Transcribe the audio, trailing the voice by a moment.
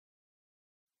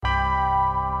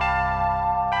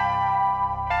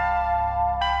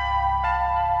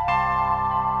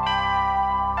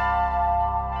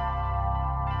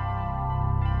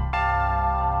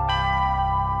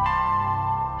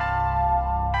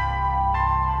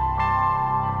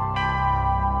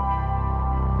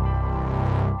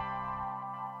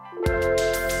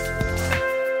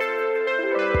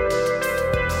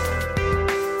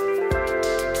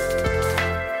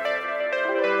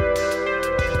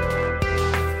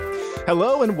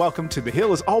Hello and welcome to The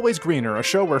Hill is Always Greener, a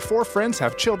show where four friends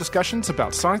have chill discussions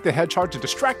about Sonic the Hedgehog to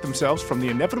distract themselves from the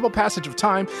inevitable passage of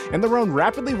time and their own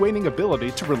rapidly waning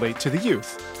ability to relate to the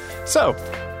youth. So,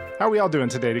 how are we all doing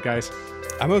today, guys?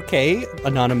 I'm okay,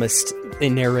 anonymous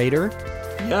narrator.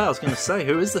 Yeah, I was going to say,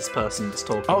 who is this person that's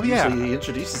talking? Oh, yeah. Usually he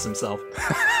introduces himself.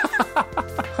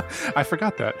 I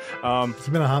forgot that. It's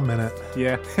been a hot minute.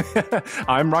 Yeah.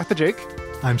 I'm Rock the Jake.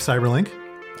 I'm Cyberlink.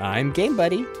 I'm Game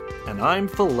Buddy. And I'm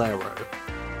Valero.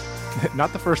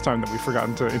 Not the first time that we've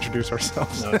forgotten to introduce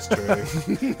ourselves. No, it's true.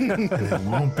 And it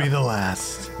won't be the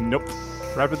last. Nope.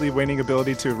 Rapidly waning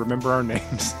ability to remember our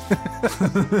names.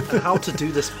 And how to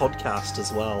do this podcast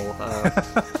as well.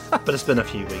 But it's been a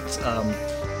few weeks.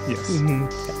 Yes.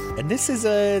 Mm-hmm. And this is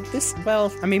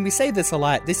we say this a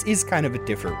lot. This is kind of a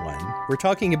different one. We're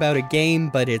talking about a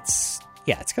game, but it's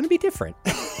going to be different.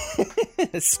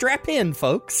 Strap in,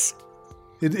 folks.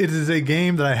 It is a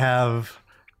game that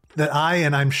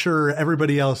and I'm sure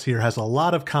everybody else here has a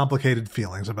lot of complicated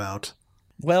feelings about.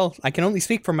 Well, I can only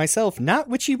speak for myself. Not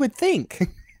what you would think.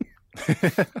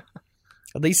 At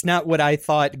least not what I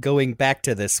thought going back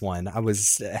to this one. I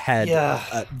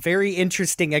had very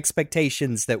interesting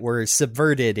expectations that were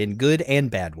subverted in good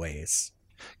and bad ways.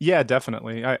 Yeah,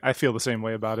 definitely. I feel the same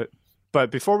way about it.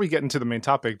 But before we get into the main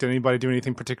topic, did anybody do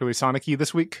anything particularly Sonic-y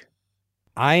this week?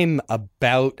 I'm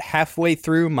about halfway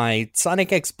through my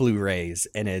Sonic X Blu-rays,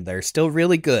 and they're still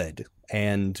really good.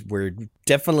 And we're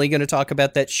definitely going to talk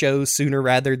about that show sooner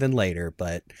rather than later.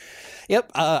 But, yep,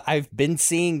 I've been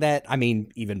seeing that. I mean,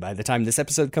 even by the time this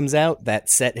episode comes out, that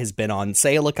set has been on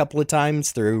sale a couple of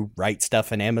times through Right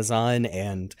Stuff and Amazon.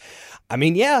 And, I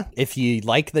mean, yeah, if you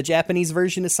like the Japanese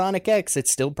version of Sonic X,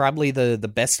 it's still probably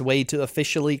the best way to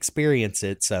officially experience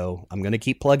it. So I'm going to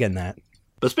keep plugging that.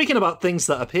 But speaking about things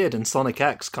that appeared in Sonic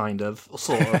X, kind of,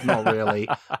 sort of, not really,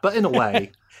 but in a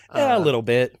way. Yeah, a little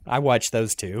bit. I watched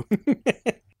those too.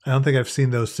 I don't think I've seen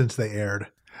those since they aired.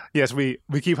 Yes, we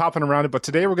keep hopping around it, but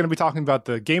today we're going to be talking about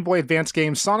the Game Boy Advance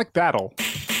game Sonic Battle.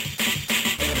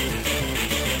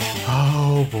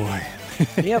 Oh boy.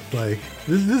 Yep. Like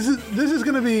this is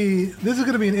going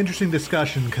to be an interesting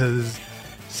discussion because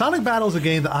Sonic Battle is a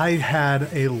game that I had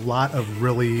a lot of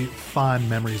really fond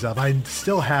memories of. I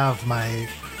still have my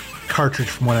cartridge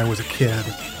from when I was a kid.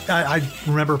 I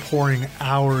remember pouring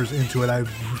hours into it. I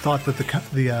thought that the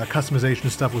customization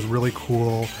stuff was really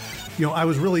cool. You know, I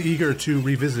was really eager to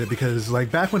revisit it because,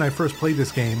 like, back when I first played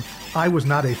this game, I was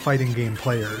not a fighting game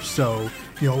player. So,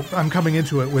 you know, I'm coming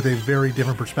into it with a very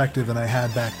different perspective than I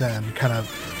had back then, kind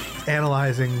of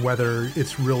analyzing whether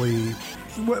there's,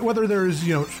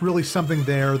 you know, it's really something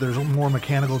there's more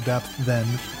mechanical depth than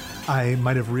I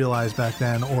might have realized back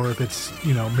then, or if it's,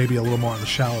 you know, maybe a little more on the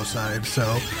shallow side.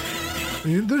 So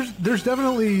there's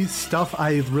definitely stuff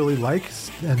I really like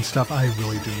and stuff I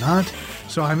really do not.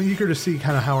 So I'm eager to see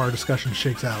kind of how our discussion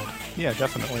shakes out. Yeah,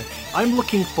 definitely. I'm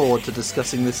looking forward to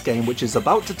discussing this game, which is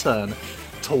about to turn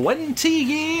 20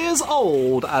 years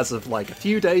old as of like a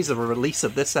few days of a release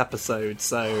of this episode.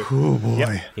 So, oh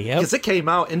boy. Yep. Because it came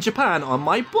out in Japan on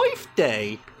my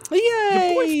birthday.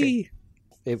 Yay!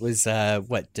 It was,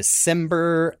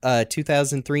 December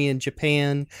 2003 in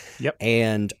Japan. Yep.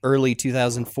 And early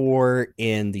 2004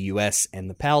 in the US and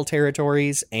the PAL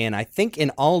territories. And I think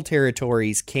in all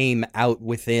territories came out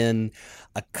within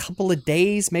a couple of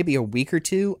days, maybe a week or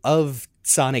two, of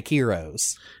Sonic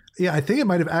Heroes. Yeah, I think it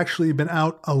might have actually been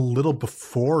out a little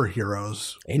before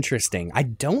Heroes. Interesting. I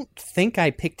don't think I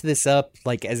picked this up,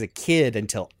 like, as a kid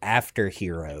until after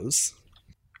Heroes.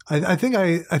 I think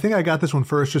I got this one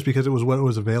first just because it was what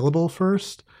was available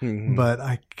first, but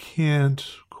I can't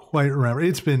quite remember.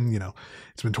 It's been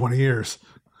 20 years.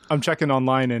 I'm checking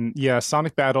online, and yeah,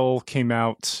 Sonic Battle came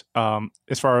out,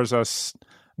 as far as us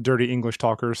dirty English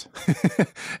talkers,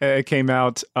 it came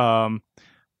out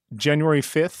January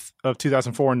 5th of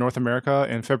 2004 in North America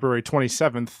and February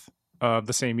 27th of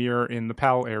the same year in the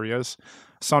PAL areas.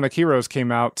 Sonic Heroes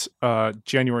came out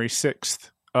January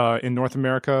 6th in North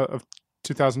America of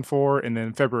 2004, and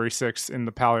then February 6th in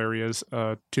the PAL areas,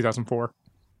 2004.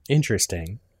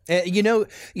 Interesting. You know,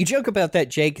 you joke about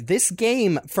that, Jake. This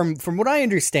game, from what I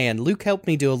understand, Luke helped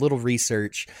me do a little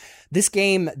research. This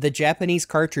game, the Japanese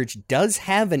cartridge, does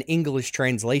have an English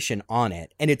translation on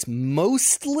it, and it's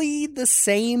mostly the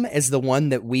same as the one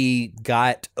that we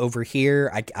got over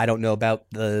here. I don't know about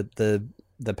the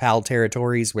PAL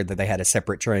territories, whether they had a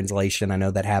separate translation. I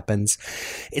know that happens.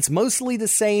 It's mostly the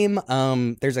same.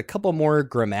 There's a couple more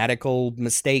grammatical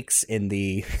mistakes in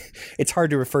the, it's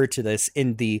hard to refer to this,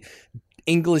 in the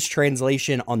English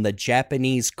translation on the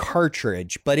Japanese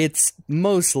cartridge, but it's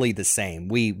mostly the same.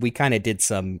 We kind of did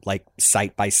some like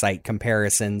site by site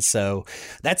comparisons, so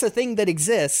that's a thing that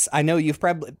exists. I know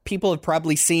people have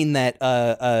probably seen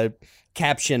that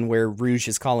caption where Rouge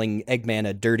is calling Eggman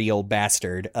a dirty old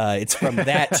bastard. It's from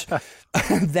that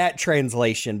that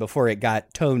translation before it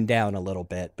got toned down a little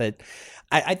bit, but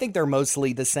I think they're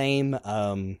mostly the same.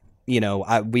 We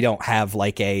don't have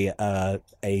like a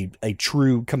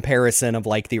true comparison of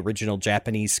like the original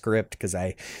Japanese script, because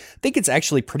I think it's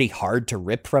actually pretty hard to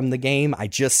rip from the game. I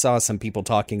just saw some people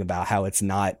talking about how it's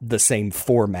not the same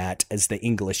format as the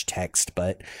English text,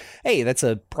 but hey, that's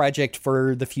a project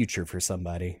for the future for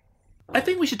somebody. I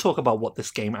think we should talk about what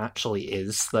this game actually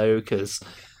is, though, because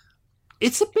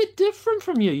it's a bit different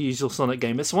from your usual Sonic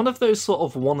game. It's one of those sort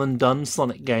of one-and-done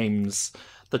Sonic games,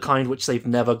 the kind which they've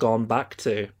never gone back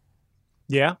to.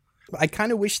 Yeah. I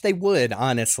kind of wish they would,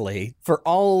 honestly. For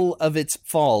all of its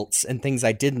faults and things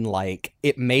I didn't like,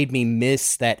 it made me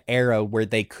miss that era where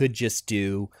they could just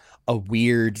do a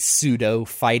weird pseudo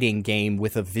fighting game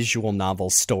with a visual novel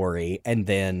story and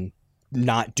then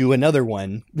not do another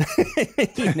one,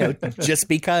 just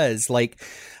because. Like,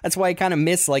 that's why I kind of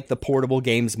miss like the portable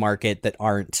games market that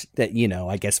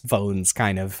I guess Vones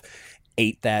kind of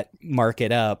ate that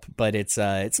market up, but it's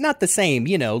not the same,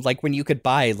 like when you could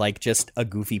buy like just a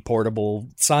goofy portable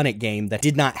Sonic game that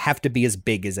did not have to be as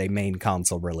big as a main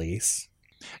console release.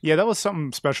 Yeah, that was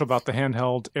something special about the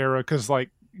handheld era, because like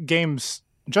games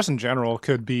just in general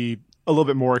could be a little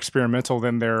bit more experimental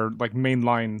than their like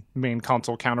main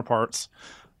console counterparts.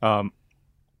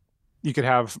 You could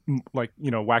have like,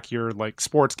 wackier like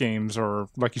sports games, or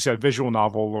like you said, visual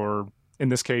novel, or in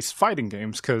this case, fighting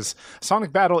games, because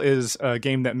Sonic Battle is a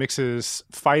game that mixes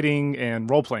fighting and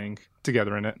role-playing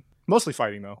together in it. Mostly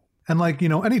fighting, though. And, like,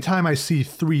 anytime I see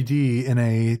 3D in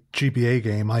a GBA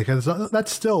game, like,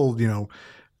 that's still,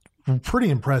 pretty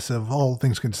impressive, all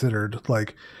things considered.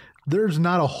 Like, there's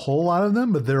not a whole lot of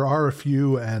them, but there are a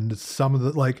few, and some of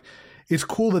the, like, it's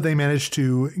cool that they managed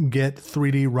to get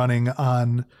 3D running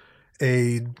on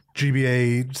a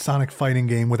GBA Sonic fighting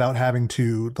game without having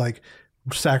to, like,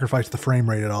 sacrifice the frame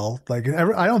rate at all. Like,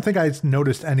 I don't think I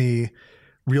noticed any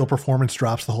real performance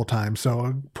drops the whole time.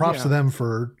 So props to them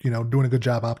for, doing a good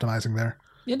job optimizing there.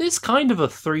 It is kind of a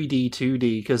 3D,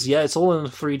 2D, because, it's all in a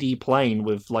 3D plane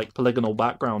with, like, polygonal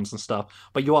backgrounds and stuff,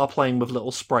 but you are playing with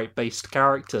little sprite-based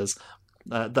characters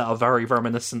that are very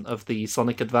reminiscent of the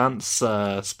Sonic Advance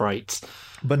sprites.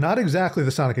 But not exactly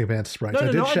the Sonic Advance sprites. No,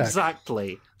 I did not check.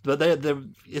 exactly. But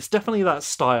it's definitely that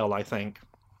style, I think.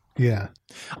 Yeah.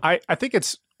 I think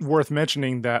it's worth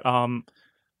mentioning that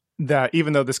that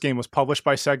even though this game was published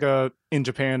by Sega in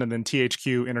Japan and then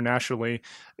THQ internationally,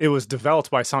 it was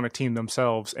developed by Sonic Team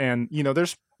themselves. And,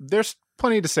 there's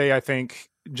plenty to say, I think,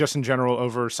 just in general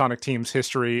over Sonic Team's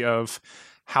history of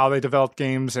how they developed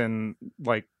games and,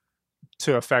 like,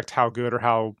 to affect how good or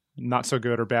how not so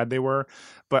good or bad they were.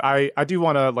 But I do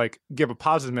want to, like, give a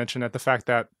positive mention at the fact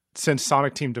that since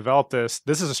Sonic Team developed this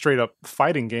is a straight up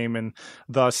fighting game, and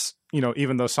thus,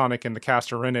 even though Sonic and the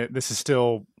cast are in it, this is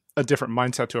still a different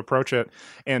mindset to approach it.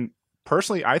 And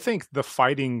personally, I think the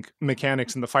fighting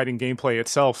mechanics and the fighting gameplay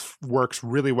itself works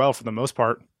really well for the most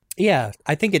part. Yeah,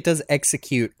 I think it does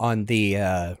execute on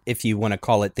the, if you want to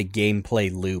call it the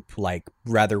gameplay loop, like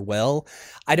rather well.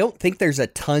 I don't think there's a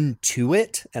ton to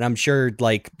it, and I'm sure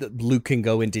like Luke can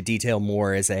go into detail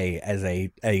more as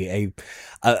a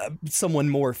someone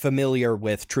more familiar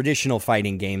with traditional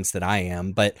fighting games than I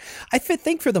am. But I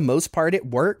think for the most part it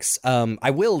works.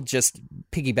 I will just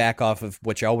piggyback off of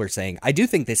what y'all were saying. I do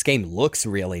think this game looks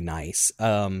really nice.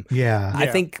 I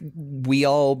think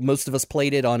most of us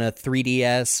played it on a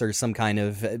 3DS or some kind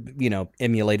of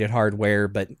emulated hardware,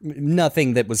 but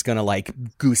nothing that was gonna like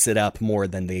goose it up more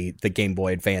than the Game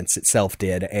Boy Advance itself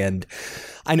did. And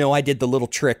I know I did the little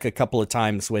trick a couple of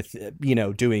times with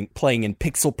playing in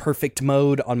pixel perfect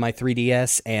mode on my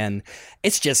 3DS, and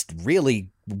it's just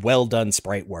really well done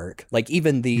sprite work. Like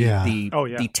even the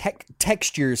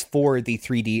textures for the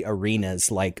 3D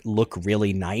arenas like look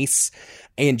really nice,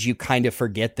 and you kind of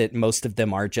forget that most of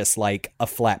them are just like a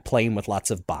flat plane with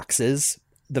lots of boxes.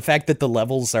 The fact that the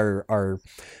levels are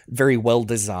very well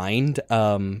designed,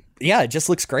 it just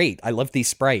looks great. I love these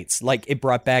sprites. Like, it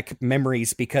brought back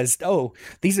memories because,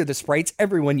 these are the sprites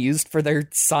everyone used for their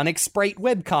Sonic Sprite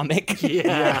webcomic.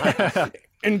 Yeah.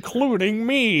 Including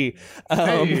me.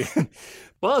 Hey.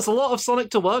 Well, it's a lot of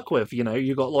Sonic to work with,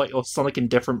 you got like your Sonic in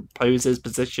different poses,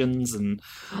 positions, and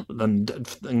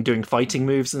doing fighting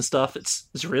moves and stuff. It's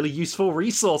a really useful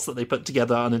resource that they put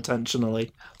together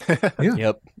unintentionally. Yeah.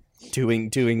 Yep.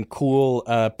 Doing cool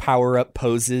power-up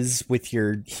poses with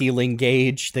your healing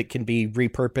gauge that can be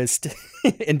repurposed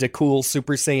into cool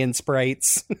Super Saiyan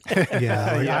sprites.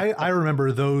 I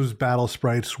remember those battle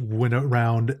sprites went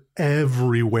around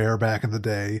everywhere back in the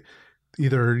day.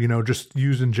 Either, just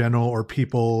used in general or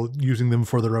people using them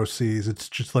for their OCs. It's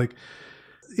just like,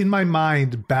 in my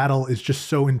mind, battle is just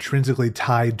so intrinsically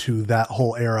tied to that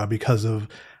whole era because of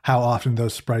how often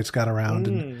those sprites got around.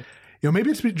 And,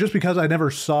 maybe it's just because I never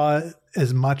saw it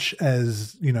as much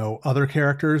as, other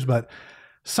characters, but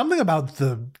something about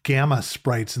the Gamma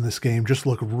sprites in this game just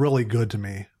look really good to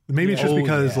me. Maybe it's just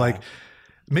because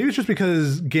maybe it's just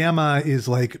because Gamma is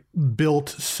like built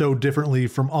so differently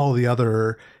from all the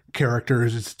other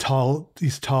characters.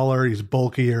 He's taller, he's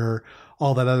bulkier,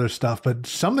 all that other stuff. But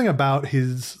something about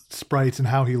his sprites and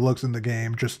how he looks in the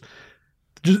game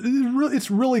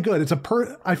it's really good.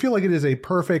 I feel like it is a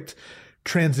perfect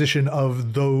transition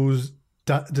of those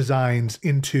designs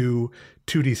into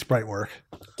 2D sprite work.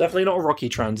 Definitely not a rocky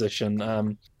transition.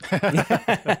 The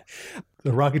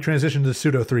rocky transition to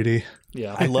pseudo 3D.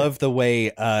 Yeah, I love the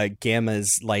way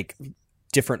Gamma's like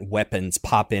different weapons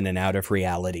pop in and out of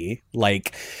reality.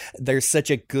 Like there's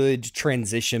such a good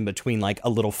transition between like a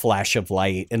little flash of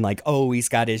light and like, oh, he's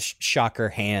got his shocker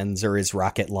hands or his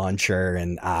rocket launcher,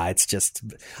 and it's just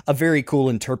a very cool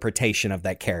interpretation of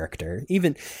that character,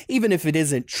 even if it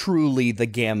isn't truly the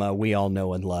Gamma we all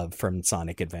know and love from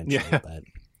Sonic Adventure. But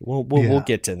we'll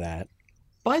get to that.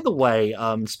 By the way,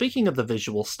 speaking of the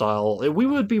visual style, we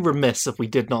would be remiss if we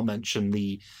did not mention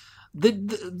the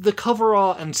cover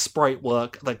art and sprite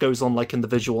work that goes on like in the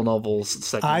visual novels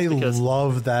segments. I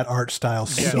love that art style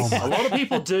so much. A lot of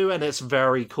people do, and it's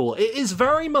very cool. It is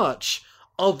very much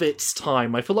of its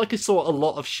time. I feel like I saw a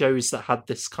lot of shows that had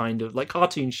this kind of, like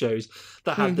cartoon shows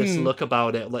that had this look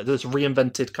about it, like this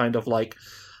reinvented kind of like,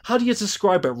 how do you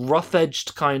describe it?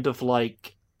 Rough-edged kind of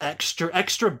like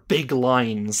extra big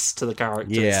lines to the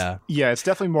characters. Yeah, it's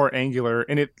definitely more angular,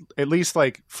 and it, at least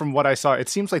like from what I saw, it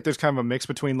seems like there's kind of a mix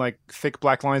between like thick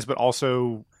black lines but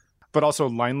also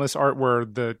lineless art where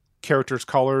the characters'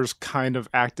 colors kind of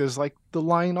act as like the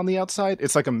line on the outside.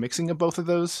 It's like a mixing of both of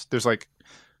those. There's like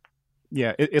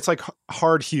it's like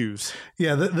hard hues.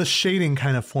 Yeah, the shading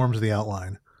kind of forms the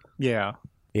outline. Yeah,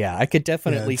 I could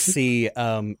definitely see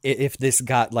if this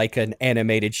got like an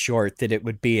animated short that it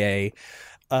would be a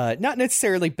not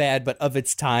necessarily bad, but of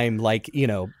its time, like,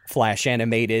 Flash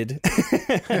animated.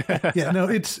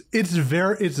 It's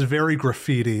very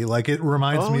graffiti. Like it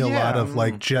reminds me a lot of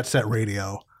like Jet Set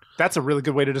Radio. That's a really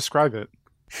good way to describe it.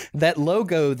 That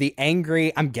logo, the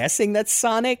angry, I'm guessing that's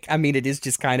Sonic. I mean, it is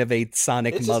just kind of a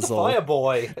Sonic it's muzzle. It's just a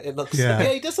Fireboy. It looks.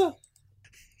 He does a.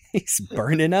 He's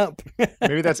burning up.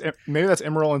 Maybe that's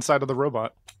Emerald inside of the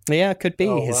robot. Yeah, it could be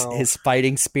wow. his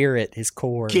fighting spirit, his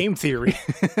core. Game theory.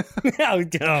 No.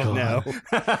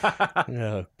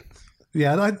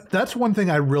 Yeah, that's one thing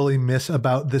I really miss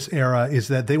about this era is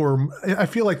that I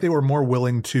feel like they were more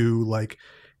willing to like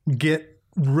get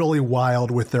really wild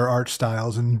with their art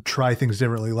styles and try things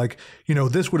differently. Like,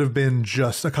 this would have been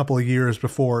just a couple of years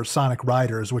before Sonic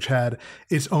Riders, which had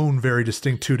its own very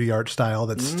distinct 2D art style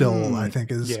that still, I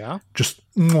think, is just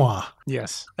mwah.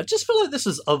 Yes. I just feel like this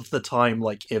is of the time,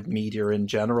 like, in media in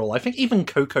general. I think even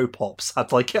Cocoa Pops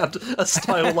had a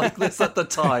style like this at the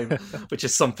time, which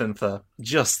is something for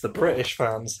just the British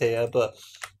fans here. But,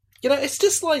 it's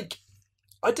just like,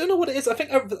 I don't know what it is. I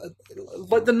think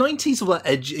like the 90s were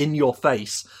edge in your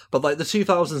face, but like the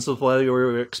 2000s was where you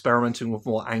were experimenting with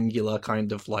more angular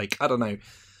kind of like, I don't know,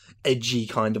 edgy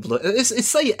kind of look. It's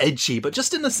say edgy, but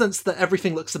just in the sense that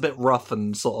everything looks a bit rough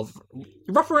and sort of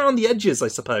rough around the edges, I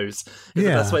suppose, is the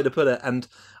best way to put it. And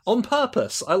on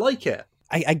purpose, I like it.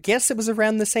 I guess it was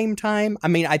around the same time. I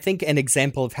mean, I think an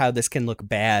example of how this can look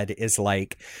bad is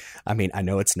like, I mean, I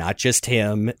know it's not just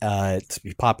him to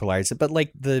popularize it, but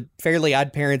like the Fairly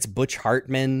Odd Parents, Butch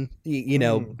Hartman,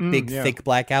 thick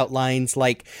black outlines.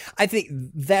 Like, I think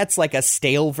that's like a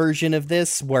stale version of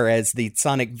this, whereas the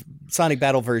Sonic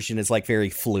Battle version is like very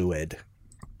fluid.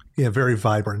 Yeah, very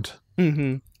vibrant.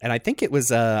 Mm-hmm. And I think it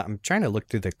was, I'm trying to look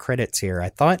through the credits here. I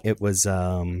thought it was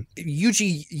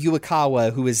Yuji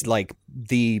Uekawa, who is like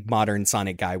the modern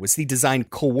Sonic guy, was the design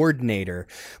coordinator.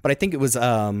 But I think it was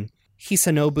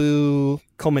Hisanobu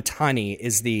Komatani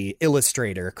is the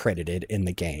illustrator credited in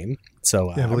the game. So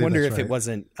I wonder if it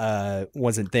wasn't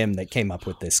them that came up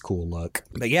with this cool look.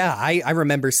 But yeah, I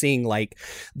remember seeing like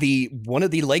one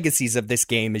of the legacies of this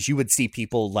game is you would see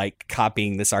people like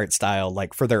copying this art style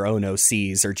like for their own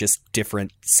OCs or just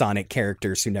different Sonic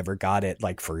characters who never got it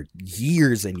like for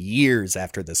years and years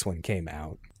after this one came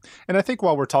out. And I think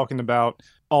while we're talking about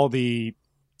all the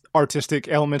artistic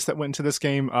elements that went into this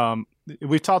game.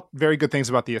 We've talked very good things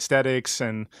about the aesthetics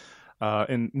and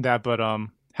that, but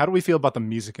how do we feel about the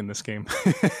music in this game?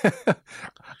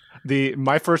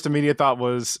 My first immediate thought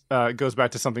was goes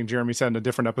back to something Jeremy said in a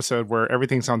different episode, where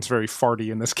everything sounds very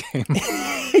farty in this game.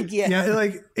 Yeah,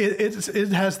 like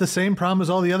it has the same problem as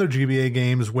all the other GBA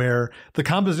games, where the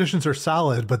compositions are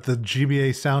solid, but the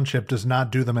GBA sound chip does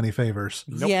not do them any favors.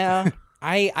 Nope. Yeah.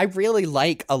 I really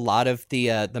like a lot of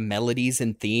the melodies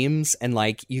and themes, and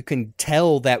like you can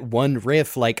tell that one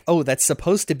riff, like, oh, that's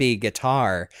supposed to be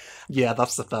guitar. Yeah,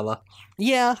 that's the fella.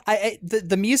 Yeah,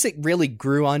 the music really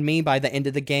grew on me by the end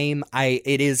of the game.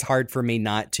 It is hard for me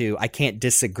not to. I can't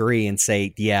disagree and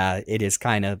say, yeah, it is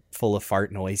kind of full of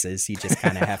fart noises. You just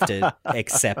kind of have to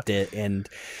accept it, and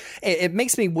it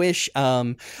makes me wish.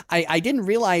 I didn't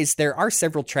realize there are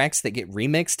several tracks that get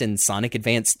remixed in Sonic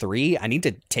Advance 3. I need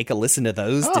to take a listen to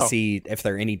those to see if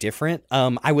they're any different.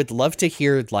 I would love to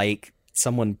hear like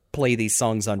someone play these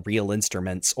songs on real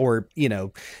instruments, or, you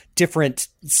know, different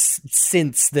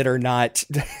synths that are not,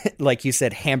 like you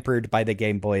said, hampered by the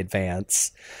Game Boy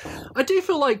Advance. I do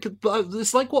feel like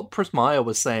it's like what Prismaya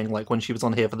was saying, like when she was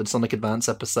on here for the Sonic Advance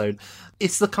episode.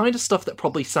 It's the kind of stuff that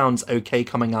probably sounds okay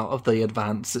coming out of the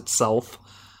Advance itself.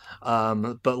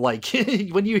 But like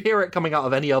when you hear it coming out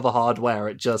of any other hardware,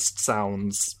 it just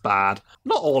sounds bad.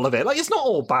 Not all of it, like it's not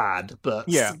all bad, but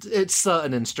yeah, it's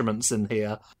certain instruments in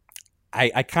here.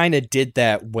 I kind of did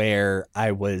that where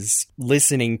I was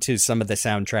listening to some of the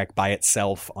soundtrack by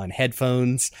itself on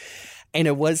headphones, and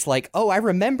it was like, oh, I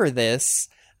remember this,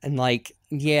 and like,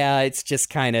 yeah, it's just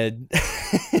kind of,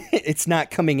 it's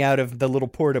not coming out of the little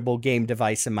portable game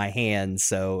device in my hand,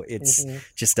 so it's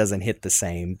just doesn't hit the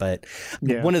same. But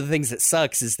one of the things that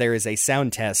sucks is there is a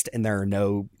sound test and there are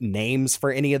no names for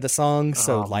any of the songs,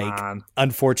 so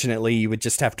unfortunately, you would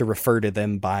just have to refer to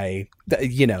them by,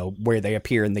 you know, where they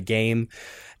appear in the game.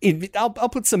 I'll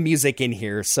put some music in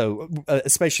here, so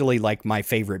especially like my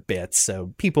favorite bits,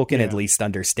 so people can at least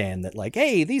understand that, like,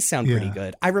 hey, these sound pretty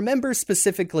good. I remember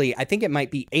specifically, I think it might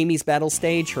be Amy's battle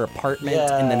stage, her apartment,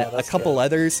 and then a couple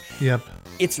others. Yep.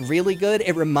 It's really good.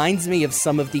 It reminds me of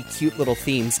some of the cute little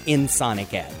themes in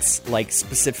Sonic X, like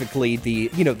specifically the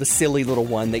silly little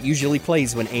one that usually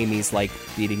plays when Amy's like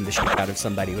beating the shit out of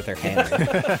somebody with her hammer.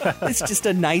 It's just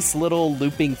a nice little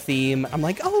looping theme. I'm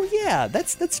like, oh yeah,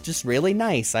 that's just really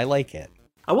nice. I like it.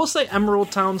 I will say Emerald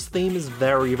Town's theme is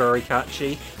very, very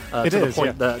catchy. To the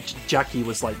point that Jackie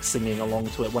was like singing along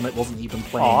to it when it wasn't even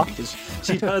playing, because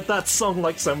she'd heard that song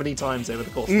like so many times over the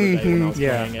course of the day when I was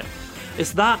playing it.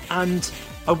 It's that, and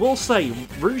I will say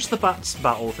Rouge the Bat's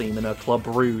battle theme in her Club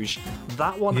Rouge,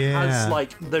 that one has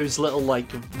like those little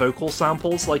like vocal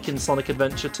samples like in Sonic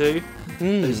Adventure 2.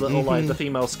 Those little like the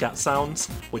female scat sounds,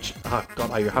 which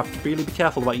God, I have to really be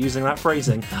careful about using that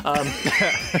phrasing.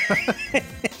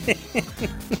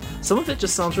 Some of it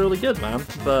just sounds really good, man.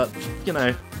 But you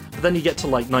know, then you get to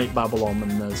like Night Babylon,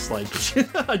 and there's like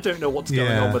I don't know what's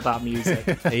going on with that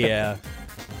music. Yeah,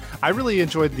 I really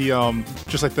enjoyed the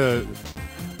just like the.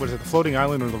 What is it, the floating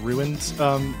island or the ruins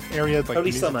area? Like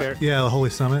Holy Summit. There? Yeah, the Holy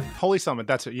Summit. Holy Summit,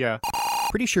 that's it, yeah.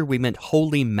 Pretty sure we meant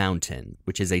Holy Mountain,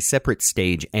 which is a separate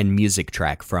stage and music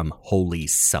track from Holy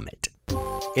Summit.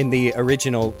 In the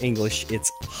original English,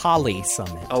 it's Holly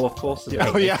Summit. Oh, of course. Yeah.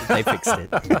 They fixed it.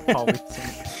 Holly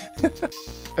Summit.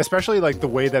 Especially like the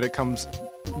way that it comes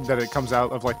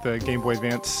out of like the Game Boy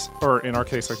Advance, or in our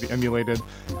case like the emulated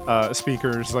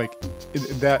speakers, like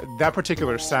that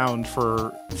particular sound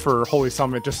for Holy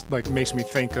Summit just like makes me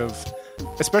think of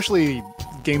especially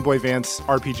Game Boy Advance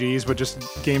RPGs, but just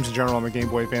games in general on the Game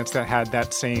Boy Advance that had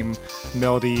that same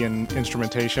melody and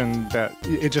instrumentation. That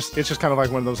it's just kind of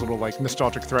like one of those little like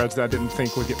nostalgic threads that I didn't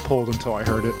think would get pulled until I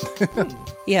heard it.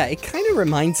 Yeah, it kind of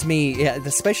reminds me,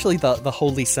 especially the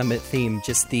Holy Summit theme.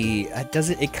 Just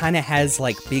it kind of has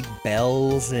like big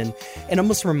bells, and it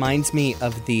almost reminds me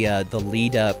of the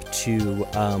lead up to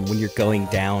when you're going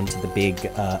down to the big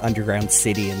underground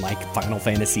city in like Final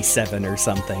Fantasy VII or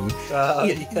something.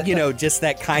 You know, just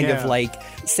that kind of like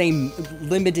same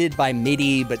limited by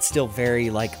MIDI, but still very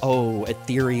like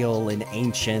ethereal and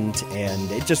ancient,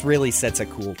 and it just really sets a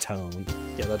cool tone.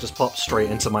 Yeah, that just popped straight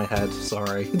into my head.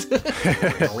 Sorry.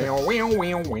 Anyway.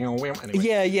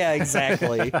 Yeah,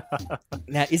 exactly.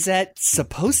 Now, is that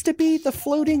supposed to be the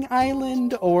floating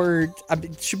island, or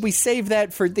should we save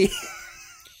that for the?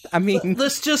 I mean,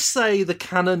 let's just say the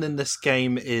canon in this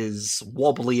game is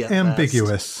wobbly at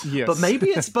ambiguous. Best. Yes. But maybe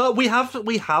it's. But we have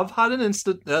had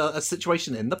a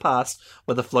situation in the past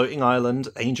where the floating island,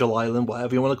 Angel Island,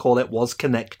 whatever you want to call it, was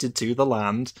connected to the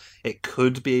land. It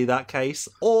could be that case,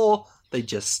 or they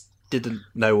just didn't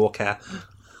know or care.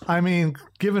 I mean,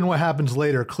 given what happens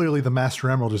later, clearly the Master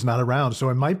Emerald is not around, so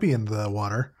it might be in the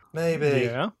water. Maybe.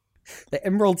 Yeah. The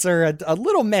emeralds are a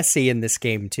little messy in this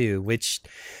game too, which,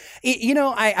 you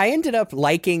know, I ended up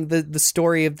liking the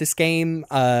story of this game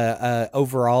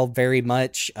overall very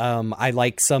much. I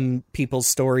like some people's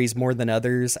stories more than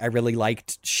others. I really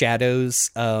liked Shadow's.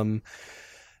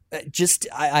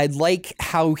 I like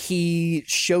how he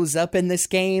shows up in this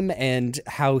game and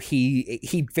how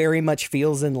he very much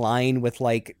feels in line with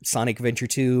like Sonic Adventure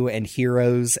 2 and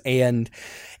Heroes. And,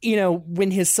 you know,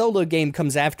 when his solo game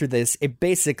comes after this, it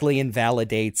basically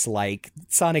invalidates like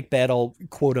Sonic Battle,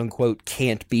 quote unquote,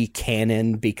 can't be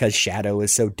canon because Shadow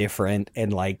is so different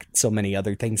and like so many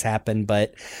other things happen.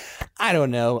 But I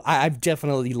don't know. I've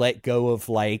definitely let go of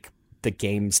like, the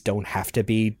games don't have to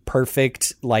be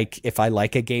perfect. Like, if I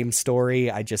like a game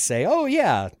story, I just say, oh,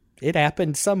 yeah, it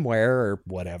happened somewhere or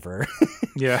whatever.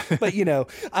 Yeah. But, you know,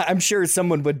 I'm sure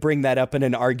someone would bring that up in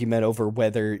an argument over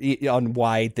on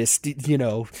why this, you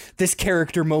know, this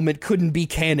character moment couldn't be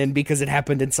canon because it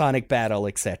happened in Sonic Battle,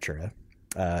 etc.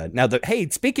 Hey,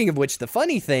 speaking of which, the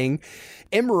funny thing,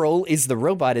 Emerald is the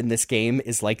robot in this game,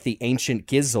 is like the ancient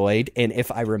Gizoid, and if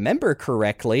I remember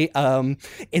correctly,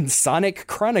 in Sonic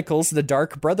Chronicles, The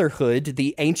Dark Brotherhood,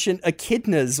 the ancient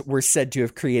Echidnas were said to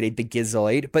have created the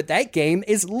Gizoid, but that game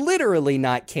is literally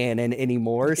not canon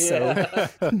anymore, so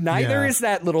neither is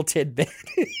that little tidbit.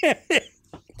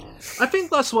 I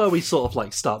think that's where we sort of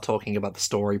like start talking about the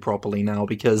story properly now,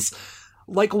 because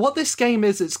like what this game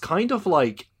is, it's kind of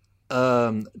like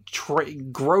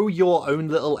grow your own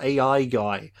little AI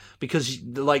guy, because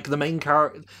like the main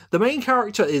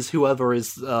character is whoever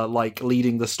is like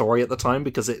leading the story at the time,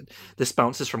 because this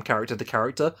bounces from character to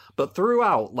character, but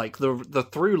throughout like the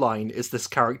through line is this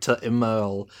character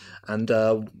Emerl. And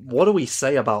what do we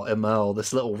say about Emerl,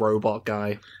 this little robot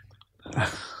guy?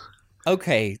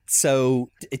 Okay,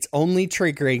 so it's only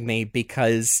triggering me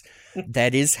because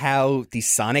that is how the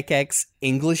Sonic X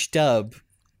English dub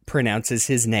pronounces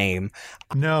his name.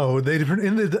 No, in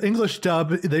the English dub,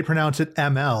 they pronounce it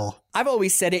ML. I've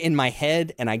always said it in my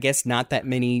head, and I guess not that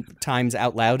many times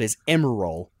out loud, as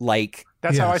Emerald. Like,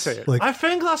 that's how I say it. Like, I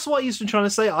think that's what he's been trying to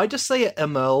say. I just say it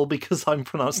ML because I'm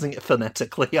pronouncing it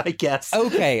phonetically, I guess.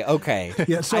 Okay.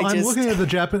 Yeah, so I'm looking at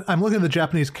the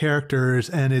Japanese characters,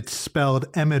 and it's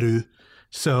spelled Emeru,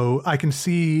 so I can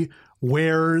see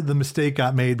where the mistake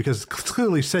got made, because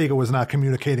clearly Sega was not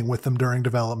communicating with them during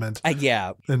development.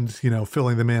 Yeah. And, you know,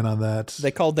 filling them in on that. They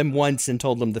called them once and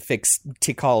told them to fix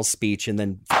Tikal's speech and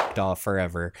then f***ed off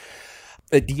forever.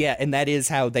 But yeah, and that is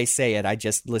how they say it. I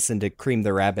just listened to Cream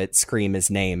the Rabbit scream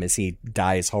his name as he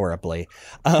dies horribly.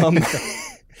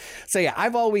 So yeah,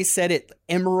 I've always said it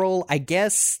Emerald. I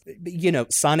guess, you know,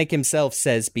 Sonic himself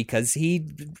says because he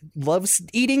loves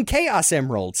eating Chaos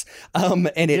Emeralds.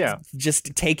 And it's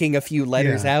just taking a few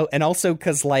letters out. And also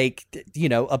because, like, you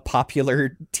know, a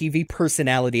popular TV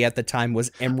personality at the time was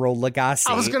Emerald Lagasse.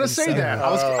 I was going to say that.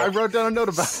 I wrote down a note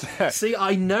about that. See,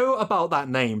 I know about that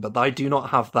name, but I do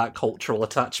not have that cultural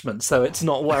attachment, so it's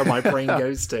not where my brain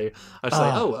goes to. I say,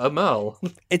 Emerl.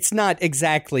 It's not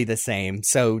exactly the same.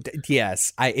 So,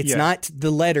 yes, it's not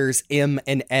the letters M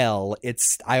and L.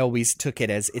 I always took it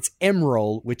as it's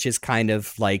Emerald, which is kind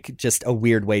of like just a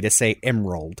weird way to say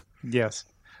emerald. Yes.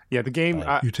 Yeah, the game.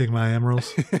 You take my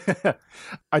emeralds.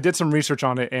 I did some research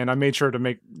on it, and I made sure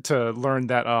to learn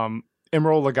that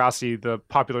Emerald Lagasse, the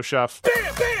popular chef,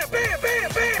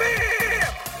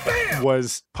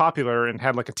 was popular and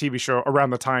had like a TV show around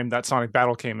the time that Sonic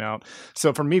Battle came out.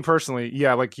 So for me personally,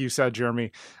 yeah, like you said,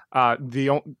 Jeremy, the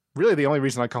only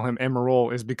reason I call him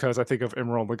Emerald is because I think of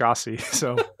Emerald Lagasse.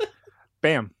 So,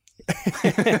 bam.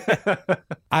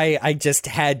 I just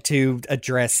had to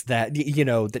address that, you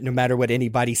know, that no matter what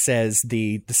anybody says,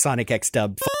 the Sonic X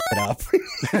dub it up.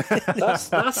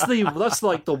 that's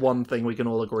like the one thing we can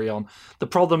all agree on. The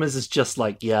problem is just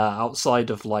like, outside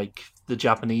of like the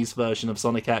Japanese version of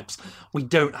Sonic X, we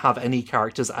don't have any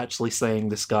characters actually saying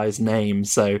this guy's name.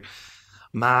 So,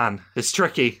 man, it's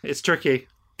tricky.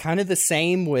 Kind of the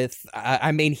same with,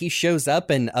 I mean, he shows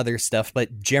up in other stuff,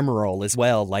 but Gemerald as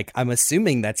well. Like, I'm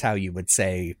assuming that's how you would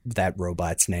say that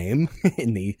robot's name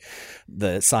in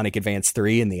the Sonic Advance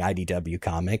 3 and the IDW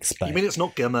comics. But you mean it's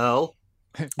not Gemel?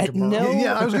 No.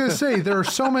 Yeah, I was going to say there were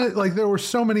so many, there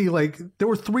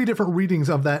were 3 different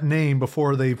readings of that name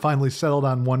before they finally settled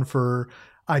on one for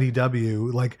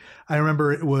IDW. Like, I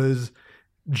remember it was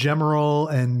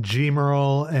Gemerald and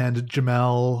Gemerl and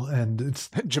Jamel, and it's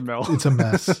Jamel. It's a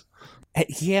mess.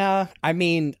 Yeah, I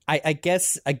mean, I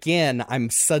guess, again, I'm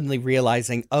suddenly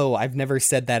realizing, I've never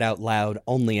said that out loud,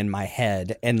 only in my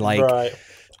head. And, like, right.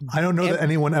 I don't know that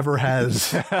anyone ever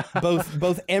has.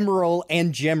 both Emerald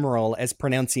and Gemerald as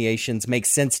pronunciations make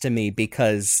sense to me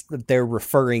because they're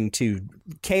referring to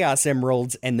Chaos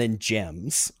Emeralds and then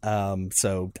gems.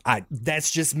 So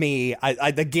that's just me.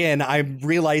 Again, I'm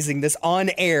realizing this on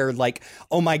air. Like,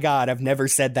 oh my God, I've never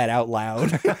said that out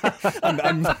loud.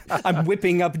 I'm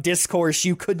whipping up discourse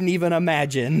you couldn't even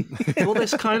imagine. Well,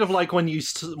 it's kind of like when you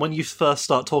first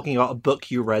start talking about a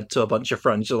book you read to a bunch of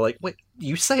friends. You're like, wait,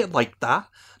 you say it like that?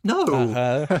 No.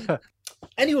 Uh-huh.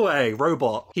 Anyway,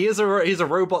 robot. He's a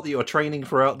robot that you're training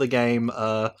throughout the game,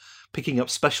 picking up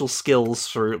special skills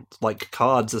through like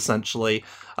cards. Essentially,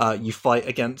 you fight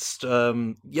against.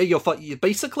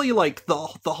 Basically, like the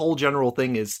whole general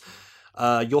thing is,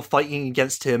 you're fighting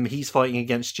against him. He's fighting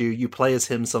against you. You play as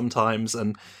him sometimes,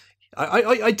 and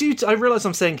I realize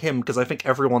I'm saying him because I think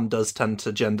everyone does tend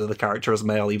to gender the character as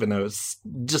male, even though it's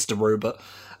just a robot.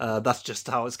 That's just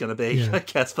how it's going to be, I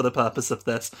guess, for the purpose of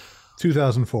this.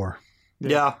 2004.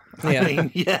 Yeah. I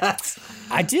mean, yes.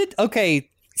 Okay,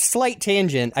 slight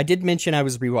tangent. I did mention I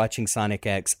was rewatching Sonic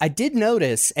X. I did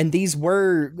notice, and these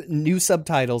were new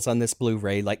subtitles on this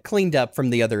Blu-ray, like cleaned up from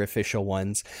the other official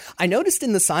ones. I noticed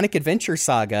in the Sonic Adventure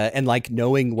saga, and like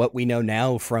knowing what we know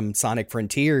now from Sonic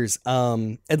Frontiers,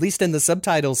 at least in the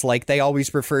subtitles, like they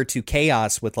always refer to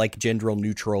Chaos with like gender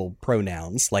neutral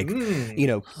pronouns. Like,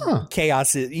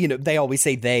 Chaos is, they always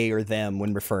say they or them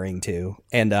when referring to.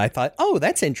 And I thought, oh,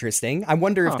 that's interesting. I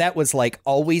wonder if that was like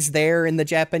always there in the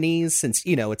Japanese, since,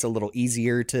 it's a little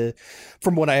easier to,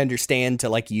 from what I understand, to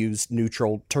like use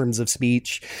neutral terms of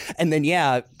speech. And then,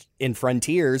 in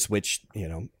Frontiers, which,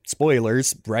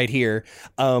 spoilers right here,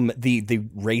 the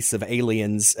race of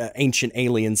aliens, ancient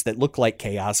aliens that look like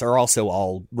Chaos are also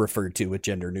all referred to with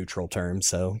gender neutral terms.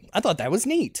 So I thought that was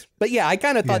neat. But I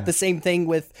kind of thought the same thing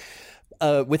with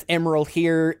Emerald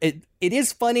here. It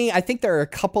is funny. I think there are a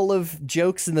couple of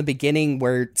jokes in the beginning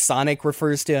where Sonic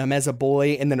refers to him as a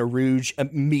boy, and then Arouge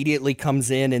immediately comes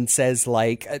in and says,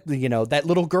 like, that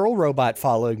little girl robot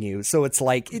following you. So it's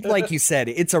like you said,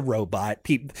 it's a robot.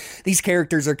 These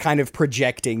characters are kind of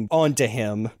projecting onto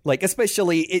him. Like,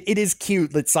 especially, it is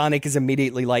cute that Sonic is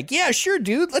immediately like, yeah, sure,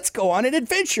 dude, let's go on an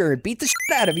adventure and beat the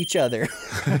shit out of each other.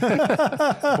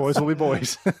 Boys will be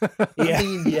boys.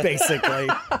 Basically.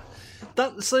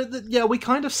 We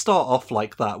kind of start off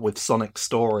like that with Sonic's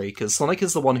story, because Sonic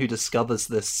is the one who discovers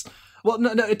this. Well,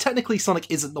 no, technically Sonic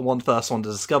isn't the first one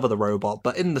to discover the robot,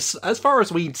 but as far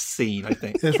as we've seen, I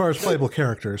think. As far as playable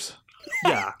characters.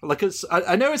 Yeah, like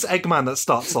I know it's Eggman that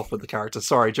starts off with the character.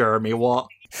 Sorry, Jeremy, what?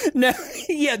 No,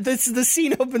 the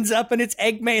scene opens up and it's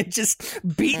Eggman just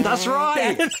beating. That's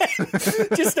right.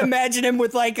 Just imagine him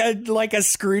with like a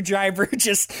screwdriver,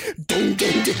 just.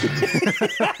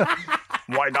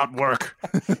 Why not work?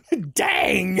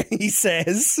 Dang, he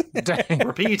says. Dang.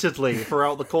 Repeatedly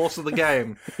throughout the course of the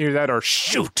game. Either that or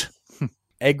shoot.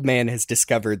 Eggman has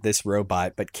discovered this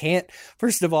robot, but can't.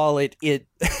 First of all, it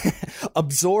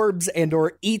absorbs and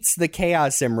or eats the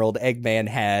Chaos Emerald Eggman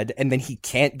had, and then he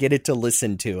can't get it to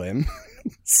listen to him.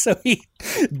 So he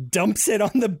dumps it on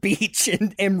the beach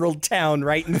in Emerald Town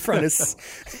right in front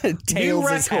of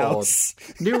Tails' house.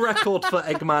 New record for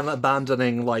Eggman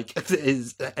abandoning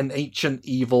is an ancient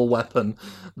evil weapon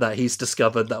that he's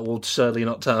discovered that will surely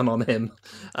not turn on him.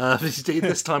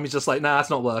 This time he's just like, nah,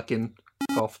 it's not working.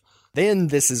 Off. Then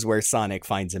this is where Sonic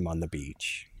finds him on the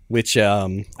beach, which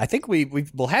I think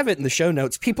we'll have it in the show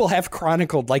notes. People have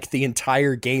chronicled like the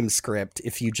entire game script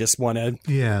if you just want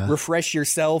to refresh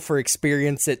yourself or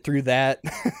experience it through that.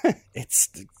 It's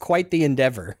quite the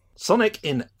endeavor. Sonic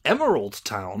in Emerald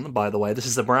Town, by the way. This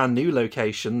is a brand new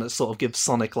location that sort of gives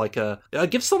Sonic like a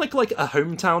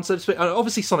hometown, so to speak.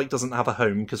 Obviously, Sonic doesn't have a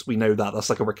home because we know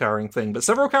that's like a recurring thing, but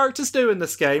several characters do in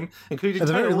this game, including at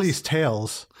the Tails. very least,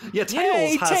 Tails. Yeah,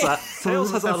 Tails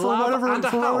has a lab and a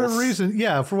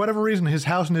house. For whatever reason, his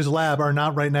house and his lab are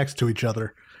not right next to each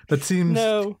other. That seems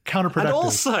counterproductive. And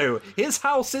also, his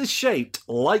house is shaped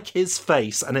like his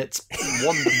face, and it's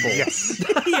wonderful. Yes.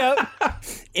 Yep.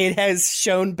 It has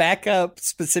shown back up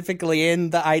specifically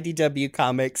in the IDW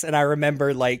comics, and I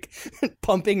remember like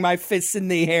pumping my fists in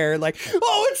the air, like,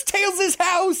 "Oh, it's Tails'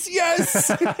 house!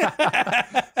 Yes!"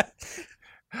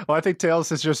 Well, I think Tails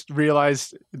has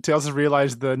realized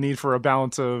the need for a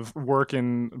balance of work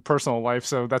and personal life,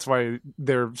 so that's why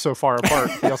they're so far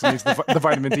apart. He also needs the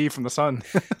vitamin D from the sun.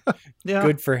 Yeah.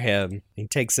 Good for him. He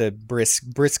takes a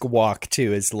brisk walk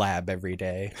to his lab every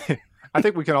day. I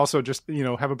think we can also just,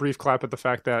 have a brief clap at the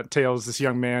fact that Tails, this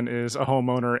young man, is a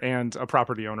homeowner and a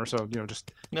property owner. So,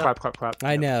 just clap, clap, clap.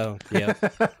 I know. Yeah.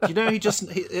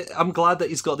 I'm glad that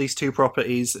he's got these two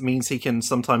properties. It means he can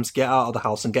sometimes get out of the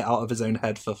house and get out of his own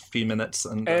head for a few minutes.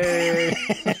 And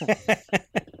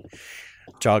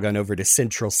jog on over to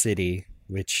Central City,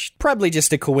 which probably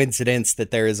just a coincidence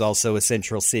that there is also a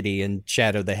Central City in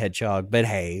Shadow the Hedgehog. But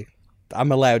hey,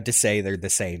 I'm allowed to say they're the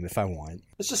same if I want.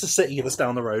 It's just a city that's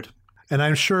down the road. And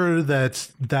I'm sure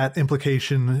that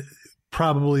implication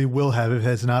probably will have, if it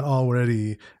has not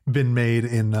already been made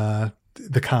in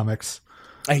the comics.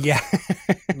 Yeah.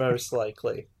 Most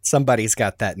likely. Somebody's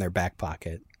got that in their back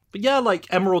pocket. But yeah, like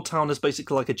Emerald Town is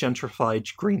basically like a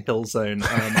gentrified Green Hill Zone.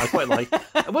 I quite like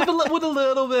with a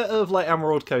little bit of like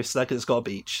Emerald Coast there because it's got a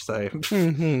beach. So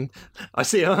I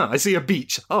see a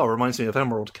beach. Oh, it reminds me of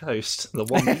Emerald Coast, the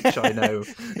one beach I know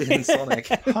in Sonic.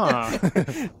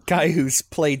 Guy who's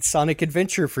played Sonic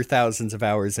Adventure for thousands of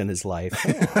hours in his life.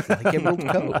 Oh, like Emerald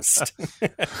Coast.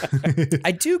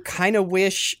 I do kind of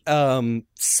wish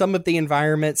some of the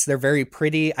environments, they're very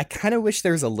pretty. I kind of wish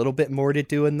there's a little bit more to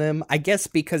do in them. I guess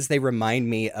because they remind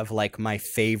me of like my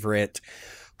favorite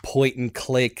point and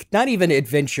click, not even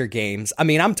adventure games. I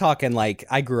mean, I'm talking like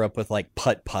I grew up with like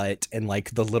Putt Putt and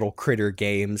like the little critter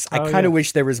games. I kind of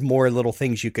wish there was more little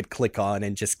things you could click on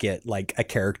and just get like a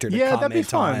character to comment that'd be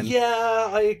fun. on. Yeah,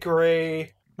 I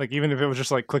agree. Like, even if it was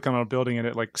just like click on a building and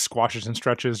it like squashes and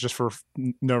stretches just for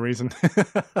no reason.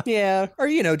 Yeah. Or,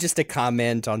 just a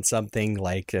comment on something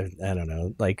like, I don't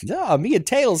know, like, oh, me and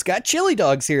Tails got chili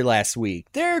dogs here last week.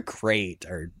 They're great.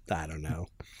 Or, I don't know.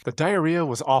 The diarrhea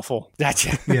was awful.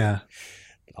 Yeah.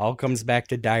 All comes back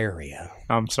to diarrhea.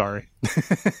 I'm sorry.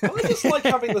 I just like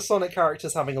having the Sonic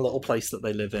characters having a little place that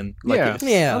they live in. Like,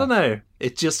 yeah. I don't know.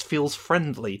 It just feels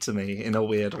friendly to me in a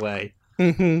weird way.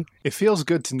 Mm-hmm. It feels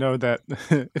good to know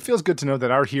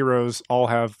that our heroes all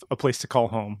have a place to call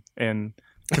home and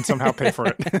can somehow pay for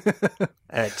it.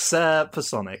 Except for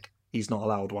Sonic. He's not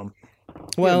allowed one.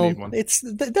 Well,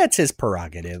 that's his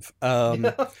prerogative.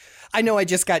 I know I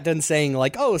just got done saying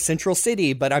like, oh, Central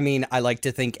City, but I mean, I like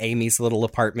to think Amy's little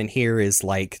apartment here is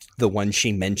like the one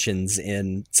she mentions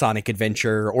in Sonic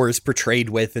Adventure or is portrayed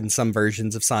with in some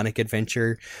versions of Sonic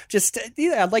Adventure. Just,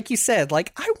 like you said,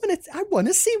 like I want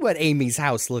to see what Amy's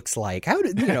house looks like.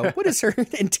 What is her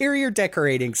interior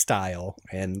decorating style?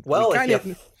 And well, if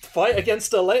you fight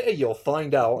against her later, you'll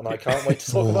find out, and I can't wait to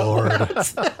talk about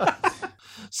that.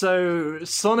 So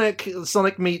Sonic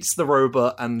meets the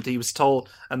robot, and he was told,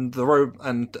 and the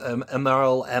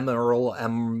Emerald,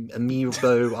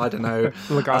 Amiibo, I don't know,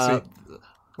 Legacy.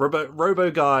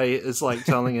 Robo guy is like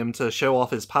telling him to show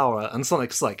off his power, and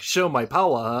Sonic's like, "Show my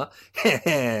power,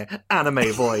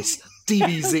 anime voice."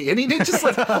 DBZ, and he just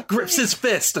like grips his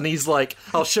fist and he's like,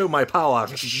 "I'll show my power.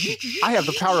 I have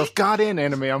the power of God and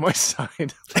anime on my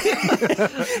side."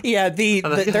 Yeah,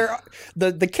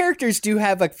 the characters do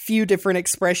have a few different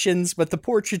expressions, but the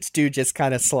portraits do just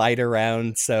kind of slide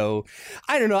around. So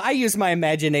I don't know. I use my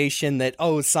imagination that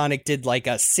Sonic did like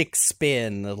a 6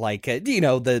 spin, like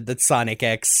the Sonic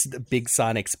X, the big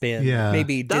Sonic spin. Yeah,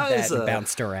 maybe he did that and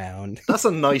bounced around. That's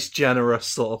a nice, generous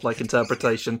sort of like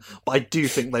interpretation. But I do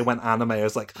think they went anime. I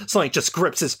was like, Sonic just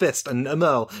grips his fist and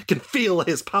Emil can feel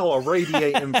his power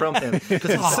radiating from him because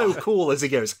it's so cool as he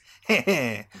goes,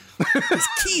 "Heh." His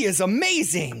key is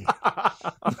amazing.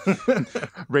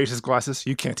 Raise his glasses.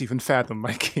 You can't even fathom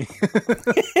my key.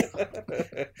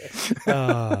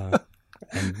 And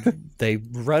they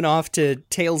run off to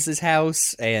Tails'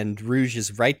 house, and Rouge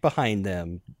is right behind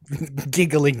them,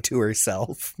 giggling to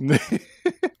herself.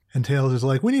 And Tails is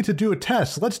like, "We need to do a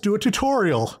test. Let's do a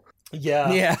tutorial."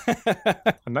 Yeah.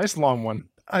 A nice long one.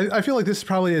 I feel like this is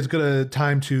probably as good a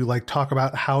time to like talk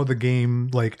about how the game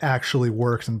like actually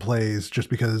works and plays, just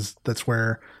because that's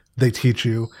where they teach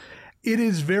you. It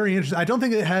is very interesting. I don't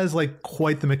think it has like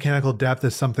quite the mechanical depth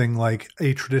as something like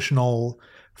a traditional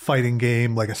fighting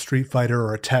game, like a Street Fighter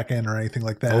or a Tekken or anything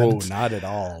like that. Oh, not at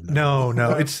all. No.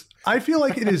 I feel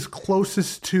like it is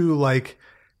closest to like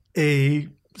a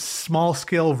small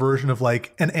scale version of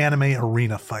like an anime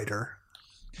arena fighter.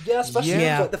 Yeah, especially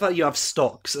the fact you have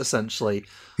stocks essentially.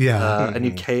 Yeah,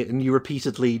 and you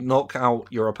repeatedly knock out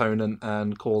your opponent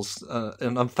and cause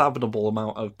an unfathomable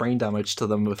amount of brain damage to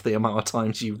them with the amount of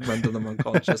times you render them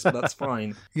unconscious. But that's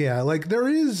fine. Yeah, like there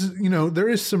is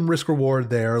some risk reward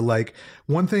there. Like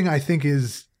one thing I think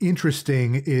is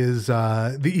interesting is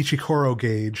the Ichikoro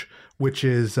gauge, which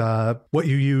is what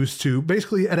you use to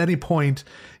basically at any point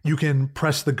you can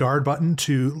press the guard button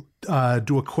to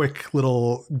do a quick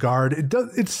little guard.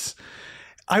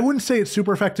 I wouldn't say it's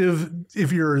super effective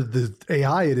if you're the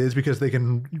AI. It is because they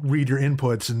can read your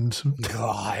inputs and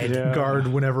guard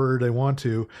whenever they want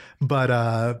to.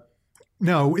 But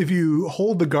no, if you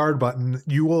hold the guard button,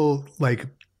 you will like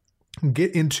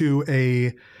get into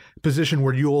a position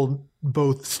where you'll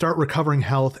both start recovering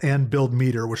health and build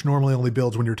meter, which normally only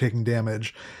builds when you're taking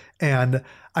damage. And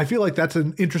I feel like that's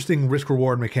an interesting risk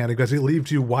reward mechanic because it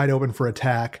leaves you wide open for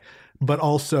attack, but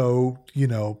also, you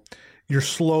know, you're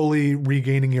slowly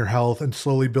regaining your health and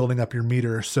slowly building up your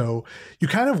meter. So you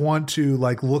kind of want to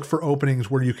like look for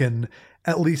openings where you can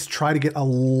at least try to get a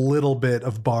little bit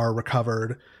of bar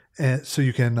recovered, and so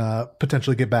you can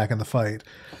potentially get back in the fight.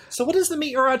 So what does the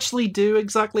meter actually do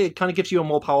exactly? It kind of gives you a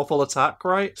more powerful attack,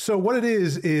 right? So what it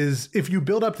is if you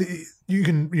build up you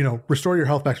can, you know, restore your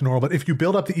health back to normal, but if you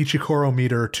build up the Ichikoro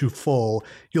meter to full,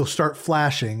 you'll start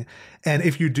flashing. And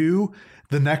if you do,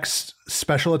 the next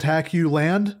special attack you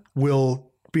land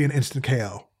will be an instant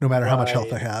KO, no matter how much health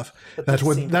they have.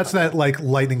 That's that like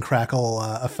lightning crackle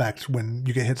effect when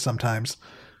you get hit sometimes.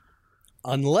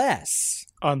 Unless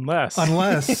you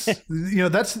know,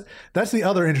 that's the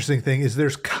other interesting thing is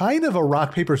there's kind of a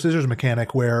rock paper scissors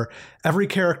mechanic where every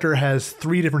character has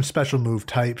 3 different special move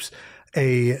types.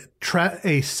 A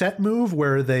set move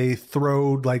where they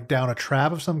throw like down a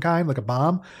trap of some kind, like a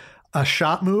bomb, a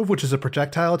shot move, which is a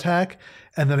projectile attack,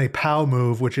 and then a POW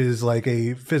move, which is like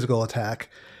a physical attack.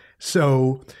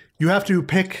 So you have to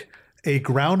pick a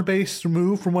ground-based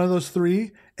move from one of those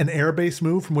 3, an air-based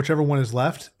move from whichever one is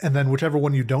left, and then whichever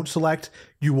one you don't select,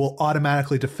 you will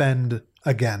automatically defend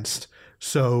against.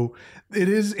 So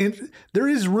there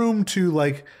is room to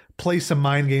like play some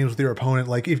mind games with your opponent.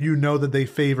 Like if you know that they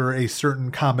favor a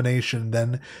certain combination,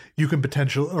 then you can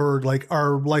potentially, or like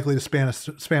are likely to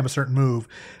spam a certain move,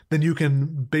 then you can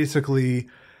basically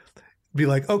be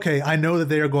like, okay, I know that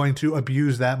they are going to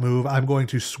abuse that move. I'm going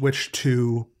to switch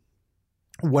to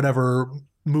whatever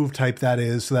move type that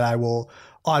is so that I will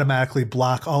automatically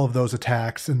block all of those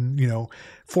attacks and, you know,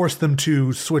 force them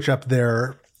to switch up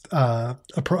their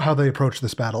how they approach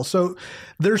this battle. So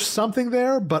there's something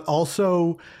there, but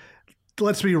also,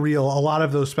 let's be real, a lot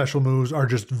of those special moves are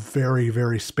just very,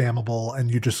 very spammable,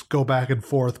 and you just go back and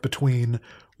forth between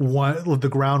the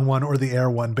ground one or the air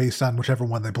one based on whichever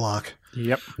one they block.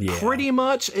 Yep. Yeah. Pretty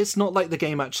much. It's not like the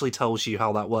game actually tells you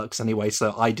how that works anyway,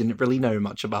 so I didn't really know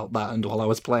much about that and while I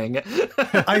was playing it.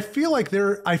 I feel like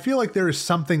there is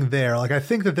something there. Like I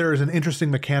think that there is an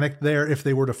interesting mechanic there if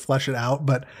they were to flesh it out,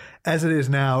 but as it is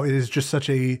now, it is just such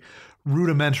a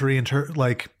rudimentary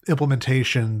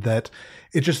implementation that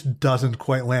it just doesn't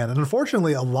quite land. And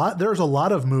unfortunately, there's a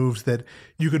lot of moves that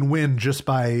you can win just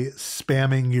by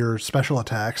spamming your special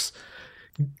attacks.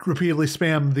 Repeatedly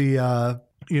spam the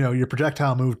your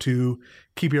projectile move to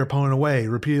keep your opponent away.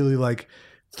 Repeatedly like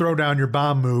throw down your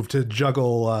bomb move to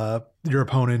juggle your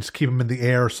opponents, keep them in the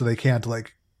air so they can't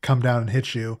like come down and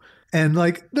hit you. And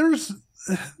like there's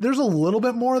a little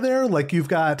bit more there. Like you've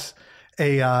got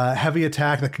a heavy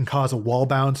attack that can cause a wall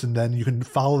bounce, and then you can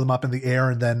follow them up in the air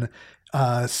and then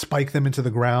spike them into the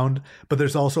ground. But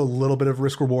there's also a little bit of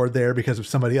risk reward there because if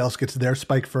somebody else gets their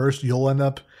spike first, you'll end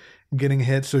up getting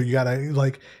hit. So you gotta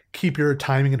like keep your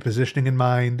timing and positioning in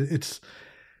mind.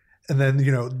 And then,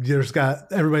 you know,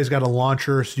 everybody's got a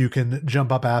launcher, so you can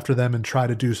jump up after them and try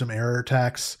to do some air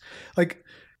attacks. Like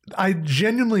I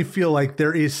genuinely feel like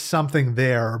there is something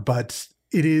there, but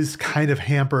it is kind of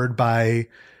hampered by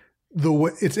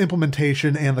its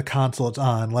implementation and the console it's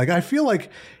on. Like I feel like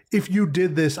if you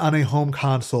did this on a home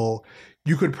console,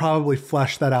 you could probably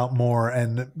flesh that out more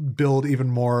and build even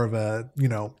more of a, you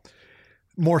know,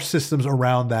 more systems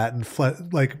around that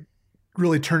and like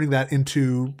really turning that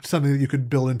into something that you could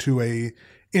build into a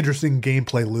interesting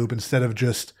gameplay loop instead of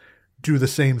just do the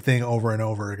same thing over and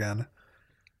over again.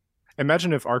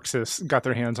 Imagine if Arxis got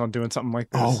their hands on doing something like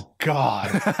this. Oh, God.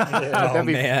 That'd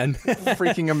be man.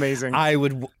 freaking amazing. I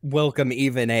would welcome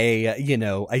even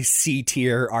a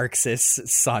C-tier Arxis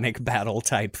Sonic battle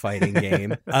type fighting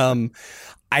game.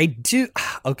 I do.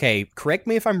 Okay, correct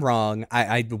me if I'm wrong.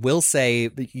 I will say,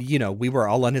 you know, we were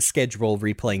all on a schedule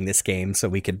replaying this game so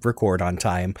we could record on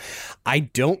time. I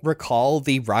don't recall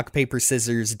the rock, paper,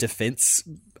 scissors defense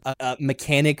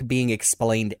mechanic being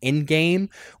explained in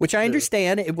game, which I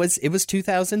understand. It was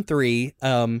 2003.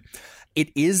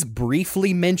 It is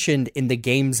briefly mentioned in the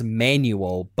game's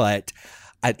manual, but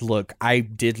I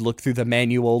did look through the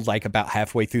manual like about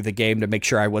halfway through the game to make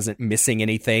sure I wasn't missing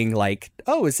anything. Like,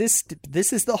 oh, is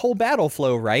this is the whole battle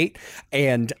flow, right?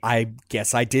 And I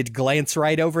guess I did glance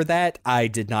right over that. I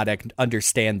did not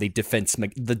understand the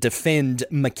defend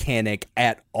mechanic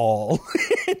at all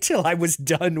until I was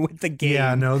done with the game.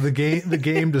 Yeah, no, the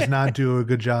game does not do a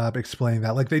good job explaining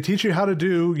that. Like, they teach you how to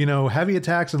do, heavy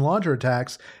attacks and launcher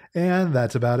attacks, and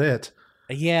that's about it.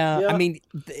 Yeah, I mean,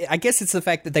 I guess it's the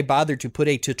fact that they bothered to put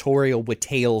a tutorial with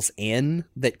Tails in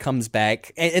that comes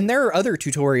back. And there are other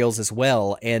tutorials as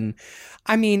well. And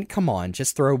I mean, come on,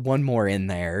 just throw one more in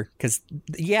there. Because,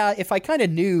 yeah, if I kind of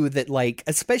knew that, like,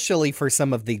 especially for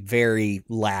some of the very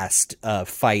last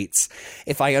fights,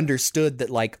 if I understood that,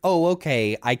 like, oh,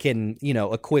 okay, I can,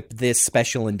 equip this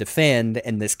special and defend,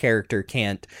 and this character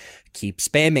can't keep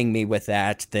spamming me with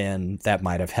that, then that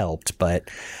might have helped. But,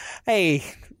 hey,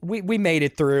 we made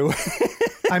it through.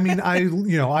 I mean,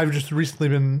 I've just recently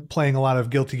been playing a lot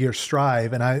of Guilty Gear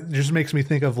Strive, and it just makes me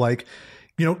think of, like,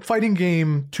 fighting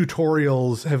game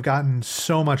tutorials have gotten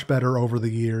so much better over the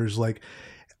years. Like,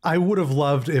 I would have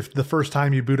loved if the first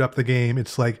time you boot up the game,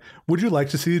 it's like, would you like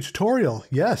to see a tutorial?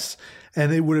 Yes.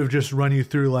 And they would have just run you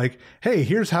through, like, hey,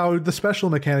 here's how the special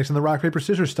mechanics and the rock, paper,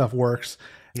 scissors stuff works.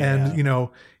 Yeah. And,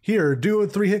 here, do a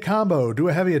 3-hit combo, do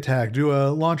a heavy attack, do a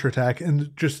launcher attack,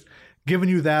 and just giving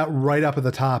you that right up at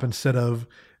the top instead of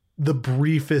the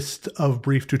briefest of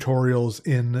brief tutorials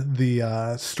in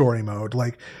the story mode.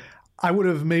 Like, I would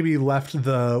have maybe left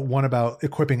the one about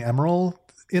equipping Emerald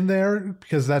in there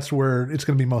because that's where it's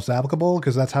going to be most applicable,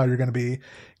 because that's how you're going to be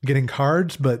getting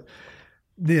cards. But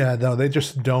yeah, no, they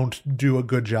just don't do a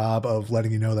good job of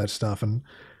letting you know that stuff. And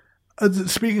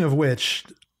speaking of which,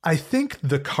 I think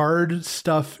the card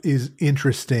stuff is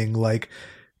interesting. Like,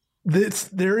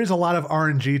 there is a lot of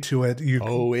RNG to it.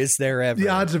 Is there ever? The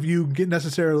odds of you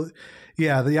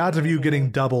getting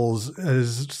doubles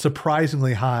is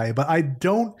surprisingly high, but I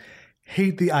don't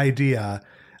hate the idea.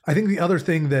 I think the other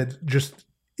thing that just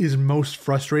is most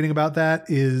frustrating about that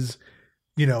is,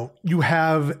 you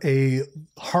have a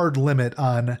hard limit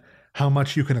on how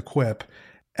much you can equip.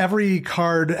 Every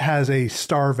card has a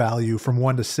star value from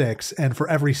 1 to 6, and for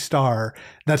every star,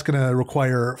 that's going to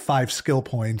require 5 skill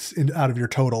points out of your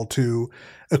total to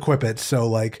equip it. So,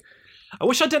 like, I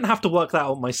wish I didn't have to work that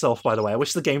out myself, by the way. I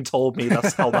wish the game told me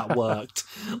that's how that worked.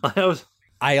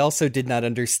 I also did not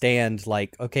understand,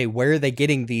 like, okay, where are they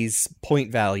getting these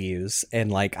point values?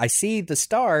 And, like, I see the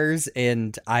stars,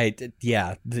 and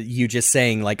you just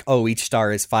saying, like, oh, each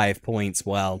star is 5 points.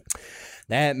 Well,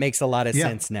 that makes a lot of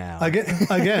sense now.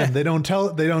 Again, they don't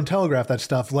telegraph that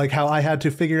stuff. Like how I had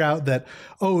to figure out that,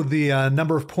 the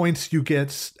number of points you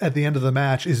get at the end of the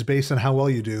match is based on how well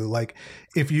you do. Like,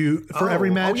 if you every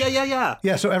match,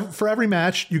 yeah. So for every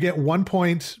match, you get 1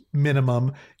 point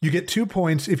minimum. You get 2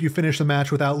 points if you finish the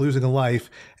match without losing a life,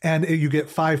 and you get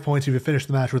 5 points if you finish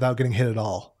the match without getting hit at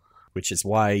all. Which is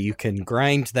why you can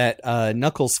grind that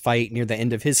Knuckles fight near the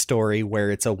end of his story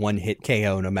where it's a 1-hit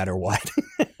KO no matter what.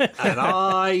 And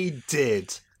I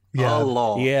did a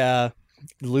lot. Yeah.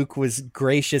 Luke was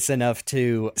gracious enough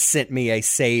to send me a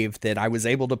save that I was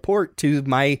able to port to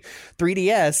my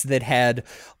 3DS that had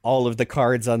all of the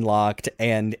cards unlocked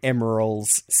and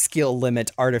Emerald's skill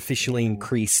limit artificially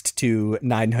increased to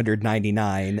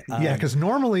 999. Yeah, because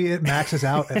normally it maxes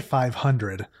out at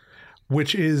 500.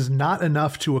 Which is not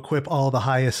enough to equip all the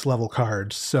highest level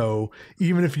cards. So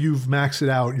even if you've maxed it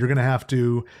out, you're going to have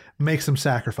to make some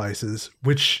sacrifices,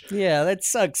 which... Yeah, that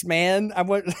sucks, man.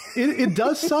 It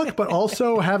does suck, but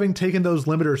also having taken those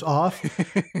limiters off,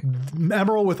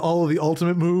 Emerald with all of the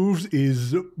ultimate moves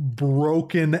is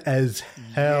broken as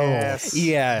hell.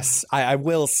 Yes. I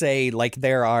will say, like,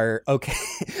 there are... Okay.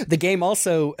 The game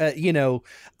also,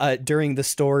 during the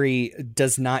story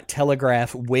does not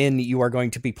telegraph when you are going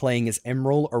to be playing as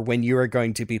Emerald or when you are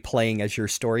going to be playing as your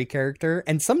story character.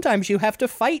 And sometimes you have to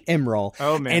fight Emerald.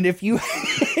 Oh, man. And if you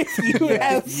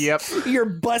have your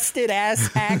busted ass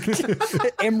hacked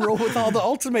Emerald with all the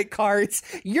ultimate cards,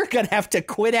 you're going to have to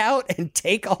quit out and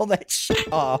take all that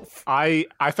shit off. I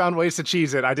found ways to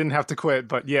cheese it. I didn't have to quit,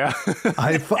 but yeah.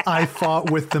 I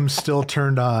fought with them still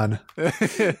turned on.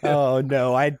 Oh,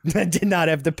 no. I did not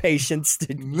have the patience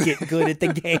to get good at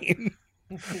the game.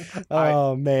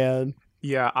 Man.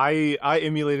 Yeah, I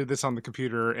emulated this on the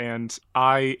computer, and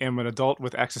I am an adult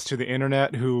with access to the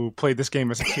internet who played this game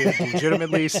as a kid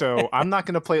legitimately, so I'm not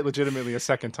going to play it legitimately a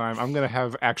second time. I'm going to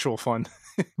have actual fun.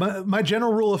 My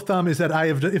general rule of thumb is that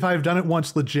if I've done it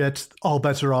once legit, all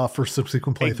bets are off for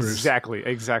subsequent playthroughs.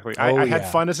 Exactly. I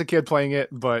had fun as a kid playing it,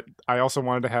 but I also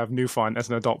wanted to have new fun as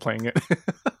an adult playing it.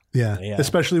 Yeah,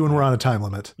 especially when we're on a time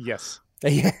limit. Yes.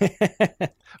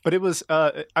 But it was,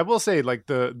 I will say, like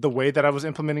the way that I was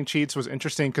implementing cheats was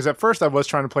interesting because at first I was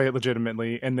trying to play it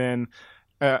legitimately, and then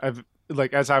I've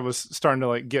like as I was starting to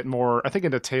like get more, I think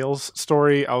into Tails'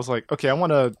 story, I was like, okay, I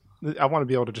want to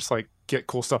be able to just like get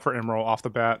cool stuff for Emerald off the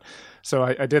bat. So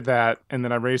I did that, and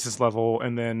then I raised his level,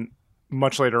 and then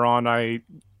much later on I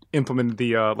implemented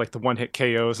the like the one hit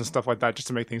KOs and stuff like that just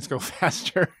to make things go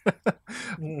faster.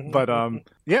 But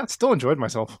yeah, still enjoyed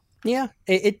myself. Yeah,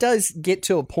 it does get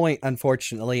to a point,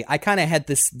 unfortunately. I kind of had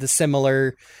the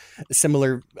similar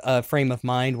frame of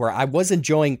mind where I was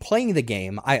enjoying playing the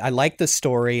game. I like the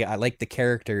story, I like the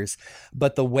characters,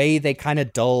 but the way they kind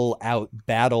of dull out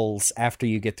battles after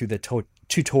you get through the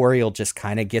tutorial just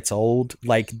kind of gets old.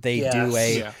 Like they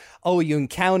do you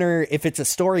encounter, if it's a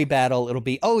story battle, it'll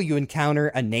be, you encounter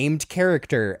a named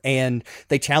character and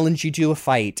they challenge you to a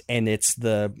fight, and it's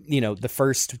the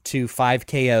first to 5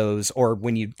 KOs, or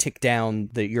when you tick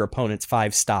down your opponent's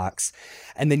 5 stocks,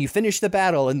 and then you finish the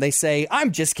battle and they say,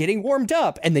 I'm just getting warmed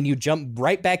up, and then you jump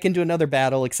right back into another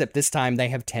battle, except this time they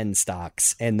have 10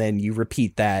 stocks, and then you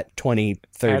repeat that 20,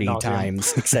 30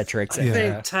 times, etc. I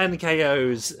think 10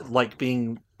 KOs, like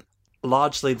being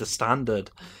largely the standard,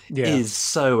 is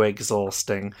so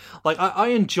exhausting. Like I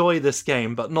enjoy this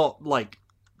game, but not like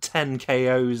 10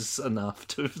 KOs enough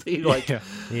to be like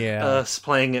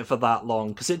playing it for that long,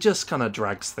 because it just kind of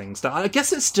drags things down. I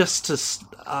guess it's just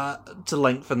to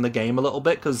lengthen the game a little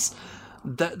bit, because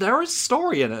there is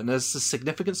story in it, and there's a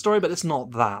significant story, but it's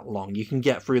not that long. You can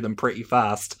get through them pretty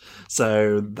fast,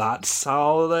 so that's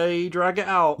how they drag it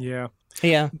out.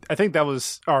 Yeah, I think that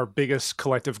was our biggest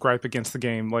collective gripe against the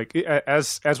game. Like,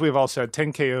 as we've all said,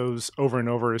 10 KOs over and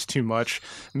over is too much.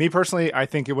 Me personally, I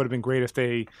think it would have been great if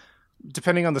they,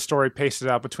 depending on the story, paced it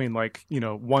out between like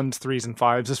 1s, 3s, and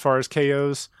 5s as far as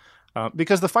KOs.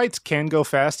 Because the fights can go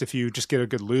fast if you just get a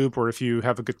good loop or if you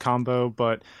have a good combo,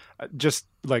 but just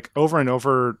like over and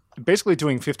over, basically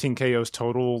doing 15 KOs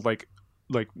total, like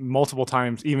multiple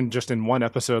times, even just in one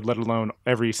episode, let alone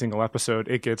every single episode,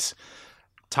 it gets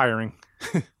tiring.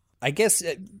 I guess,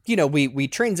 we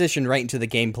transition right into the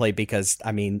gameplay because,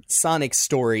 I mean, Sonic's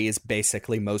story is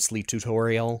basically mostly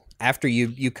tutorial. After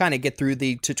you kind of get through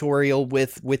the tutorial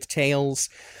with Tails,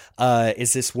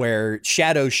 is this where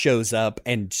Shadow shows up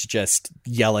and just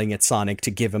yelling at Sonic to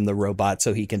give him the robot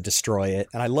so he can destroy it.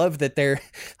 And I love that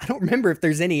I don't remember if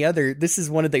there's any other, this is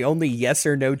one of the only yes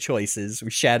or no choices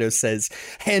where Shadow says,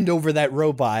 hand over that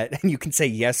robot, and you can say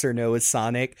yes or no as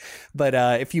Sonic. But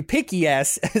if you pick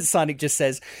yes, Sonic just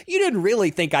says, you didn't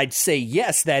really think I'd say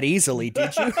yes that easily,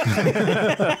 did you?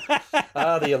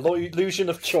 The illusion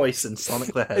of choice in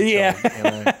Sonic the Hedgehog.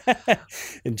 Yeah.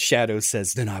 And Shadow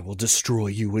says, then I will destroy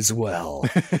you as well.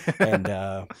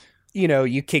 And,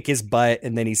 you kick his butt,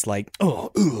 and then he's like,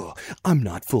 I'm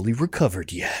not fully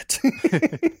recovered yet.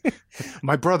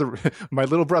 My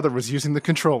little brother was using the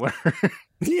controller.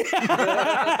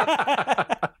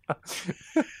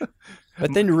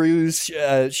 But then Rouge,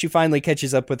 she finally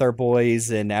catches up with our boys,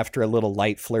 and after a little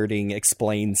light flirting,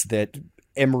 explains that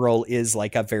Emerald is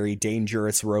like a very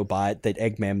dangerous robot that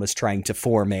Eggman was trying to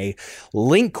form a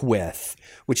link with,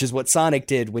 which is what Sonic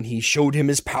did when he showed him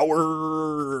his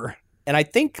power. And I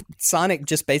think Sonic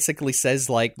just basically says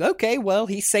like, okay, well,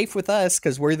 he's safe with us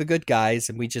because we're the good guys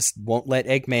and we just won't let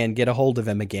Eggman get a hold of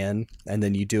him again. And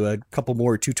then you do a couple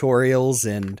more tutorials,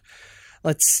 and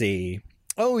let's see.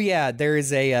 Oh yeah, there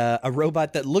is a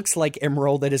robot that looks like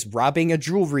Emerald that is robbing a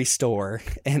jewelry store,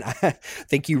 and I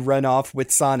think you run off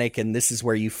with Sonic, and this is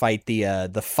where you fight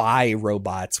the Phi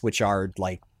robots, which are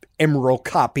like Emerald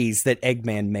copies that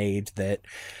Eggman made that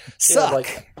suck. Yeah,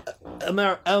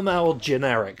 like Emerald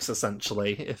generics,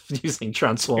 essentially, if using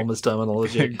Transformers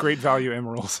terminology. Great value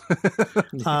emeralds.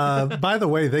 By the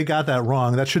way, they got that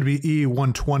wrong. That should be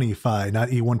E120 Phi, not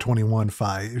E121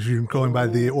 Phi, if you're going by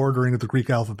the ordering of the Greek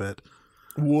alphabet.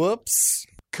 Whoops.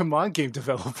 Come on, game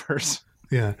developers.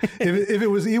 Yeah. If it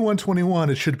was E121,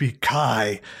 it should be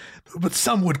Chi, but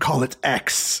some would call it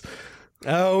X.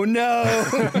 Oh, no.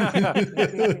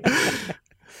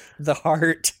 The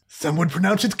heart. Some would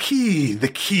pronounce it Key, the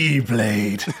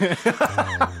Keyblade.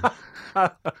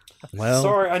 Well,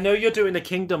 sorry, I know you're doing the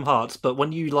Kingdom Hearts, but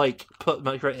when you like put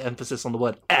great emphasis on the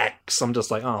word X, I'm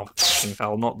just like, oh, fucking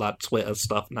hell, not that Twitter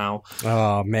stuff now.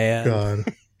 Oh, man.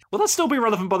 God. Will that still be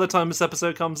relevant by the time this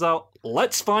episode comes out?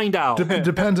 Let's find out.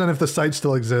 Depends on if the site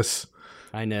still exists.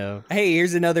 I know. Hey,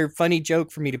 here's another funny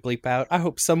joke for me to bleep out. I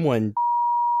hope someone...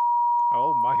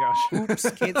 Oh my gosh.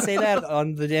 Oops, can't say that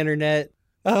on the internet.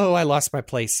 Oh, I lost my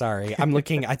place, sorry. I'm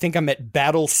looking, I think I'm at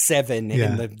Battle 7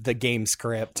 in the game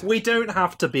script. We don't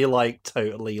have to be like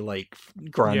totally like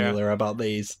granular about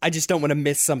these. I just don't want to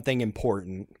miss something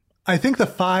important. I think the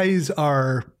Phis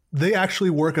they actually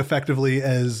work effectively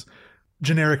as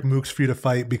generic mooks for you to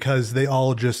fight because they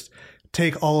all just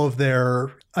take all of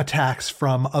their attacks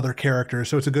from other characters.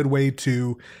 So it's a good way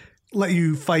to let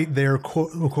you fight their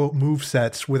quote unquote move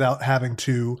sets without having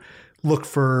to look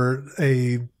for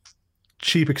a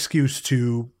cheap excuse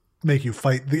to make you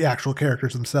fight the actual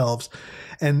characters themselves.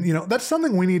 And, that's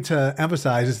something we need to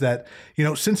emphasize is that,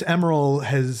 since Emerald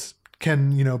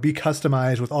can be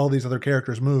customized with all these other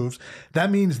characters' moves, that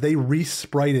means they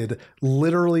re-sprited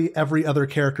literally every other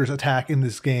character's attack in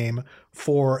this game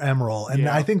for Emerald. And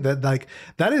I think that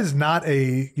that is not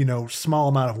a, small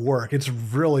amount of work. It's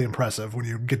really impressive when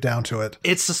you get down to it.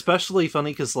 It's especially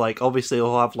funny because, obviously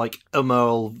you'll have,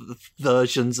 Emerald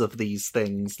versions of these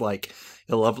things.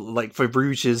 You'll have, for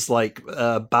Rouge's,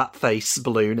 bat face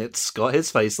balloon, it's got his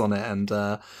face on it, and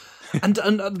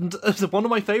one of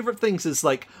my favorite things is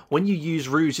when you use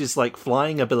Rouge's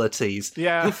flying abilities,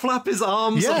 he'll flap his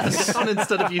arms on the ground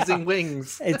instead of using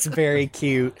wings. It's very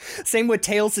cute. Same with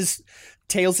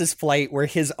Tails' flight, where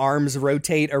his arms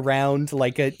rotate around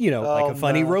like a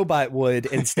funny robot would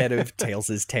instead of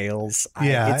Tails' tails.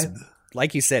 It's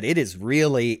like you said, it is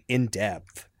really in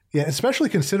depth. Yeah, especially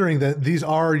considering that these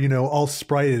are all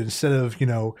sprited instead of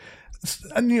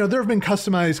and there have been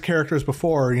customized characters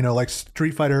before, like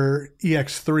Street Fighter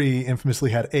EX3 infamously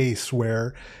had Ace,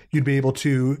 where you'd be able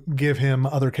to give him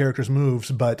other characters' moves,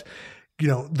 but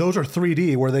those are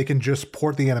 3D where they can just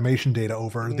port the animation data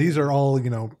over. These are all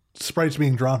sprites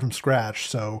being drawn from scratch.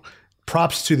 So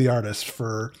props to the artist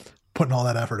for putting all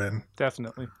that effort in.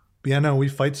 Definitely. But we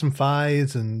fight some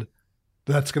Phis, and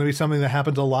that's going to be something that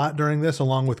happens a lot during this,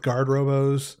 along with guard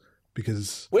robos.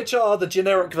 Which are the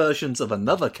generic versions of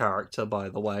another character, by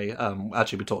the way.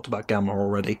 Actually, we talked about Gamma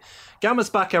already. Gamma's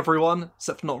back, everyone,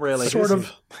 except not really. Sort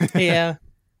of. Yeah.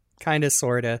 Kind of,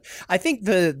 sort of. I think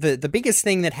the biggest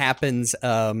thing that happens,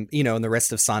 in the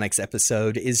rest of Sonic's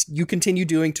episode is you continue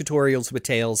doing tutorials with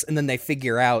Tails, and then they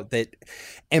figure out that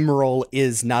Emerald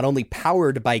is not only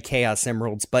powered by Chaos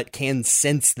Emeralds, but can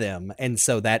sense them. And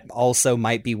so that also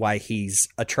might be why he's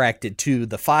attracted to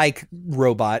the Phi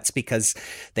robots, because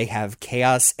they have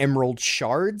Chaos Emerald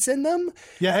shards in them.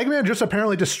 Yeah, Eggman just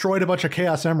apparently destroyed a bunch of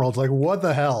Chaos Emeralds. What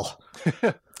the hell?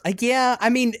 Yeah,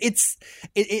 I mean, it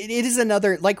is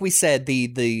another, like we said,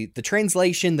 the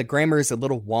translation, the grammar is a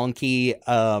little wonky.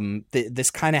 This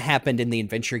kind of happened in the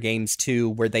adventure games too,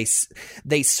 where they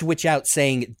switch out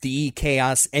saying the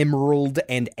Chaos Emerald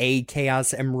and a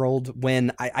Chaos Emerald,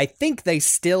 when I think they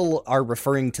still are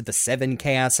referring to the 7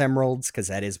 Chaos Emeralds, because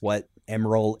that is what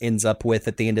Emerald ends up with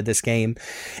at the end of this game.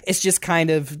 It's just kind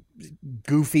of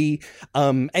goofy.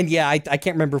 And yeah, I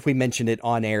can't remember if we mentioned it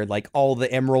on air, all the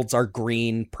emeralds are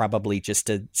green, probably just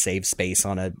to save space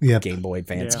on a Game Boy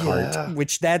Advance cart,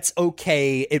 which that's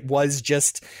okay. It was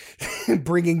just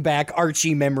bringing back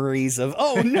Archie memories of,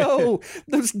 oh no,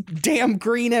 those damn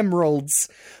green emeralds.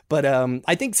 But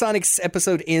I think Sonic's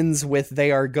episode ends with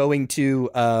they are going to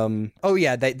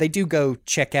they do go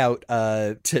check out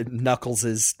to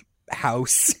Knuckles'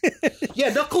 house.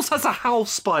 Yeah, Knuckles has a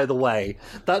house, by the way.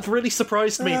 That really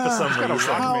surprised me for some reason.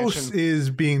 House is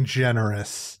being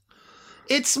generous.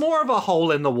 It's more of a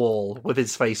hole in the wall with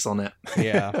his face on it.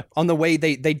 Yeah. On the way,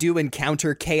 they do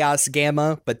encounter Chaos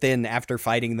Gamma, but then after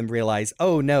fighting them realize,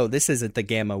 oh no, this isn't the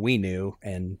Gamma we knew.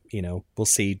 And, we'll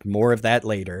see more of that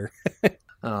later.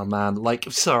 Oh man,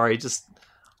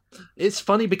 it's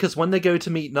funny because when they go to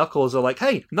meet Knuckles, they're like,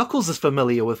 hey, Knuckles is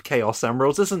familiar with Chaos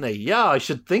Emeralds, isn't he? Yeah, I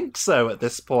should think so at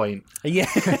this point.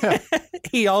 Yeah.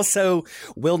 He also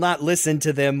will not listen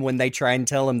to them when they try and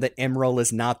tell him that Emerald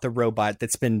is not the robot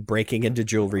that's been breaking into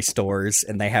jewelry stores,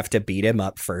 and they have to beat him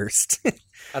up first.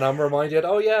 And I'm reminded,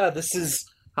 oh yeah, this is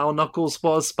how Knuckles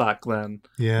was back then.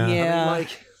 Yeah. Yeah.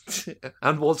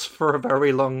 And was for a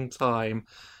very long time.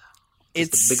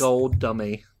 It's a big old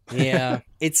dummy. Yeah,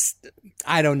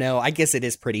 I don't know. I guess it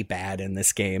is pretty bad in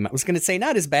this game. I was going to say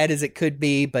not as bad as it could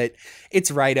be, but it's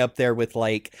right up there with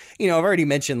I've already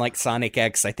mentioned Sonic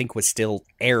X, I think was still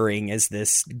airing as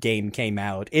this game came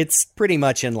out. It's pretty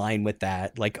much in line with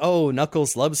that.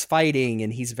 Knuckles loves fighting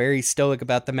and he's very stoic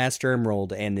about the Master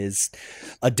Emerald and is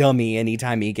a dummy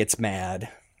anytime he gets mad.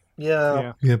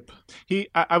 Yeah. Yep.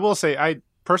 I will say, I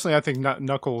think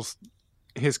Knuckles,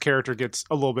 his character gets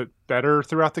a little bit better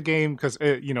throughout the game because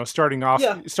starting off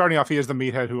he is the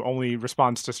meathead who only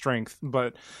responds to strength,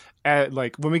 but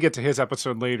when we get to his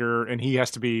episode later and he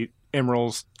has to be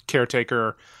Emerald's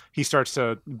caretaker, he starts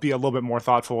to be a little bit more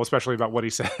thoughtful, especially about what he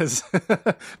says.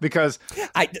 Because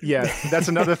that's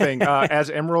another thing. As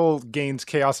Emerald gains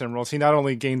Chaos Emeralds, he not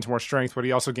only gains more strength, but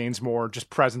he also gains more just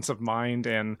presence of mind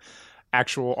and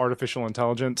actual artificial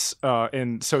intelligence.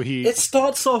 And so It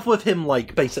starts off with him,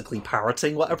 like, basically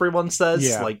parroting what everyone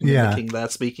says, like, mimicking their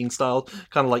speaking style,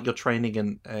 kind of like you're training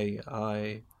an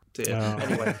AI.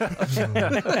 Anyway.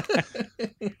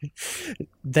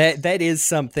 That is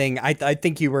something I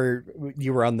think you were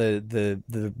on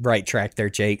the right track there,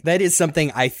 Jake. That is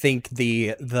something I think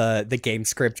the game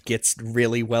script gets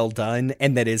really well done,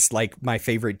 and that is like my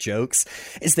favorite jokes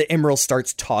is that Emerald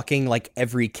starts talking like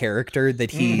every character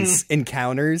that he's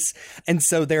encounters, and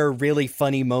so there are really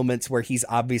funny moments where he's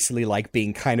obviously like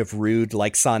being kind of rude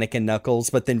like Sonic and Knuckles,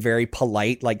 but then very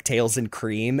polite like Tails and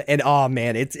Cream, and oh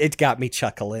man, it got me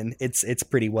chuckling. It's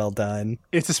pretty well done.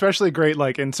 It's especially great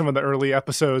like in some of the early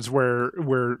episodes where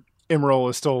Emerald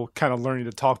is still kind of learning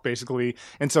to talk basically,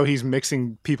 and so he's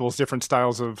mixing people's different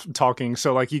styles of talking,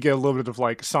 so like you get a little bit of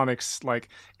like Sonic's like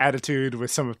attitude with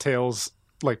some of Tails'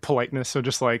 like politeness, so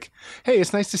just like, hey,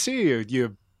 it's nice to see you,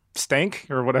 you stank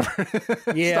or whatever.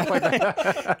 Yeah. Stuff like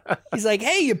that. He's like,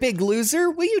 hey, you big loser,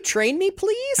 will you train me,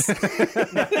 please?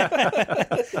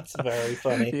 It's very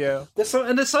funny. Yeah. There's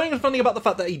something funny about the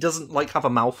fact that he doesn't like have a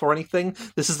mouth or anything.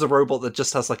 This is the robot that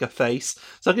just has like a face.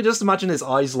 So I can just imagine his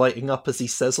eyes lighting up as he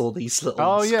says all these little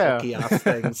cocky ass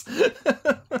things.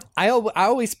 I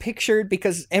always pictured,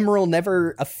 because Emerald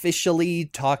never officially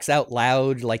talks out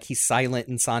loud, like he's silent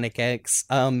in Sonic X.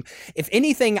 If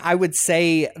anything, I would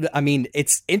say, I mean,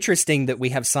 it's interesting that we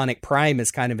have Sonic Prime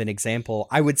as kind of an example.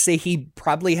 I would say he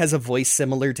probably has a voice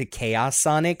similar to Chaos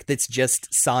Sonic, that's just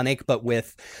Sonic, but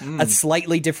with a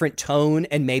slightly different tone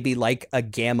and maybe like a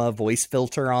gamma voice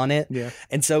filter on it. Yeah.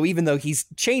 And so even though he's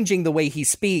changing the way he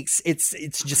speaks,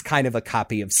 it's just kind of a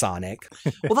copy of Sonic.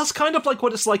 Well, that's kind of like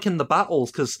what it's like in the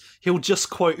battles, because he'll just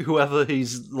quote whoever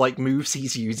his like moves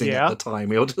he's using at the time.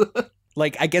 He'll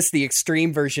Like, I guess the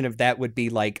extreme version of that would be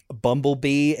like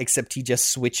Bumblebee, except he just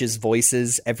switches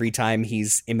voices every time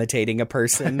he's imitating a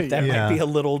person. That might be a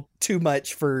little too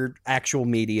much for actual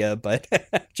media, but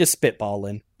just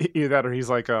spitballing. Either that or he's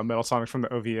like Metal Sonic from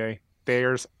the OVA.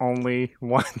 There's only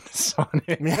one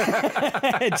Sonic.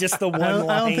 Just the one line.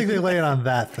 I don't think they lay it on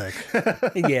that thick.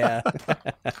 Yeah.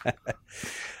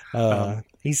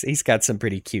 He's got some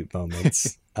pretty cute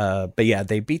moments. But yeah,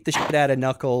 they beat the shit out of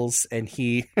Knuckles, and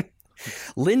he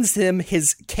lends him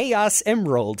his Chaos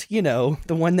Emerald, you know,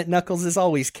 the one that Knuckles is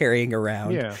always carrying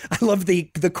around. Yeah. I love the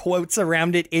quotes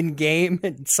around it in game,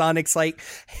 and Sonic's like,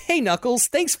 hey Knuckles,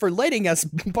 thanks for letting us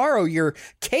borrow your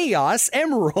Chaos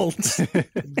Emerald.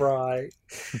 right.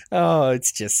 Oh,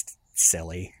 it's just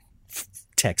silly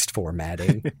text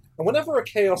formatting. And whenever a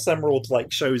Chaos Emerald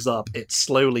like shows up, it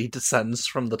slowly descends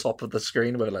from the top of the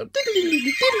screen. We're like,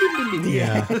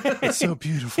 Yeah. It's so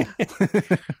beautiful.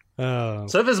 Oh.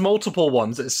 So if there's multiple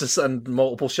ones, it's just, and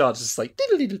multiple shots, it's like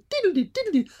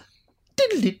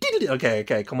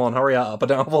okay, come on, hurry up! I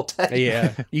don't have all day.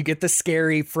 Yeah, you get the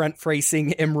scary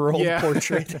front-facing Emerald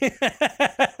portrait.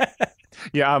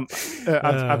 Yeah,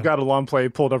 I've got a long play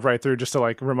pulled up right through just to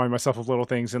like remind myself of little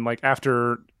things, and like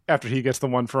after he gets the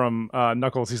one from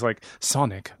Knuckles, he's like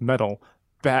Sonic, Metal,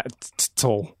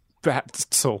 Battle,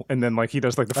 and then like he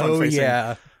does like the front facing. Oh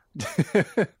yeah.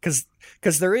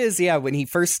 Because there is, when he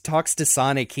first talks to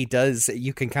Sonic, he does,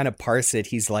 you can kind of parse it.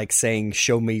 He's like saying,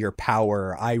 show me your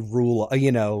power. I rule,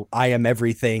 I am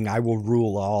everything. I will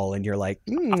rule all. And you're like,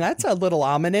 that's a little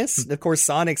ominous. Of course,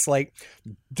 Sonic's like,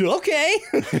 okay.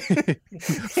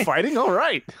 Fighting? All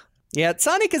right. Yeah,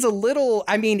 Sonic is a little,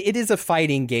 I mean, it is a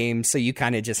fighting game, so you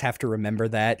kind of just have to remember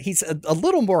that. He's a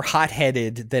little more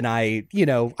hot-headed than I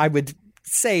would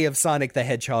say of Sonic the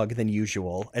Hedgehog than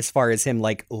usual, as far as him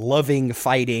like loving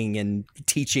fighting and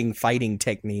teaching fighting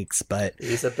techniques, but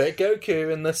he's a bit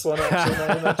Goku in this one, actually,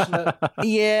 now you mention it.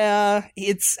 Yeah,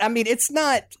 it's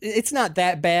not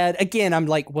that bad. Again, I'm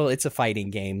like, well, it's a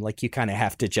fighting game, like you kind of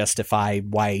have to justify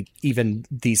why even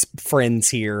these friends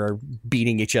here are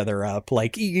beating each other up,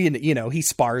 like he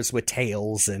spars with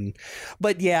Tails,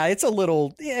 but yeah, it's a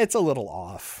little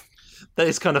off. That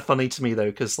is kind of funny to me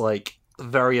though, because like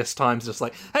various times just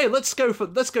like, hey, let's go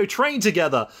train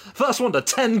together, first one to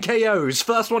 10 KOs,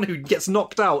 first one who gets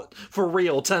knocked out for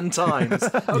real 10 times.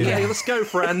 Okay, let's go,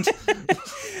 friend.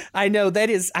 I know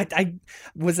that is, I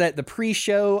was at the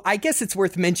pre-show. I guess it's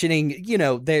worth mentioning,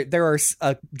 there are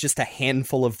just a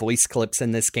handful of voice clips in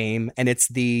this game, and it's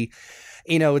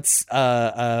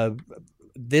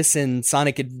this in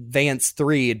Sonic Advance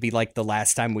 3, it'd be like the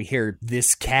last time we hear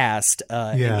this cast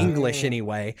in English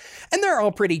anyway. And they're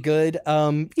all pretty good.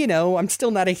 I'm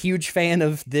still not a huge fan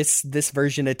of this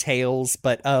version of Tails,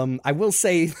 but I will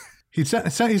say he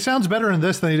sounds better in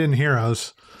this than he did in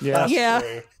Heroes. Yeah.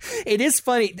 It is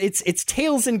funny. It's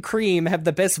Tails and Cream have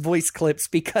the best voice clips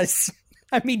because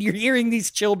I mean, you're hearing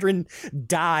these children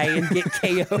die and get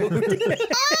KO'd.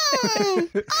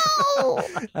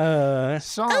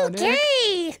 Sonic.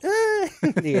 Okay.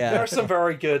 There Yeah. are some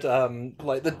very good,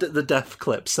 like the death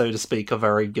clips, so to speak, are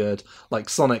very good. Like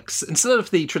Sonic's, instead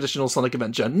of the traditional Sonic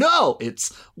Adventure, no,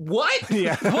 it's what?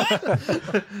 Yeah.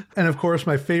 What? And of course,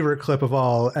 my favorite clip of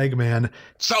all, Eggman.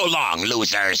 So long,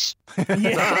 losers.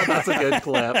 That's a good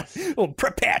clip. Well,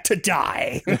 prepare to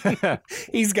die.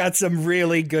 He's got some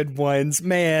really good ones,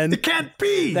 man. It can't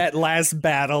be! That last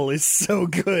battle is so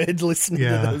good. Listening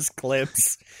to those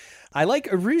clips. I like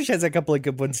Rouge has a couple of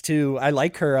good ones too. I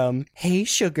like her. Hey,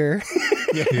 sugar.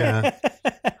 Yeah.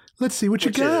 Let's see what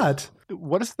you got.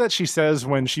 What is it that she says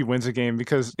when she wins a game?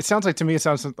 Because it sounds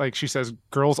like she says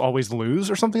girls always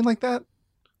lose or something like that.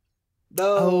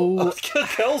 No,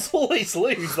 girls always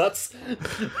lose. That's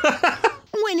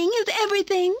Winning is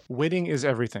everything. Winning is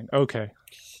everything. Okay.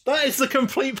 that is the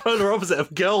complete polar opposite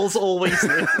of girls always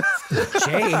lose.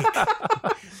 Jake,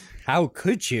 how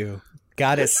could you?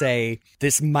 Gotta say,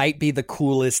 this might be the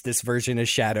coolest this version of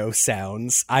Shadow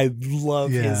sounds. I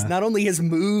love his, not only his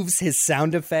moves, his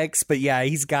sound effects, but yeah,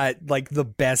 he's got like the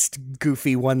best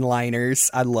goofy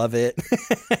one-liners. I love it.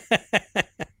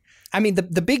 I mean,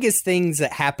 the biggest things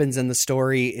that happens in the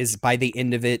story is by the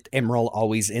end of it, Emerald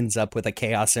always ends up with a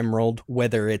Chaos Emerald,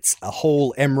 whether it's a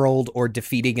whole emerald or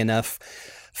defeating enough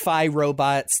Phi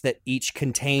robots that each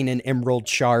contain an emerald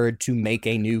shard to make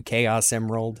a new Chaos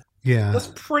Emerald. Yeah.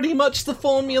 That's pretty much the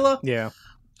formula. Yeah.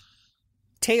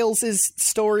 Tails'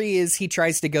 story is he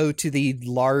tries to go to the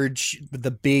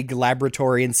big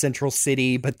laboratory in Central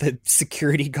City, but the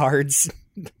security guards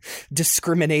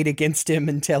discriminate against him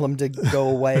and tell him to go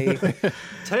away.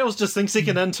 Tails just thinks he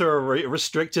can enter a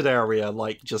restricted area,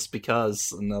 like, just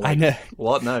because. And they're like, I know.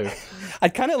 What? No.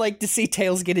 I'd kind of like to see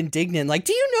Tails get indignant. Like,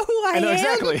 do you know who I am? I know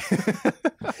exactly.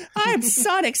 I'm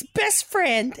Sonic's best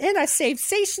friend, and I saved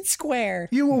Station Square.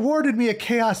 You awarded me a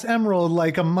Chaos Emerald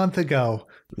like a month ago.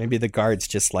 Maybe the guard's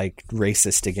just, like,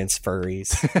 racist against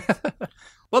furries.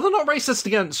 Well, they're not racist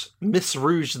against Miss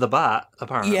Rouge the Bat,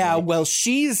 apparently. Yeah, well,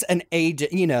 she's an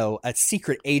agent, a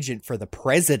secret agent for the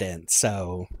president,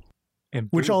 so...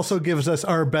 Which also gives us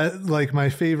our my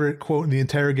favorite quote in the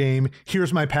entire game.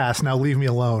 Here's my pass. Now leave me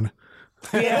alone.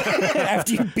 Yeah,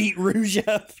 after you beat Rouge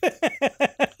up.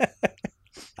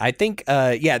 I think,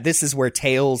 this is where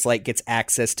Tails gets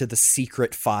access to the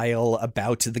secret file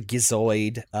about the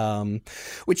Gizoid,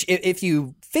 which if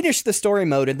you finish the story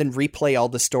mode and then replay all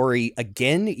the story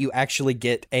again, you actually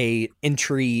get a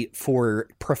entry for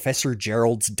Professor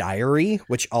Gerald's diary,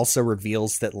 which also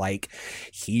reveals that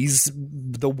he's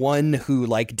the one who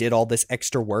did all this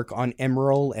extra work on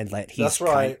Emerald, and that he's That's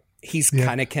right. He's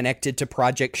kind of connected to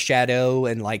Project Shadow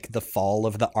and the fall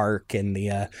of the Ark and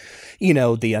the,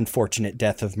 the unfortunate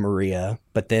death of Maria.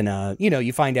 But then,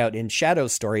 you find out in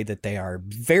Shadow's story that they are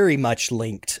very much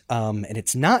linked. And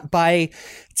it's not by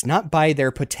their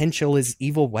potential as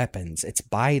evil weapons. It's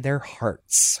by their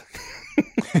hearts.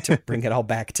 To bring it all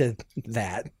back to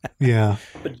that. Yeah.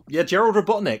 But yeah, Gerald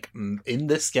Robotnik in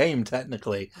this game,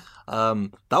 technically,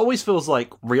 that always feels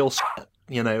like real shit.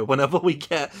 Whenever we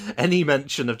get any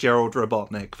mention of Gerald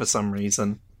Robotnik for some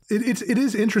reason. It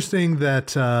is interesting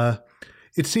that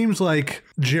it seems like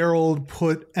Gerald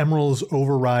put Emerald's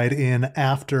override in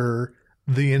after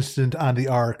the incident on the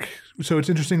Ark. So it's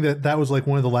interesting that was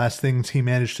one of the last things he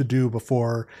managed to do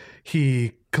before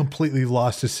he completely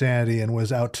lost his sanity and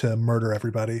was out to murder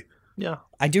everybody. Yeah.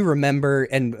 I do remember,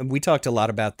 and we talked a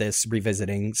lot about this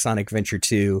revisiting Sonic Adventure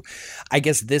 2. I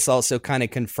guess this also kind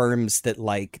of confirms that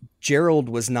Gerald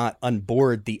was not on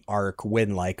board the Ark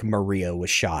when Maria was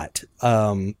shot.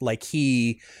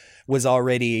 He was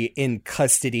already in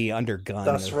custody under gun.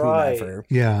 That's or right. whomever.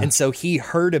 Yeah. And so he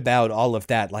heard about all of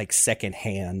that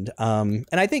secondhand. And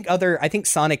I think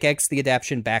Sonic X, the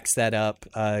adaptation, backs that up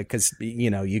because,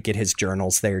 you get his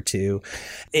journals there too.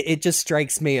 It just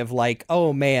strikes me of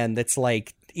oh man, that's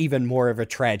even more of a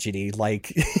tragedy.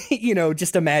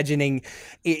 Just imagining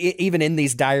even in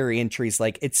these diary entries,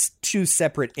 it's two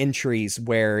separate entries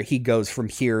where he goes from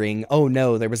hearing, oh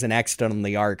no, there was an accident on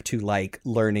the Ark, to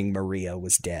learning Maria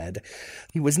was dead.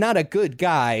 He was not a good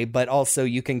guy, but also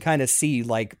you can kind of see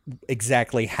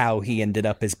exactly how he ended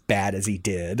up as bad as he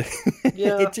did.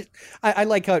 Yeah. I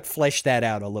like how it fleshed that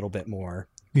out a little bit more.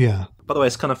 Yeah. By the way,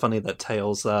 it's kind of funny that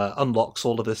Tails unlocks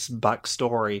all of this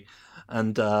backstory.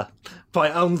 And by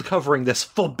uncovering this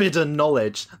forbidden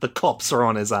knowledge, the cops are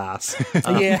on his ass.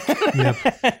 Yeah.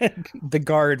 The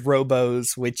guard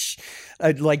robos, which,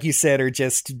 like you said, are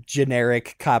just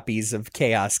generic copies of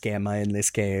Chaos Gamma in this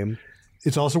game.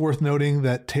 It's also worth noting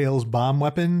that Tails' bomb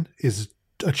weapon is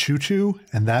a choo-choo,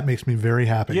 and that makes me very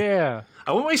happy. Yeah.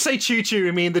 And when we say choo-choo,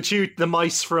 I mean the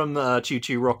mice from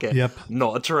Choo-Choo Rocket. Yep.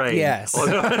 Not a train. Yes.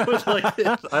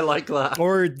 I like that.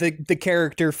 Or the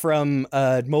character from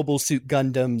Mobile Suit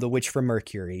Gundam, the Witch from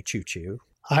Mercury, Choo Choo.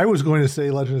 I was going to say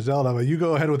Legend of Zelda, but you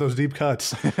go ahead with those deep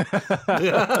cuts.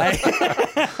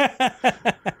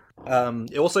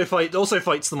 It also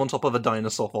fights them on top of a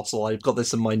dinosaur fossil. I've got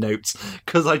this in my notes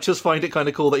because I just find it kind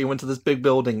of cool that you went to this big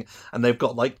building and they've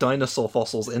got like dinosaur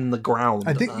fossils in the ground.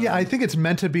 I think it's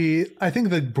meant to be. I think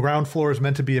the ground floor is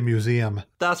meant to be a museum.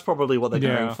 That's probably what they're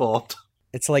going for.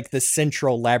 It's like the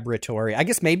central laboratory. I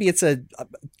guess maybe it's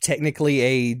technically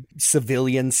a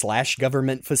civilian /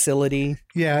 government facility.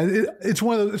 Yeah, it's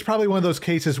probably one of those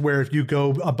cases where if you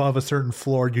go above a certain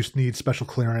floor, you need special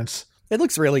clearance. It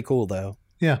looks really cool, though.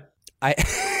 Yeah.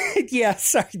 Yeah,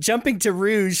 sorry, jumping to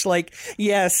Rouge, like,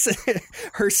 yes,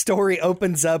 her story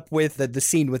opens up with the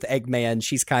scene with Eggman.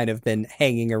 She's kind of been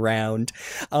hanging around.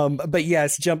 But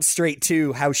yes, jump straight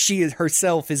to how she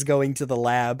herself is going to the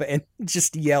lab and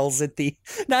just yells at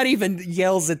not even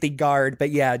yells at the guard, but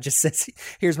yeah, just says,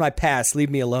 here's my pass, leave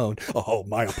me alone. Oh,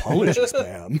 my apologies,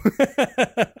 ma'am.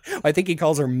 I think he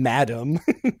calls her Madam.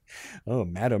 Oh,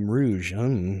 Madame Rouge.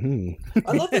 Mm-hmm.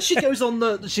 I love that she goes on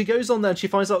there and she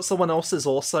finds out someone else is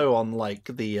also on like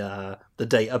the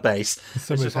database.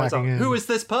 And she finds out, who is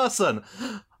this person?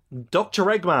 Dr.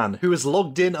 Eggman, who is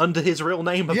logged in under his real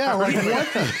name. Apparently. Yeah,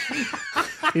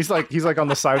 what? He's like on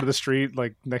the side of the street,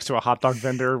 like next to a hot dog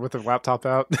vendor with a laptop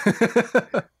out.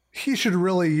 He should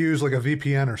really use like a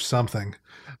VPN or something.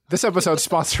 This episode's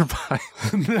sponsored by...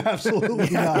 Absolutely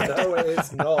not. No,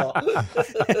 it's not.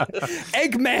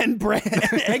 Eggman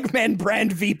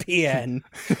brand VPN.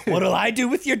 What'll I do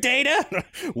with your data?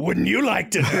 Wouldn't you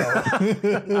like to know?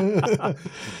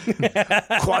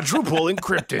 Quadruple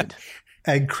encrypted.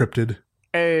 Egg cryptid.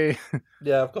 Hey.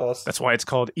 Yeah, of course. That's why it's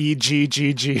called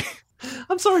EGGG.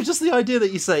 I'm sorry, just the idea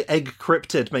that you say egg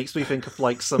cryptid makes me think of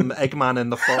like some Eggman in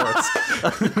the forest.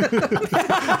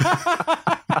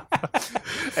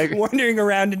 Wandering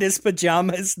around in his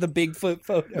pajamas, the Bigfoot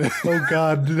photo. Oh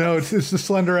God, no! It's the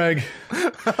Slender Egg.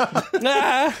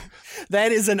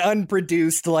 That is an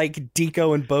unproduced like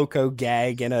Deco and Boko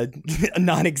gag in a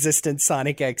non-existent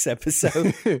Sonic X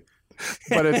episode.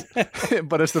 But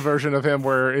it's the version of him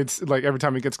where it's like every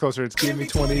time he gets closer, it's give me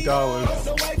 $20.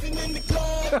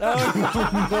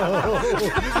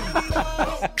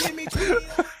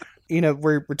 You know,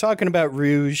 we're talking about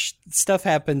Rouge. Stuff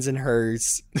happens in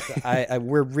hers.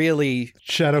 We're really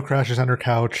Shadow crashes on her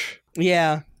couch.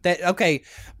 Yeah. Okay.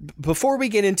 Before we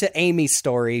get into Amy's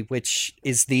story, which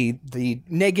is the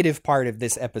negative part of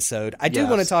this episode, I do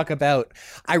want to talk about.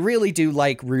 I really do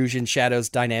like Rouge and Shadow's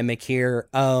dynamic here.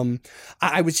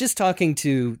 I was just talking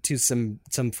to some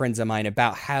friends of mine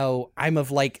about how I'm of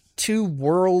like two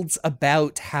worlds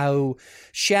about how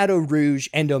Shadow, Rouge,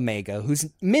 and Omega, who's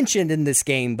mentioned in this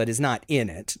game but is not in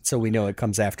it, so we know it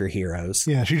comes after Heroes.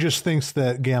 Yeah, she just thinks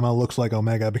that Gamma looks like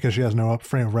Omega because she has no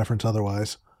frame of reference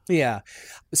otherwise. Yeah,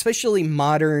 especially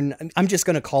modern. I'm just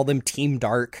going to call them Team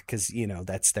Dark because, you know,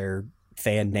 that's their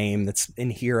fan name that's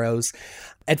in Heroes.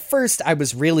 At first, I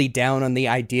was really down on the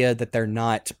idea that they're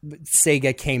not.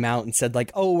 Sega came out and said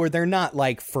like, oh, or they're not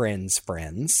like friends.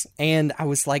 And I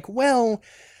was like, well,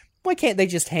 why can't they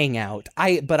just hang out?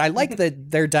 But I like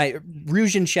their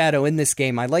Rouge and Shadow in this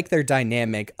game. I like their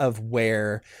dynamic of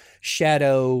where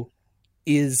Shadow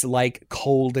is like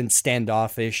cold and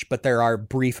standoffish, but there are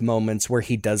brief moments where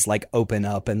he does like open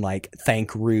up and like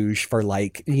thank Rouge for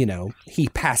like, you know, he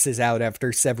passes out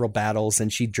after several battles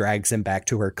and she drags him back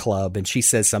to her club and she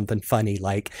says something funny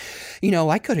like, you know,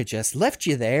 I could have just left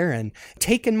you there and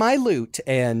taken my loot.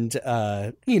 And,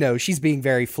 you know, she's being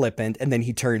very flippant. And then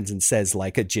he turns and says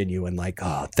like a genuine like,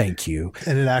 oh, thank you.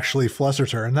 And it actually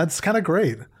flusters her. And that's kind of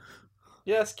great.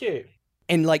 Yeah, it's cute.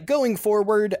 And like going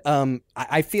forward,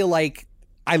 I feel like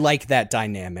I like that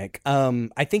dynamic.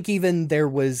 I think even there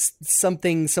was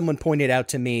something someone pointed out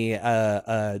to me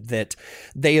that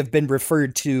they have been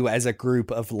referred to as a group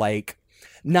of like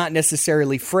not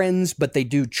necessarily friends, but they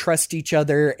do trust each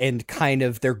other and kind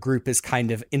of their group is kind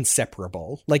of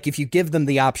inseparable. Like if you give them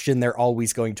the option, they're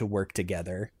always going to work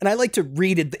together. And I like to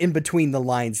read it in between the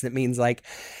lines. That means like,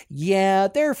 yeah,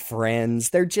 they're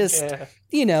friends. They're just,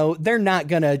 you know, they're not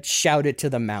going to shout it to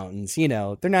the mountains. You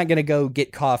know, they're not going to go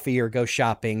get coffee or go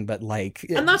shopping, but like,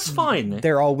 and that's fine.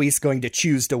 They're always going to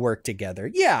choose to work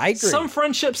together. Yeah, I agree. Some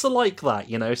friendships are like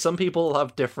that, you know, some people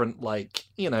have different like,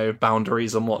 you know,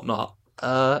 boundaries and whatnot.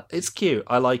 It's cute.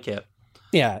 I like it.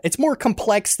 Yeah, it's more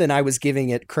complex than I was giving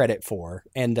it credit for.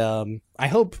 And I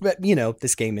hope that,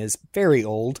 this game is very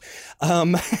old.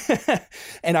 And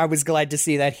I was glad to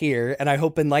see that here. And I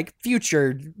hope in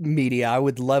future media, I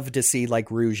would love to see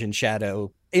Rouge and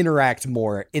Shadow interact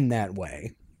more in that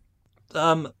way.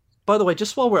 By the way,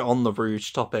 just while we're on the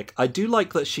Rouge topic, I do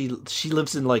like that she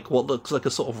lives in what looks like a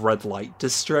sort of red light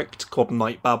district called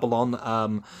Night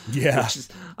Babylon. Yeah,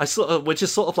 which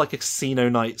is sort of like a Casino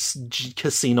Nights,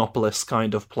 Casinopolis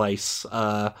kind of place.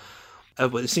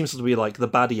 It seems to be the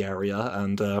baddie area,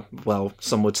 and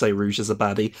some would say Rouge is a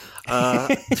baddie.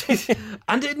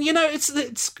 And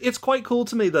it's quite cool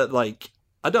to me that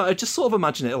I just sort of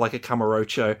imagine it like a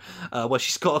Camarocho, where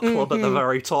she's got a club at the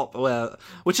very top,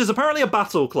 which is apparently a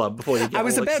battle club. Before you get I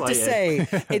was all about excited.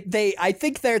 to say, I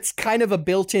think that's kind of a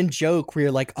built-in joke where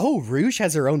you're like, oh, Rouge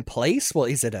has her own place? Well,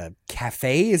 is it a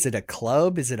cafe? Is it a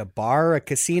club? Is it a bar? A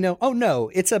casino? Oh, no,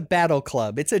 it's a battle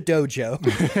club. It's a dojo.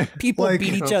 People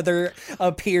beat each other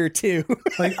up here, too.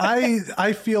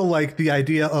 I feel like the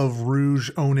idea of Rouge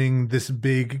owning this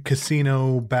big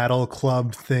casino battle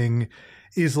club thing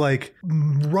is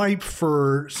ripe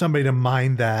for somebody to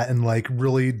mine that and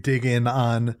really dig in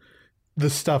on the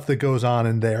stuff that goes on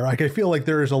in there. I feel like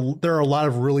there are a lot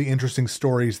of really interesting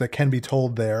stories that can be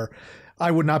told there.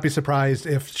 I would not be surprised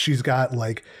if she's got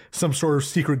some sort of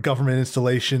secret government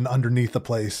installation underneath the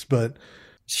place, but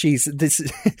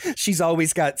she's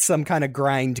always got some kind of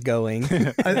grind going.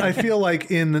 I feel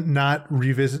like in not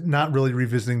really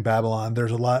revisiting Babylon,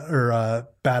 there's a lot, or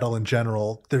Battle in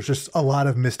general, there's just a lot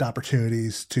of missed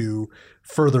opportunities to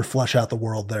further flesh out the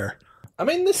world there. I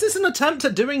mean, this is an attempt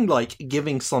at doing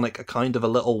giving Sonic a kind of a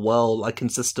little world, a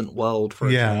consistent world for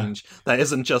a change. That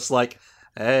isn't just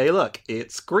hey, look,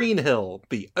 it's Green Hill,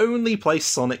 the only place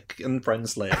Sonic and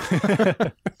friends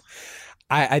live.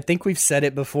 I think we've said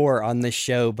it before on this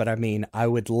show, but I mean, I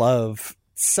would love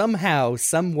somehow,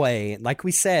 some way, like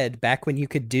we said, back when you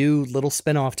could do little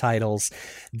spin-off titles,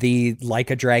 the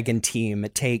Like a Dragon team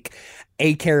take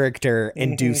a character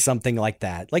and do something like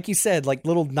that. Like you said,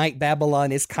 little Night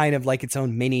Babylon is kind of like its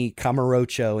own mini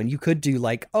Camarocho, and you could do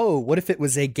what if it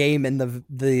was a game in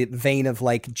the vein of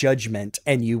Judgment,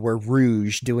 and you were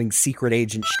Rouge doing secret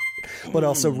agent shit, but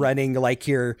also running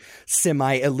your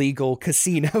semi-illegal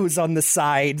casinos on the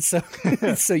side, so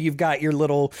so you've got your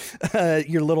little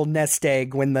nest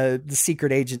egg when the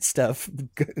secret agent stuff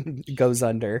goes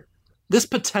under. This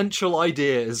potential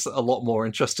idea is a lot more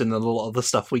interesting than a lot of the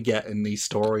stuff we get in these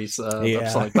stories of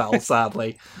Sonic Battle,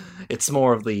 sadly. It's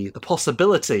more of the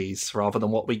possibilities rather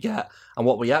than what we get. And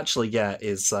what we actually get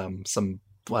is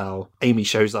Amy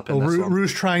shows up in this one.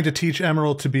 Rouge trying to teach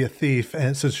Emerald to be a thief,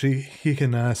 and so he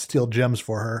can steal gems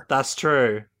for her. That's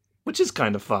true. Which is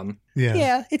kind of fun.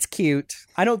 Yeah, it's cute.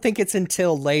 I don't think it's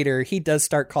until later he does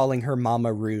start calling her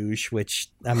Mama Rouge, which,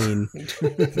 I mean,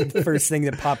 the first thing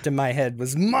that popped in my head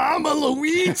was Mama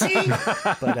Luigi!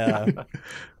 But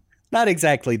not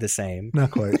exactly the same. Not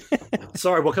quite.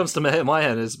 Sorry, what comes to my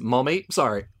head is Mommy.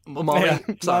 Sorry. Mommy. Yeah,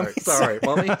 Sorry,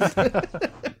 Mommy.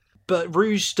 But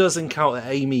Rouge does encounter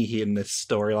Amy here in this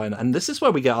storyline, and this is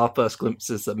where we get our first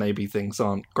glimpses that maybe things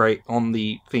aren't great on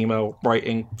the female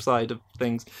writing side of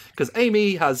things, because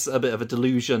Amy has a bit of a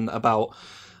delusion about...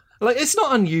 it's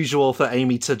not unusual for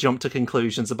Amy to jump to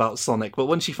conclusions about Sonic, but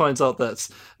when she finds out that...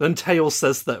 When Tails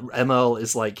says that ML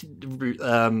is,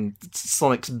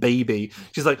 Sonic's baby,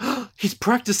 she's like, oh, he's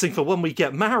practicing for when we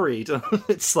get married.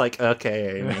 It's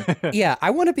okay, Amy. Yeah, I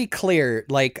want to be clear.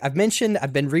 I've mentioned,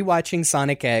 I've been rewatching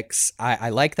Sonic X. I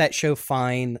like that show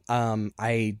fine.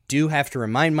 I do have to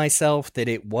remind myself that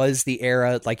it was the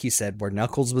era, like you said, where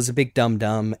Knuckles was a big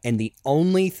dum-dum, and the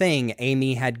only thing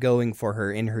Amy had going for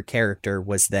her in her character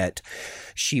was that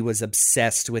she was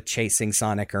obsessed with chasing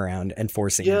Sonic around and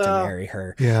forcing him to marry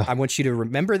her. Yeah. I want you to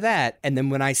remember that. And then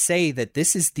when I say that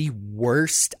this is the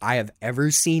worst I have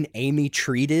ever seen Amy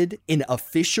treated in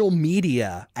official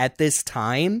media at this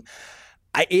time,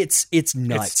 it's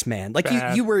nuts, man.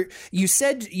 You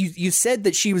said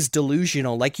that she was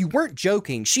delusional. You weren't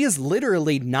joking. She is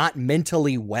literally not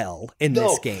mentally well in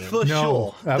this game. For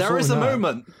sure. There is a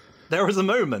moment. There is a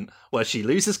moment where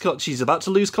she's about to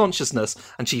lose consciousness,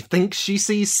 and she thinks she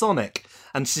sees Sonic,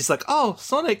 and she's like, "Oh,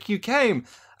 Sonic, you came!"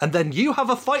 And then you have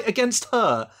a fight against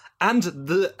her and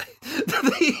the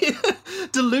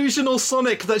delusional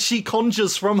Sonic that she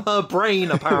conjures from her brain,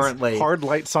 apparently. Hard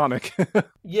light Sonic.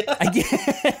 Yeah.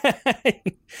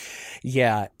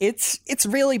 Yeah, it's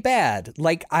really bad.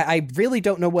 Like, I really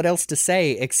don't know what else to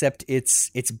say except it's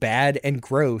bad and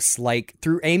gross. Like,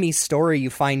 through Amy's story,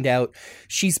 you find out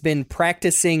she's been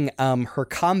practicing her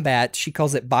combat. She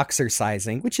calls it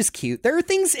boxercising, which is cute. There are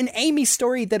things in Amy's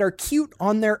story that are cute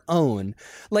on their own.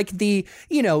 Like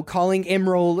calling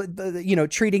Emerald,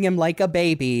 treating him like a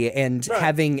baby and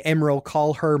having Emerald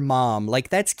call her mom. Like,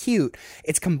 that's cute.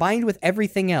 It's combined with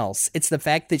everything else. It's the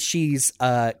fact that she's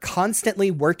constantly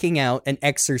working out and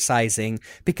exercising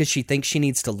because she thinks she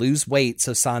needs to lose weight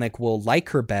so Sonic will like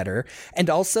her better, and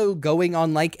also going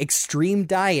on like extreme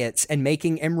diets and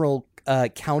making Emerald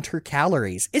count her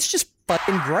calories. It's just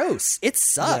fucking gross. It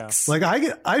sucks. Yeah.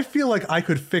 Like I feel like I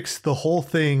could fix the whole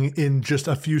thing in just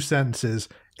a few sentences.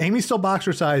 Amy still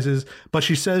boxercises, but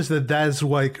she says that that's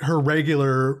like her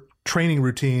regular training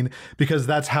routine because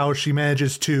that's how she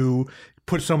manages to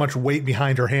put so much weight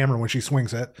behind her hammer when she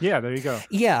swings it. Yeah, there you go.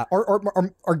 Yeah,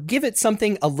 or give it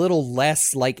something a little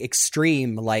less like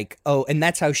extreme, like, oh, and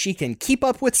that's how she can keep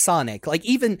up with Sonic. Like,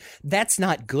 even that's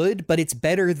not good, but it's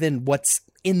better than what's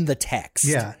in the text.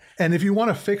 Yeah, and if you want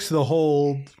to fix the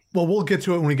whole, well, we'll get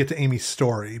to it when we get to Amy's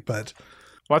story, but...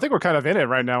 Well, I think we're kind of in it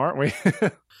right now, aren't we?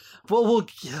 Well,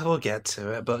 we'll get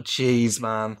to it, but jeez,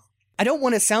 man. I don't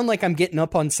want to sound like I'm getting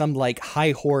up on some like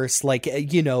high horse, like,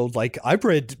 like I've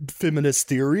read feminist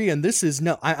theory and this is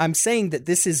I'm saying that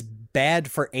this is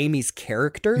bad for Amy's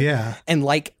character. Yeah. And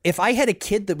like, if I had a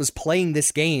kid that was playing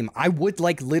this game, I would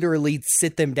like literally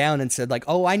sit them down and said like,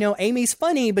 oh, I know Amy's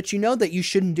funny, but you know that you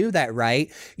shouldn't do that,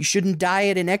 right? You shouldn't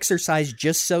diet and exercise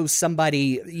just so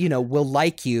somebody, will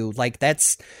like you. Like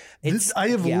I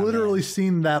have literally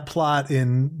seen that plot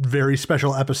in very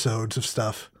special episodes of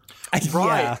stuff.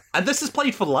 Right. Yeah. And this is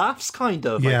played for laughs, kind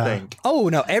of, Yeah. I think. Oh,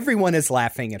 no, everyone is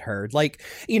laughing at her. Like,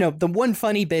 the one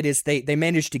funny bit is they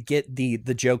managed to get the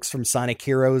jokes from Sonic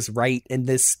Heroes right in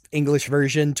this English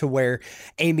version to where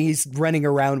Amy's running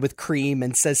around with Cream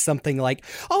and says something like,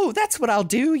 oh, that's what I'll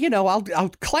do.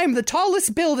 I'll climb the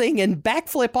tallest building and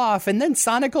backflip off and then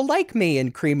Sonic will like me.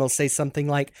 And Cream will say something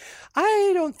like,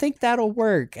 I don't think that'll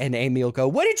work. And Amy will go,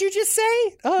 what did you just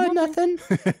say? Nothing.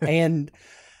 And...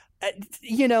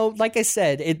 like I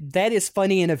said, that is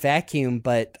funny in a vacuum,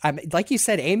 but like you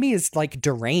said, Amy is like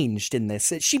deranged in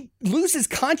this. She loses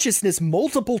consciousness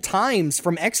multiple times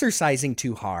from exercising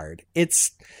too hard.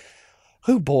 It's,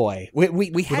 oh boy, we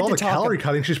had With all to the talk calorie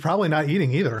cutting, she's probably not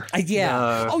eating either. Yeah.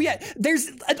 No. Oh, yeah.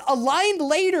 There's a line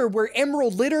later where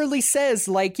Emerald literally says,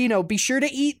 like, be sure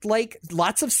to eat, like,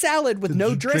 lots of salad with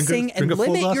no dressing and drink a full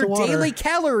limit glass your of water. daily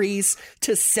calories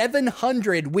to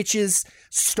 700, which is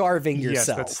starving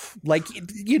yourself. Like,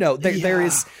 there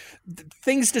is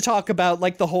things to talk about,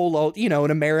 like the whole,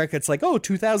 in America, it's like,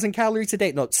 2,000 calories a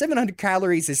day. No, 700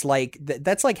 calories is like,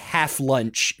 that's like half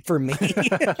lunch for me.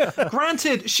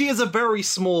 Granted, she is a very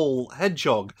small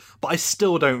hedgehog, but I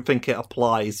still don't think it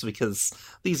applies because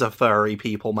these are furry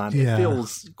people, man. Yeah. It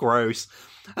feels gross.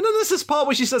 And then there's this part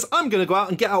where she says, I'm going to go out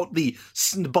and get out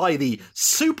buy the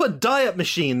super diet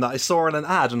machine that I saw in an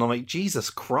ad. And I'm like, Jesus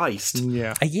Christ.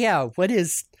 Yeah. Yeah, what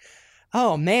is...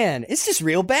 Oh, man, it's just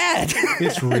real bad.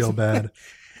 It's real bad.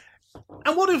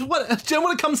 And do you know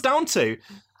what it comes down to?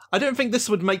 I don't think this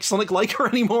would make Sonic like her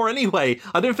anymore anyway.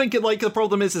 I don't think the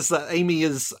problem is that Amy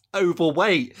is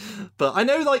overweight. But I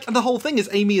know, like, the whole thing is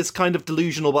Amy is kind of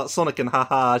delusional about Sonic and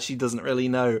haha, she doesn't really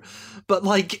know. But,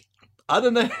 like, I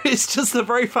don't know, it's just the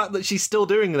very fact that she's still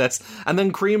doing this. And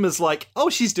then Cream is like, oh,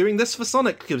 she's doing this for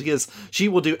Sonic because she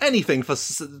will do anything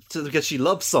because she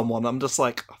loves someone. I'm just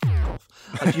like, oh,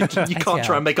 fuck off. You can't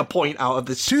try and make a point out of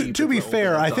this. To be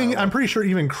fair, I'm pretty sure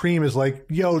even Cream is like,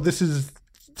 yo, this is...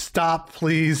 Stop,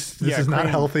 please. This is not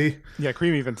healthy. Yeah,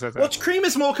 Cream even says that. Well, Cream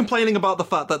is more complaining about the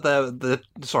fact that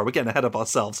sorry, we're getting ahead of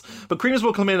ourselves. But Cream is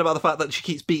more complaining about the fact that she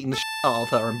keeps beating the shit out of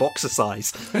her in boxer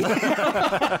size. Well,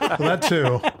 that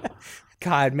too.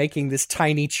 God, making this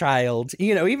tiny child,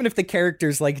 even if the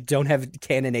characters like don't have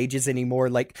canon ages anymore,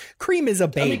 like Cream is a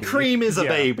baby. I mean, Cream is a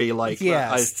baby. Like,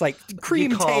 yeah, it's like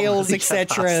Cream tails, really get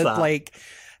etc. past that. Like,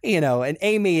 and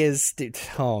Amy is, dude,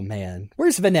 oh man,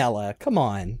 where's Vanilla? Come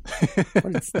on.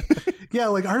 Yeah,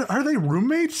 like are they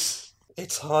roommates?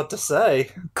 It's hard to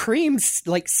say. Cream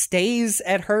like stays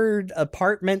at her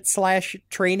apartment /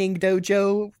 training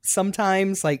dojo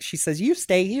sometimes. Like she says, you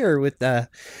stay here with the...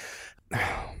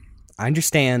 I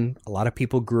understand a lot of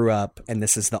people grew up and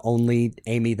this is the only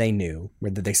Amy they knew,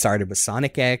 whether they started with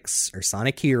Sonic X or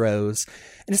Sonic Heroes.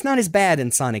 And it's not as bad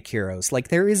in Sonic Heroes. Like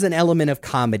there is an element of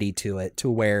comedy to it, to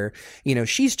where,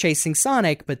 she's chasing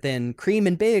Sonic, but then Cream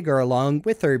and Big are along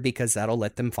with her because that'll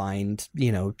let them find,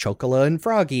 Chocola and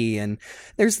Froggy. And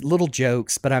there's little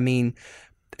jokes, but I mean...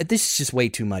 this is just way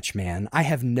too much, man. I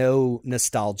have no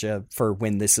nostalgia for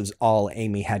when this was all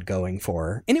Amy had going for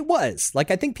her. And it was.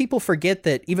 Like, I think people forget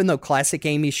that even though classic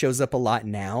Amy shows up a lot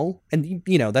now, and,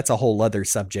 you know, that's a whole other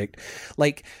subject,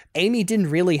 like, Amy didn't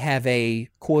really have a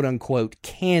quote-unquote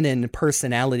canon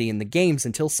personality in the games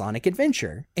until Sonic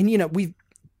Adventure. And, you know, we've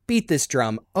beat this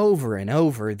drum over and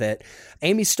over that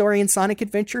Amy's story in Sonic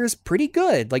Adventure is pretty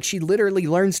good. Like, she literally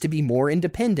learns to be more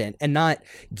independent and not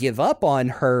give up on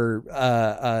her,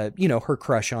 her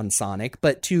crush on Sonic,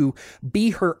 but to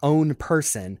be her own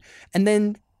person. And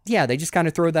then, yeah, they just kind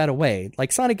of throw that away.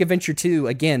 Like, Sonic Adventure 2,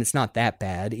 again, it's not that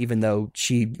bad, even though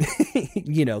she,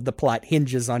 the plot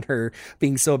hinges on her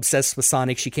being so obsessed with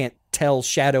Sonic she can't tell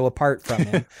Shadow apart from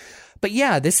him. But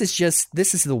yeah, this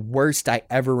is the worst I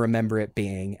ever remember it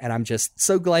being. And I'm just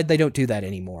so glad they don't do that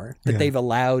anymore. That they've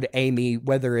allowed Amy,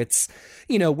 whether it's,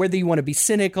 whether you want to be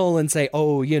cynical and say,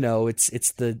 oh, it's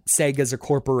the Sega's a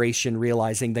corporation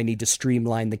realizing they need to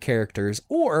streamline the characters,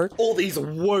 or all these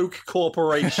woke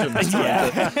corporations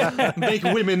trying to make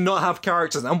women not have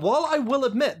characters. And while I will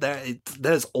admit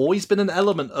there's always been an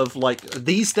element of, like,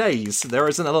 these days, there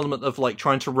is an element of, like,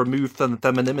 trying to remove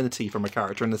femininity from a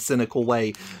character in a cynical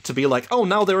way to be like, oh,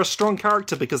 now they're a strong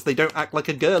character because they don't act like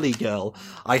a girly girl.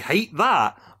 I hate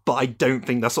that, but I don't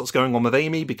think that's what's going on with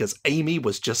Amy, because Amy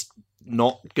was just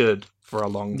not good for a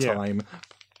long time.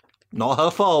 Not her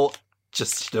fault,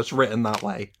 just written that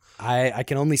way. I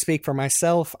can only speak for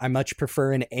myself. I much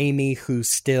prefer an Amy who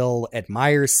still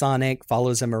admires Sonic,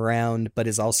 follows him around, but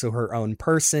is also her own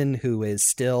person, who is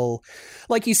still,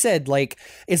 like you said, like,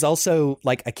 is also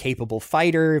like a capable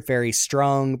fighter, very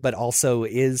strong, but also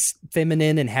is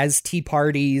feminine and has tea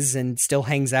parties and still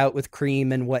hangs out with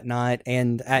Cream and whatnot.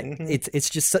 And it's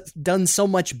just done so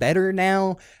much better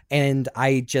now. And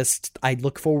I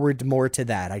look forward more to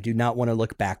that. I do not want to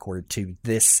look backward to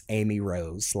this Amy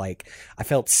Rose. Like, I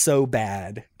felt so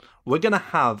bad. We're going to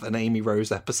have an Amy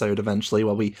Rose episode eventually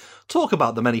where we talk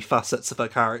about the many facets of her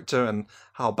character and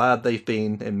how bad they've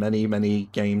been in many, many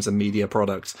games and media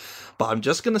products. But I'm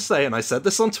just going to say, and I said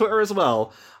this on Twitter as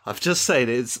well,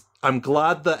 I'm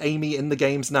glad that Amy in the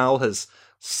games now has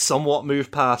somewhat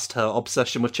moved past her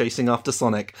obsession with chasing after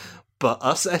Sonic. But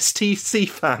us STC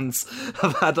fans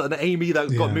have had an Amy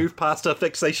that got moved past her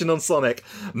fixation on Sonic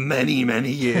many,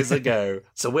 many years ago.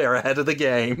 So we're ahead of the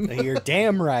game. You're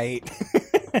damn right.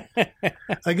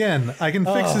 Again, I can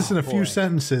fix this in a few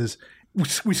sentences.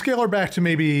 We scale her back to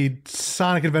maybe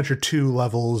Sonic Adventure 2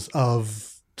 levels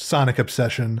of Sonic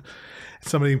obsession.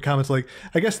 Somebody comments like,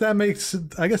 I guess that makes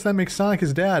Sonic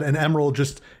his dad, and Emerald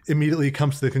just immediately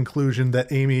comes to the conclusion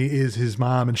that Amy is his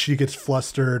mom, and she gets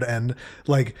flustered and,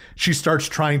 like, she starts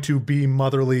trying to be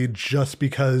motherly just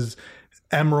because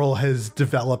Emerald has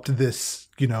developed this,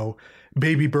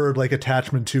 baby bird like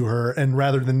attachment to her, and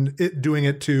rather than doing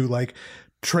it to, like,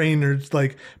 train or,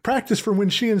 like, practice for when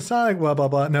she and Sonic blah blah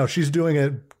blah, no, she's doing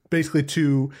it basically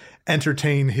to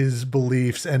entertain his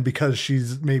beliefs, and because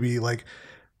she's maybe, like,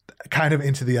 kind of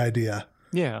into the idea.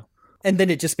 Yeah. And then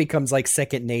it just becomes like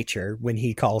second nature when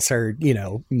he calls her,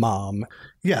 mom.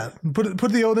 Yeah. Put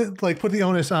the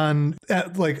onus on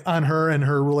her and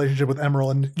her relationship with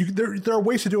Emerald. And there are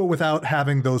ways to do it without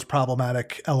having those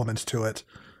problematic elements to it.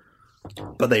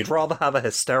 But they'd rather have a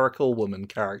hysterical woman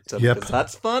character because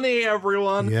that's funny,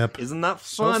 everyone. Yep. Isn't that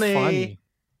funny? So funny.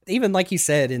 Even like you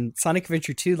said in Sonic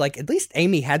Adventure 2, like, at least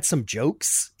Amy had some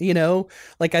jokes,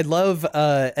 like, I love,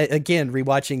 again,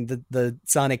 rewatching the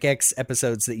Sonic X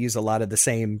episodes that use a lot of the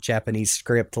same Japanese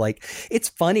script. Like, it's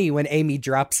funny when Amy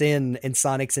drops in and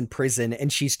Sonic's in prison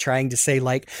and she's trying to say,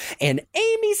 like, and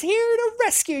Amy's here to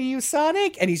rescue you,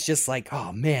 Sonic. And he's just like,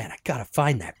 oh man, I gotta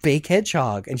find that big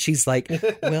hedgehog. And she's like,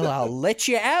 well, I'll let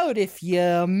you out if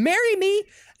you marry me.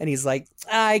 And he's like,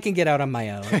 I can get out on my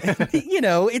own.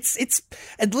 It's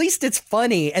at least it's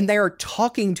funny. And they are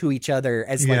talking to each other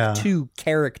as like two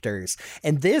characters.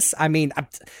 And this, I mean,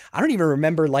 I don't even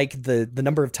remember like the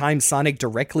number of times Sonic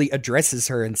directly addresses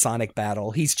her in Sonic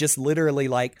Battle. He's just literally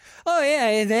like, oh yeah,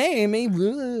 it's Amy.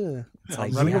 It's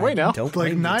like, running away now. Don't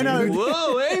Like blame me, 9 out of dude.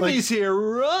 Whoa, Amy's here,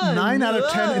 run! 9 out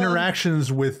of 10 run.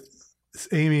 interactions with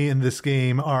Amy in this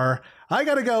game are, I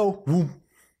gotta go. Woo.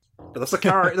 That's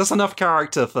that's enough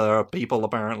character for people,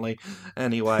 apparently.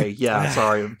 Anyway, yeah,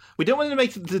 sorry. We don't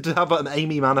want to have an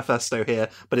Amy manifesto here,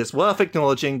 but it's worth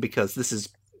acknowledging because this is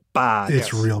bad.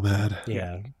 It's real bad.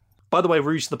 Yeah. By the way,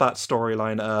 Rouge the Bat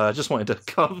storyline, I just wanted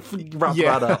to wrap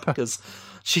that up because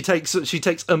she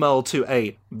takes Emerald to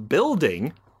a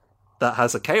building that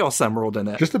has a Chaos Emerald in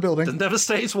it. Just a building. It never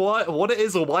states what it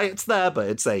is or why it's there, but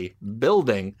it's a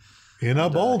building. In a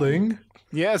building.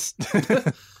 Yes.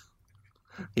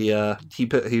 He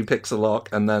picks a lock,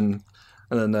 and then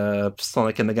And then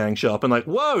Sonic and the gang show up and like,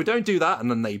 whoa, don't do that. And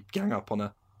then they gang up on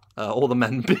her. All the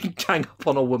men gang up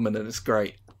on a woman, and it's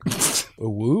great.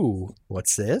 Ooh,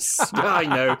 what's this? Yeah, I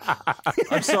know.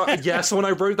 I'm sorry. Yeah, so when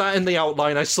I wrote that in the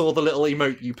outline, I saw the little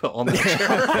emote you put on the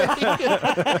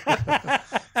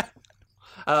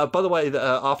by the way,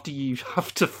 after you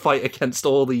have to fight against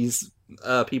all these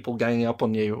people ganging up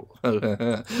on you,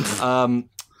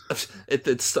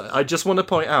 it's. I just want to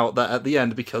point out that at the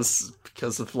end, because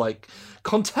of like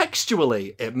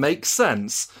contextually, it makes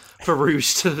sense for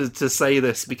Rouge to say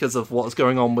this because of what's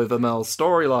going on with Amel's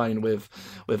storyline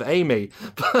with Amy.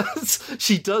 But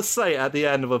she does say at the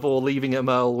end of all leaving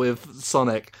Amel with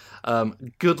Sonic,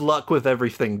 good luck with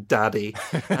everything, Daddy.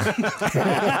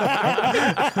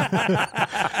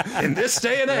 In this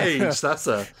day and age, that's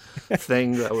a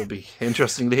thing that would be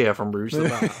interesting to hear from Rouge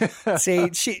the Bat.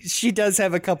 See, she does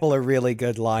have a couple of really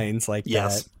good lines like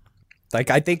Yes. that. Like,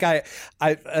 I think I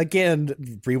again,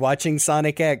 rewatching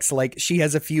Sonic X, like, she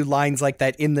has a few lines like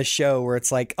that in the show where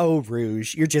it's like, oh,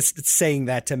 Rouge, you're just saying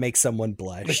that to make someone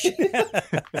blush.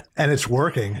 And it's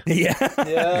working. Yeah.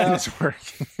 Yeah. It's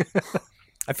working.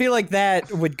 I feel like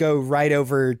that would go right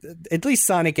over at least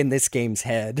Sonic in this game's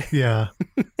head. Yeah.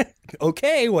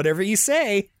 Okay, whatever you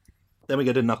say. Then we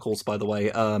go to Knuckles, by the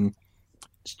way.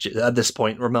 At this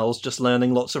point, Ramel's just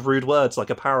learning lots of rude words like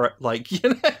a parrot, like, you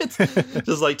know,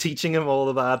 just like teaching him all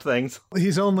the bad things.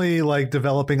 He's only like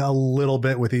developing a little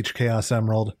bit with each Chaos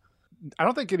Emerald. I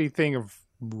don't think anything of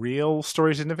real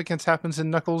story significance happens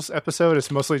in Knuckles' episode. It's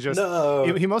mostly just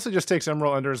No. he mostly just takes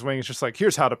Emerald under his wing. It's just like,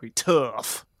 here's how to be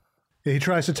tough. He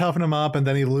tries to toughen him up, and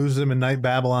then he loses him in Night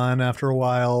Babylon after a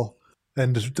while.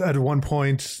 And at one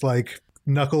point, like,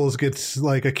 Knuckles gets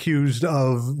like accused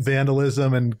of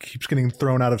vandalism and keeps getting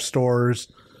thrown out of stores.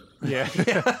 Yeah.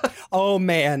 Oh,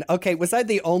 man. Okay, was I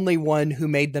the only one who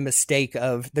made the mistake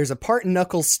of there's a part in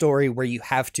Knuckles' story where you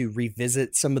have to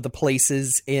revisit some of the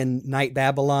places in Night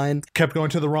Babylon? Kept going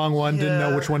to the wrong one, didn't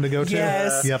know which one to go to.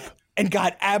 Yes. Yep. And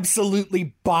got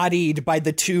absolutely bodied by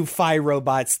the two Phi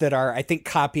robots that are, I think,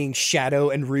 copying Shadow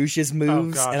and Rouge's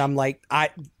moves. gosh. And I'm like,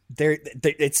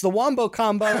 it's the Wombo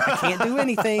combo. I can't do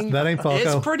anything. That ain't Falco.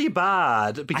 It's pretty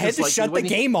bad I because had to like, shut the when you-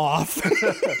 game off.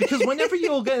 because whenever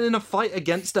you're getting in a fight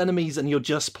against enemies and you're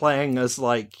just playing as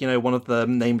like, you know, one of the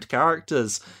named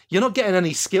characters, you're not getting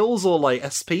any skills or like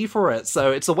SP for it,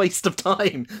 so it's a waste of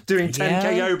time doing 10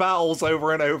 Yeah. KO battles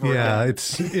over and over Yeah, again.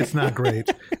 it's not great.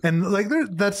 And like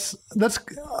that's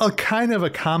a kind of a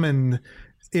common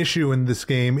issue in this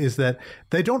game is that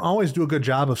they don't always do a good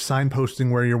job of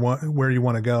signposting where you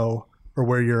want to go or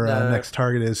where your next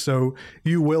target is. So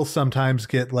you will sometimes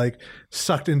get like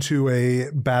sucked into a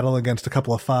battle against a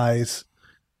couple of Phis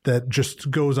that just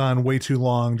goes on way too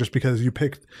long just because you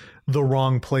picked the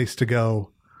wrong place to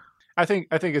go. I think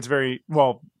it's very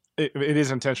well. It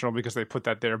is intentional because they put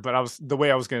that there. But the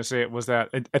way I was going to say it was that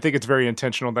I think it's very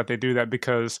intentional that they do that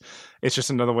because it's just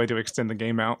another way to extend the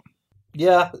game out.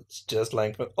 Yeah, it's just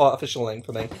artificial length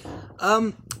for me.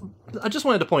 I just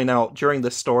wanted to point out during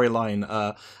this storyline,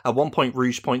 at one point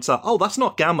Rouge points out, "Oh, that's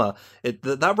not Gamma.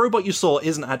 That robot you saw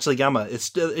isn't actually Gamma.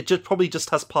 It just probably just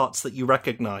has parts that you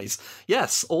recognize.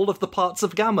 Yes, all of the parts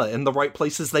of Gamma in the right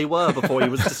places they were before he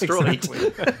was destroyed."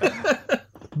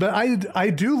 But I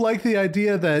do like the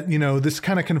idea that, you know, this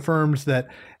kind of confirms that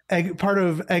part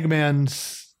of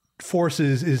Eggman's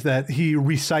forces is that he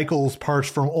recycles parts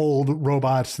from old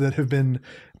robots that have been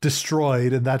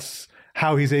destroyed, and that's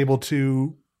how he's able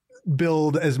to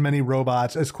build as many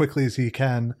robots as quickly as he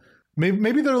can.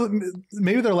 Maybe they're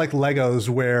like Legos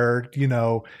where, you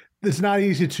know, it's not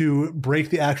easy to break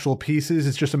the actual pieces.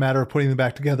 It's just a matter of putting them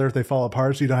back together if they fall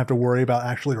apart, so you don't have to worry about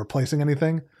actually replacing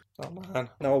anything. Oh man,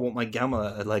 now I want my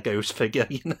Gamma Legos figure,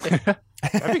 you know.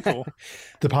 That'd be cool.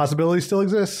 The possibility still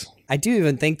exists. I do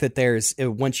even think that there's,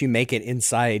 once you make it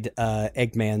inside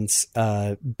Eggman's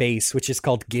base, which is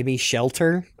called Gimme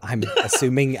Shelter, I'm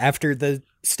assuming after the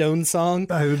Stone song.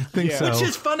 I would think so. Which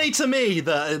is funny to me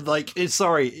that, like,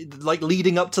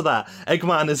 leading up to that,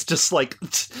 Eggman is just, like,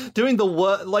 doing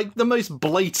the most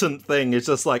blatant thing. It's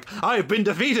just like, I've been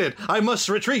defeated. I must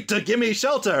retreat to Gimme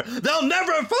Shelter. They'll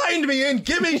never find me in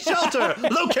Gimme Shelter,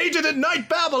 located in Night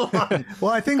Babylon.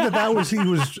 Well, I think that was he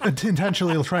was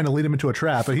intentionally trying to lead him into a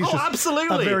trap, but he's just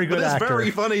absolutely. a very good but it's actor. very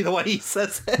funny the way he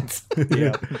says it.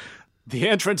 Yeah. The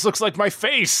entrance looks like my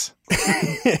face.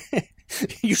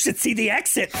 You should see the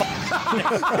exit.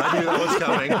 I knew that was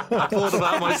coming. I thought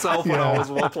about myself when I was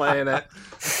playing it.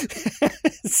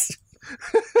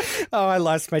 Oh, I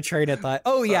lost my train of thought.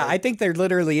 Oh, yeah, I think there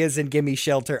literally is in Gimme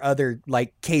Shelter other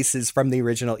like cases from the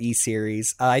original E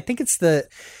series. I think it's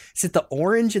is it the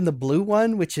orange and the blue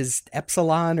one, which is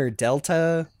Epsilon or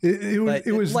Delta?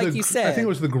 It was like you said. I think it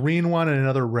was the green one and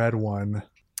another red one.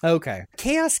 Okay.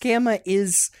 Chaos Gamma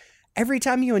is every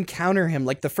time you encounter him,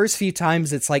 like the first few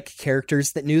times, it's like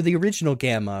characters that knew the original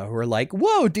Gamma who are like,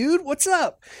 whoa, dude, what's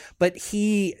up? But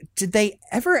did they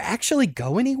ever actually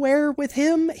go anywhere with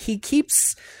him? He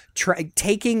keeps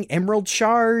taking emerald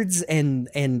shards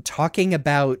and talking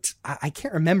about, I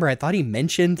can't remember. I thought he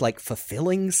mentioned like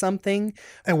fulfilling something.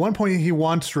 At one point, he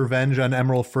wants revenge on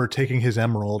Emerald for taking his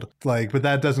emerald, but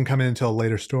that doesn't come in until a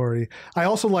later story. I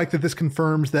also like that this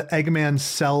confirms that Eggman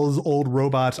sells old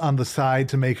robots on the side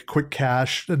to make quick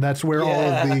cash, and that's where all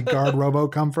of the guard robo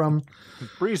come from.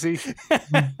 Breezy.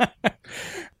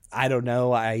 I don't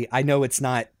know. I know it's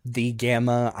not the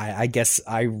Gamma. I guess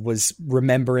I was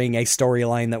remembering a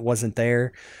storyline that wasn't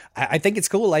there. I think it's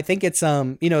cool. I think it's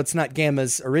it's not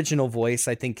Gamma's original voice.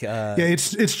 I think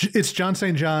it's John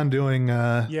St. John doing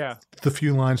the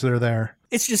few lines that are there.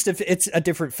 It's just it's a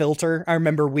different filter. I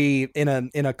remember we in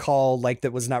a call like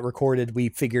that was not recorded, we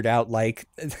figured out like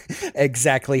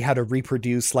exactly how to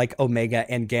reproduce like Omega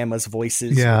and Gamma's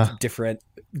voices with different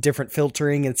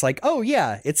filtering. It's like, oh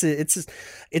yeah,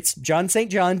 it's John St.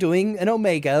 John doing an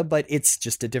Omega, but it's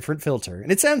just a different filter,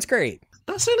 and it sounds great.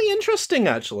 That's really interesting,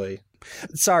 actually.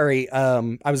 Sorry,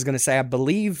 I was going to say, I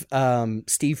believe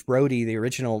Steve Brody, the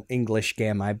original English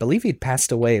Gamma, I believe he'd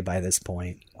passed away by this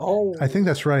point. Oh, I think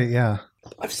that's right. Yeah.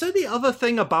 I've said the other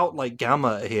thing about like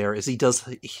Gamma here is it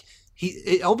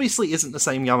obviously isn't the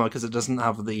same Gamma because it doesn't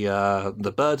have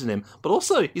the bird in him, but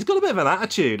also he's got a bit of an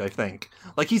attitude, I think.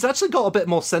 Like he's actually got a bit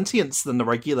more sentience than the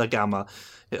regular Gamma,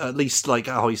 at least like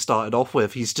how he started off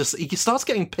with. He starts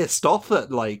getting pissed off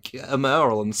at like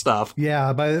Emerald and stuff.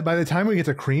 Yeah, by the time we get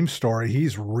to Cream's story,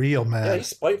 he's real mad. Yeah, he's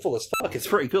spiteful as fuck. It's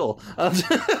pretty cool.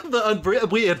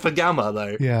 But weird for Gamma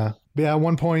though. Yeah. At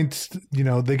one point,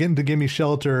 they get into Gimme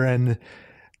Shelter and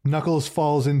Knuckles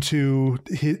falls into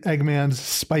Eggman's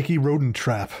spiky rodent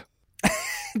trap.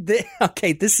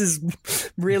 Okay, this is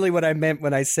really what I meant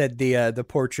when I said the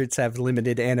portraits have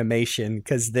limited animation,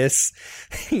 because this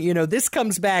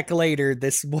comes back later.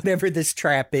 This whatever this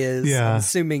trap is, I'm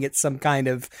assuming it's some kind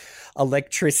of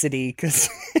electricity, because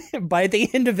by the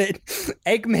end of it,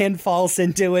 Eggman falls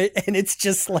into it, and it's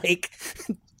just like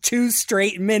 2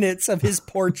 straight minutes of his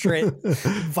portrait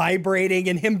vibrating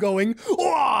and him going,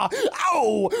 "Wah,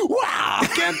 ow, wow,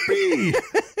 can't be."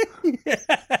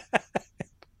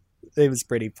 It was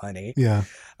pretty funny. Yeah.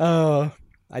 Oh,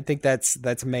 I think that's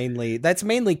mainly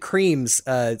Cream's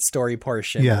story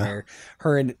portion where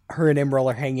her and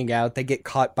Emerald are hanging out. They get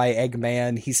caught by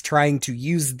Eggman. He's trying to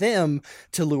use them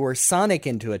to lure Sonic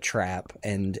into a trap,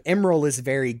 and Emerald is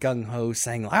very gung-ho,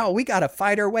 saying, "Oh, we gotta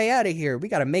fight our way out of here. We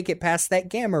gotta make it past that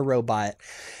Gamma robot."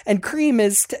 And Cream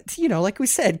is, like we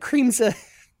said,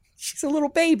 she's a little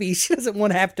baby. She doesn't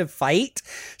want to have to fight.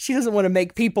 She doesn't want to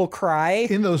make people cry.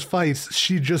 In those fights,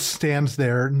 she just stands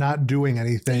there not doing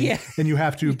anything. Yeah. And you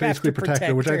have to basically protect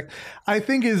her, which I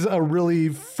think is a really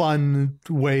fun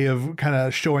way of kind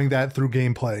of showing that through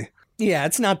gameplay. Yeah,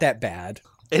 it's not that bad.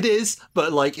 It is,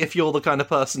 but like if you're the kind of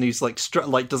person who's like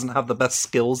doesn't have the best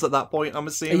skills at that point, I'm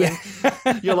assuming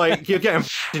you're getting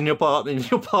in your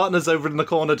partner's over in the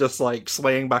corner just like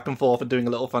swaying back and forth and doing a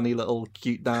little funny little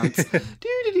cute dance. Like,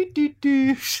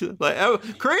 oh,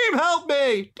 Cream, help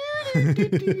me!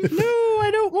 No, I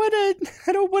don't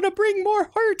want to bring more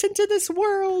heart into this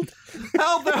world.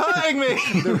 Help! They're hurting me.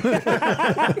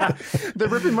 They're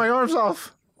ripping my arms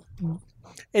off.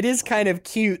 It is kind of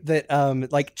cute that,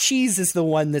 like, Cheese is the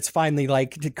one that's finally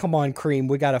like, "Come on, Cream,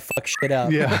 we gotta fuck shit up."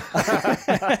 Yeah.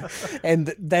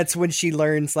 And that's when she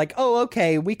learns, like, "Oh,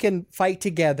 okay, we can fight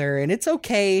together, and it's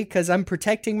okay, because I'm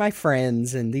protecting my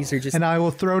friends, and these are just..." And I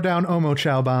will throw down Omo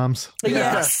Chow bombs.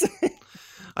 Yes!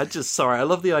 I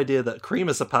love the idea that Cream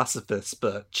is a pacifist,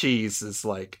 but Cheese is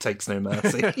like, takes no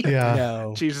mercy. Yeah.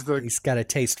 No, Cheese is he's got a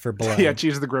taste for blood. Yeah,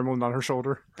 Cheese is the gremlin on her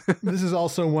shoulder. This is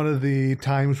also one of the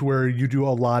times where you do a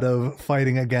lot of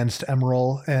fighting against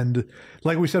Emerald. And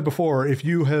like we said before, if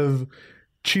you have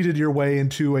cheated your way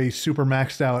into a super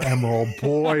maxed out Emerald,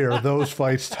 boy, are those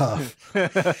fights tough.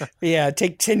 Yeah,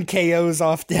 take 10 KOs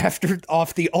off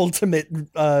the ultimate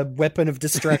weapon of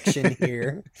destruction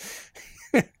here.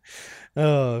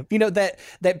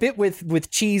 That bit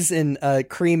with Cheese and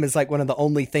Cream is like one of the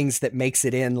only things that makes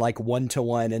it in like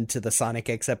 1-to-1 into the Sonic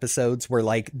X episodes, where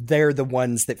like they're the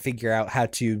ones that figure out how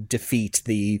to defeat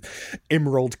the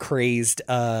emerald crazed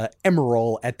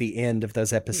Emerald at the end of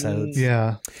those episodes.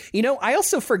 Yeah. I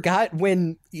also forgot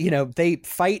when they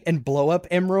fight and blow up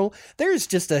Emerald. There's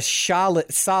just a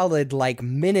solid like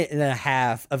minute and a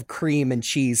half of Cream and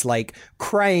Cheese like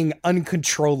crying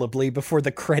uncontrollably before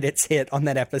the credits hit on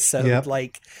that episode. Yep.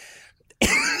 Like,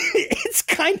 it's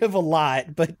kind of a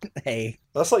lot, but hey,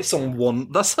 that's like some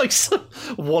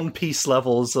One Piece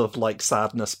levels of like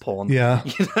sadness porn. Yeah.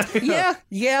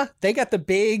 yeah. They got the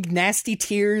big nasty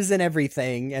tears and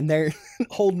everything, and they're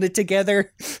holding it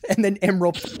together, and then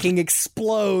Emerald fucking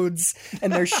explodes,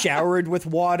 and they're showered with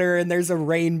water, and there's a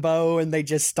rainbow, and they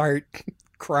just start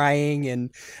crying, and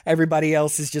everybody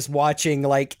else is just watching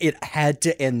like it had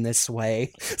to end this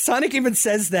way. Sonic even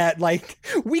says that, like,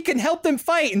 we can help them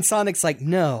fight, and Sonic's like,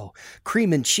 no,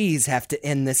 Cream and Cheese have to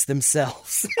end this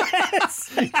themselves.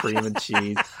 Cream and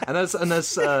Cheese. And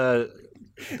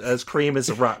as Cream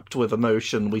is wrapped with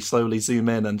emotion, we slowly zoom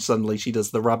in, and suddenly she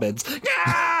does the rabbits.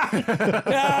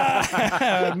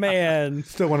 Man.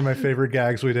 Still one of my favorite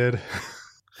gags we did.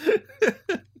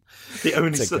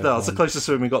 That's the closest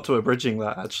one we got to abridging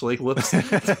that, actually. Whoops.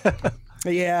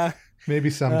 Yeah. Maybe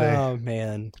someday. Oh,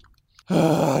 man.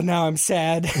 Now I'm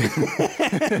sad.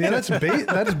 Yeah,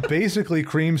 that's basically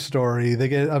Cream's story. They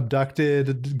get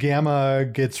abducted. Gamma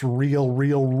gets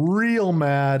real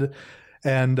mad,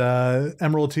 and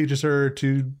Emerald teaches her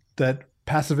that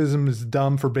pacifism is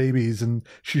dumb for babies, and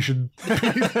she should beat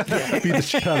the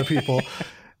shit out of people.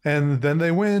 And then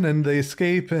they win, and they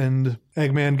escape, and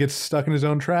Eggman gets stuck in his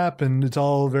own trap, and it's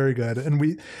all very good. And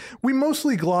we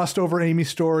mostly glossed over Amy's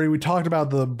story. We talked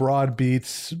about the broad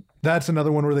beats. That's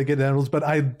another one where they get emeralds. But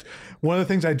one of the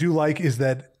things I do like is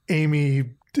that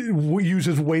Amy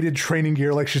uses weighted training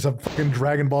gear like she's a fucking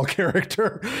Dragon Ball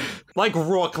character. Like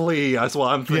Rock Lee, that's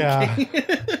what I'm thinking.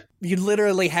 Yeah. You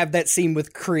literally have that scene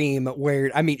with Cream where,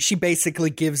 I mean, she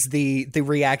basically gives the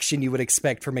reaction you would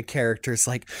expect from a character. It's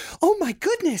like, oh my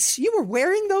goodness, you were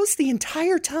wearing those the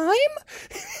entire time?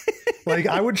 Like,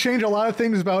 I would change a lot of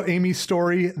things about Amy's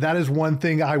story. That is one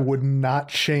thing I would not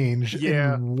change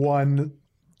in one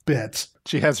bit.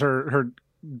 She has her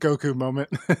Goku moment.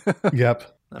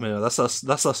 Yep. I mean, that's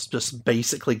us just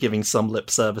basically giving some lip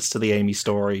service to the Amy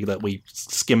story that we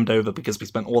skimmed over because we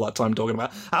spent all that time talking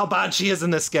about how bad she is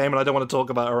in this game, and I don't want to talk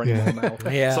about her anymore now.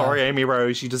 Yeah. Sorry, Amy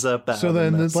Rose, you deserve better. So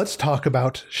then this. let's talk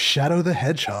about Shadow the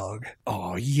Hedgehog.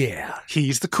 Oh, yeah.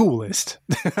 He's the coolest.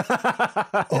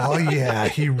 Oh, yeah.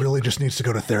 He really just needs to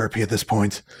go to therapy at this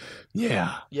point.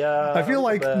 Yeah. Yeah. I feel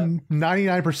like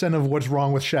 99% of what's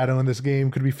wrong with Shadow in this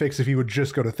game could be fixed if he would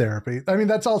just go to therapy. I mean,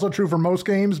 that's also true for most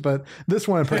games, but this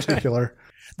one in particular.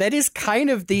 That is kind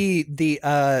of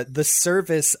the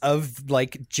service of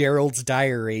like Gerald's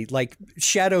diary. Like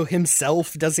Shadow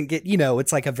himself doesn't get,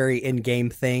 it's like a very in-game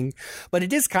thing, but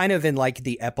it is kind of in like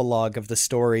the epilogue of the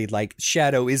story. Like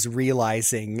Shadow is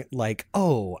realizing like,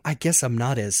 oh, I guess I'm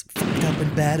not as fucked up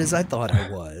and bad as I thought I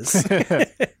was.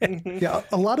 Yeah,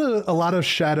 a lot of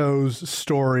Shadow's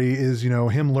story is,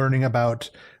 him learning about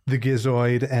the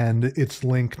Gizoid and its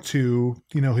link to,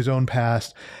 his own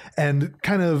past, and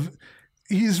kind of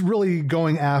he's really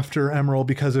going after Emerald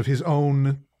because of his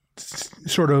own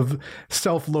sort of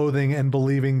self-loathing and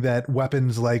believing that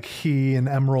weapons like he and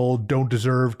Emerald don't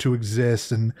deserve to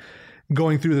exist, and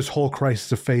going through this whole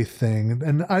crisis of faith thing.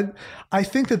 And I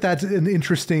think that that's an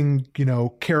interesting,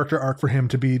 character arc for him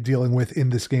to be dealing with in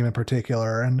this game in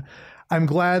particular. And I'm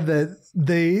glad that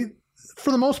they,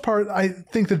 for the most part, I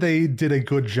think that they did a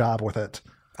good job with it.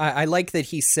 I like that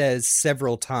he says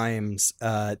several times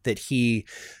that he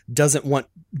doesn't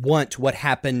want what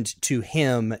happened to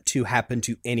him to happen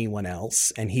to anyone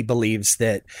else. And he believes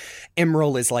that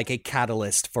Emerald is like a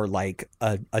catalyst for like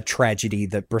a tragedy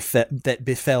that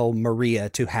befell Maria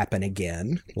to happen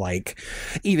again. Like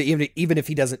even if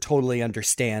he doesn't totally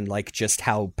understand like just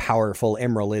how powerful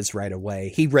Emerald is right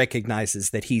away, he recognizes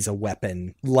that he's a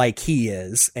weapon like he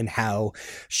is, and how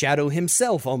Shadow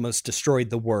himself almost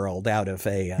destroyed the world out of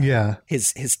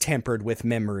his tempered with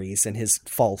memories and his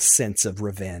false sense of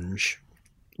revenge.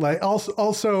 Like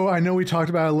also, I know we talked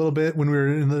about it a little bit when we were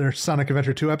in the Sonic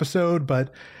Adventure 2 episode,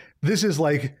 but this is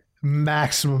like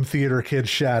maximum theater kid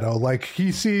Shadow. Like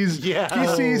he sees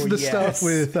the stuff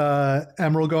with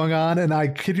Emerald going on, and I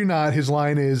kid you not, his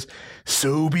line is,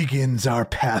 "So begins our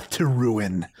path to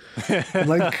ruin."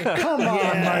 Like, come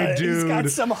on, my dude. He's got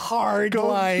some hard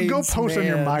lines. Go post on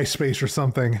your MySpace or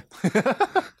something.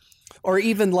 Or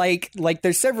even like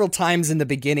there's several times in the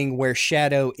beginning where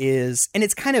Shadow is, and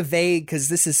it's kind of vague because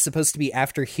this is supposed to be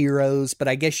after Heroes, but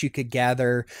I guess you could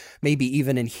gather maybe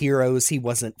even in Heroes he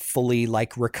wasn't fully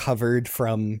like recovered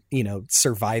from,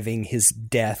 surviving his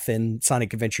death in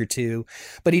Sonic Adventure 2.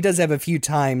 But he does have a few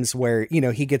times where,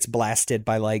 he gets blasted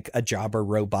by like a jobber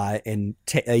robot and,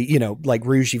 like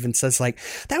Rouge even says like,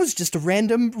 that was just a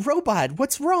random robot.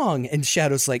 What's wrong? And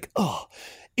Shadow's like, oh,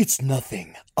 it's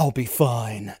nothing. I'll be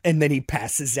fine. And then he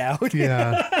passes out.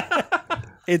 Yeah.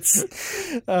 It's,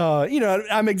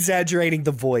 I'm exaggerating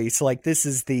the voice. Like this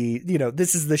is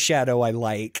the Shadow I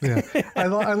like. Yeah. I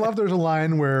love there's a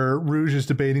line where Rouge is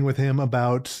debating with him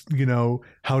about,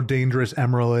 how dangerous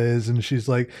Emerald is. And she's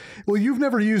like, well, you've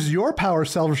never used your power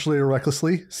selfishly or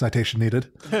recklessly. Citation needed.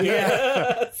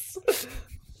 Yeah.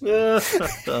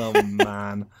 Oh,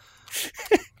 man.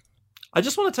 I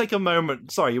just want to take a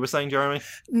moment. Sorry, you were saying, Jeremy?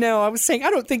 No, I was saying I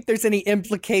don't think there's any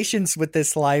implications with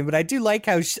this line, but I do like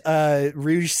how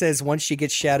Rouge says once she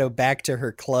gets Shadow back to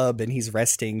her club and he's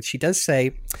resting, she does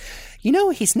say,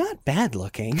 he's not bad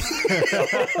looking.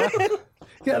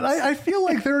 Yeah, I feel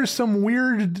like there is some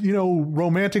weird,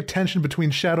 romantic tension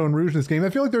between Shadow and Rouge in this game. I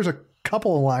feel like there's a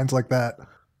couple of lines like that.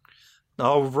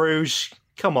 Oh, Rouge.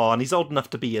 Come on, he's old enough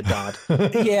to be your dad.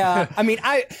 Yeah, I mean,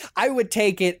 I would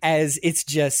take it as it's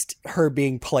just her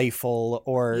being playful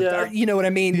or you know what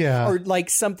I mean? Yeah. Or like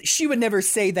something. She would never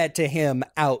say that to him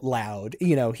out loud.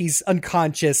 He's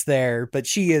unconscious there, but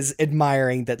she is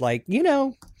admiring that, like,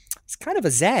 it's kind of a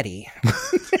zaddy.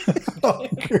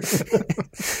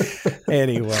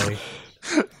 Anyway.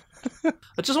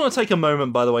 I just want to take a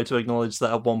moment, by the way, to acknowledge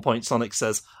that at one point Sonic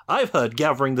says, I've heard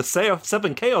gathering the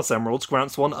 7 Chaos Emeralds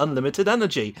grants one unlimited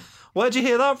energy. Where'd you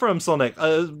hear that from, Sonic?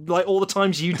 Like all the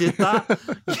times you did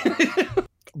that?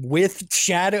 With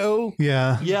Shadow?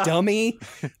 Yeah. Dummy?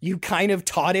 You kind of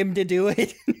taught him to do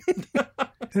it?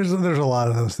 There's a lot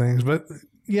of those things. But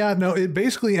yeah, no, it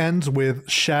basically ends with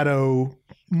Shadow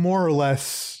more or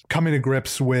less coming to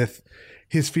grips with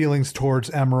his feelings towards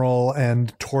Emerald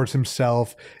and towards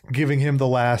himself, giving him the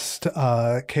last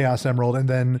Chaos Emerald, and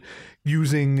then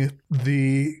using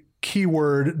the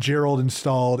keyword Gerald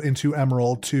installed into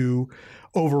Emerald to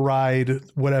override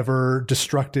whatever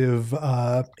destructive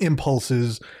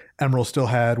impulses Emerald still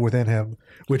had within him,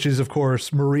 which is, of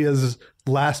course, Maria's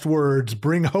last words,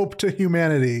 bring hope to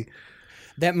humanity.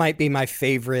 That might be my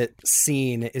favorite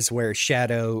scene, is where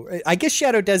I guess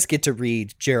Shadow does get to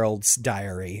read Gerald's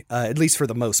diary, at least for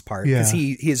the most part, because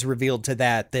he is revealed to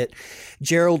that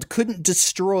Gerald couldn't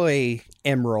destroy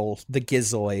Emerald, the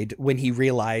Gizoid, when he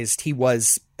realized he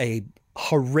was a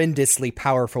horrendously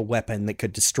powerful weapon that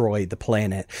could destroy the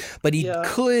planet, but he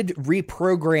could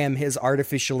reprogram his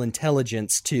artificial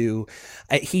intelligence to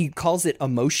he calls it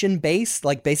emotion based,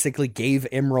 like basically gave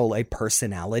Emerald a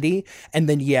personality, and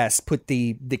then put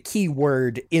the key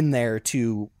word in there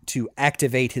to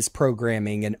activate his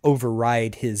programming and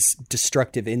override his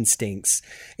destructive instincts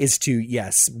is to,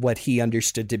 what he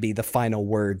understood to be the final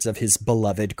words of his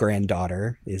beloved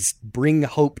granddaughter is bring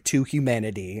hope to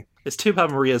humanity. It's too bad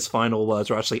Maria's final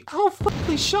words are actually, "Oh, fuck,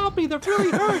 they shot me, that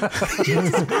really hurt."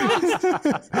 Jesus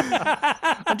Christ.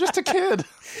 I'm just a kid.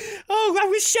 Oh, I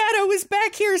wish Shadow was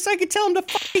back here so I could tell him to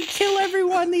fucking kill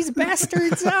everyone, these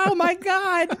bastards. Oh my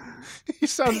God. You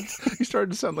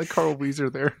started to sound like Carl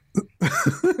Weezer there.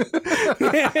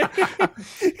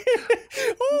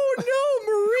 Oh no,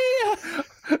 Maria.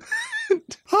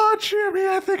 Oh, Jimmy,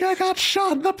 I think I got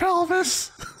shot in the pelvis.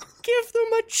 Give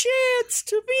them a chance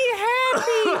to be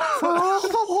happy. For all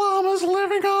the llamas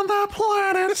living on that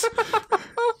planet.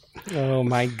 Oh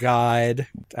my God.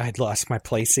 I'd lost my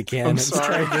place again. I was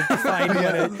trying to find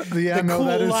the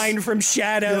cool line from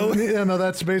Shadow. No,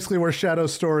 that's basically where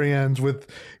Shadow's story ends with,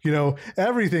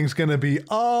 everything's going to be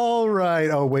all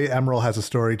right. Oh, wait, Emerald has a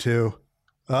story too.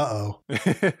 Uh-oh.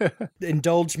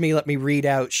 Indulge me. Let me read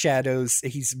out Shadow's.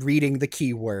 He's reading the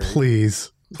keyword.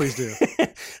 Please do.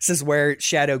 This is where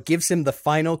Shadow gives him the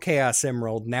final Chaos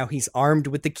Emerald. Now he's armed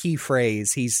with the key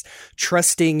phrase. He's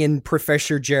trusting in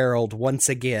Professor Gerald once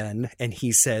again. And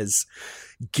he says,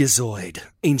 Gizoid,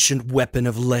 ancient weapon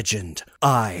of legend,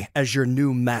 I, as your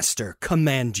new master,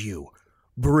 command you,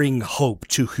 bring hope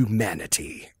to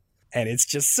humanity. And it's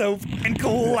just so fucking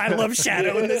cool. I love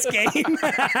Shadow in this game.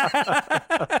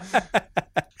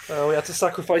 We had to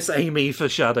sacrifice Amy for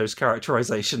Shadow's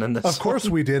characterization in this. Of course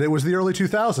we did. It was the early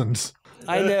 2000s.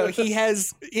 I know. He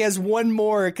has one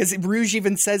more, because Rouge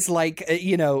even says, like,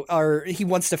 or he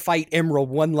wants to fight Emerald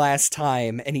one last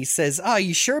time. And he says, oh,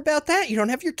 you sure about that? You don't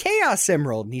have your Chaos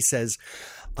Emerald. And he says,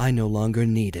 I no longer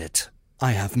need it.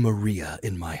 I have Maria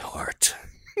in my heart.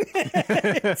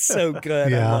 It's so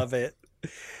good. Yeah. I love it.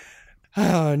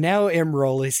 Oh, now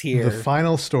Emerald is here. The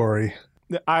final story.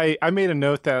 I made a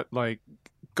note that, like,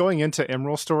 going into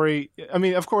Emerald's story, I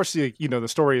mean, of course, the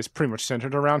story is pretty much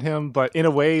centered around him, but in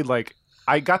a way, like,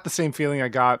 I got the same feeling I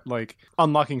got, like,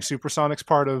 unlocking Supersonic's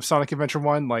part of Sonic Adventure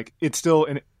 1. Like, it's still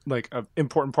an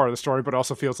important part of the story, but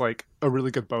also feels like a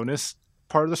really good bonus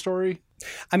part of the story.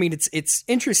 I mean, it's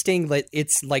interesting that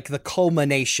it's like the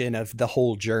culmination of the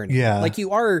whole journey. Yeah. Like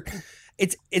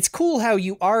it's cool how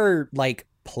you are like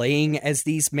playing as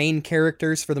these main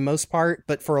characters for the most part,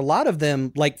 but for a lot of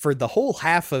them, like for the whole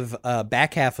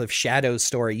back half of Shadow's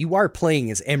story, you are playing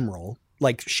as Emerald.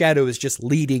 Like Shadow is just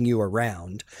leading you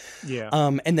around. Yeah.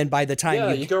 And then by the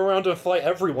time you go around and fight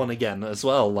everyone again as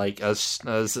well, like as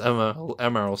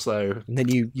Emerald. So and then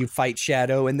you fight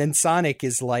Shadow, and then Sonic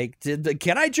is like,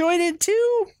 "Can I join in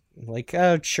too?" Like,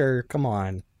 "Oh, sure, come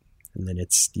on." And then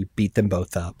you beat them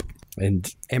both up.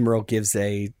 And Emerald gives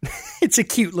it's a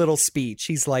cute little speech.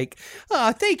 He's like,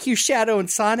 "Oh, thank you, Shadow and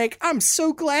Sonic. I'm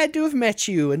so glad to have met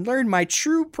you and learned my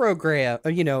true program,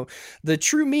 the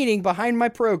true meaning behind my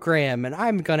program. And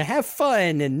I'm going to have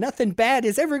fun and nothing bad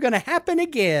is ever going to happen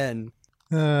again."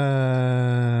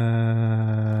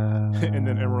 And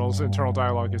then Emerald's internal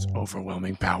dialogue is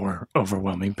overwhelming power,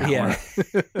 overwhelming power. Yeah.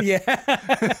 Yeah.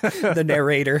 The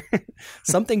narrator.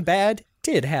 Something bad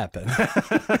did happen.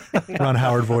 Ron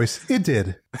Howard voice. It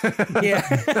did. Yeah.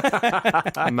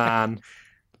 Man.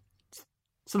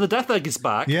 So the Death Egg is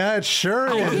back. Yeah, it sure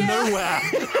Out is. of nowhere.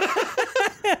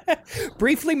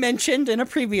 Briefly mentioned in a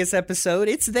previous episode,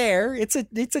 it's there. It's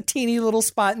a teeny little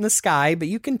spot in the sky, but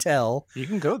you can tell. You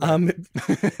can go there.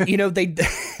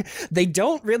 They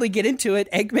don't really get into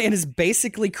it. Eggman has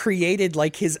basically created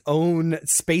like his own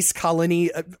space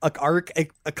colony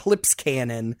eclipse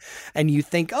cannon, and you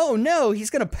think, oh no, he's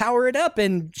gonna power it up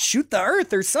and shoot the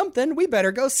Earth or something. We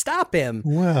better go stop him.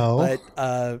 Well,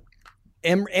 but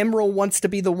Emerald wants to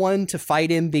be the one to fight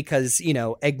him because,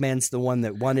 Eggman's the one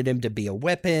that wanted him to be a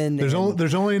weapon. there's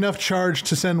only enough charge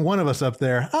to send one of us up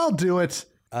there. I'll do it.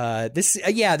 This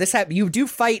happened. You do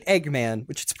fight Eggman,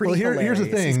 which is pretty hilarious. Here's the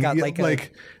thing. He's got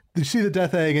you see the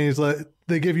Death Egg, and he's like,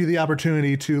 they give you the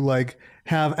opportunity to like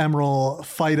have Emerald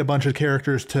fight a bunch of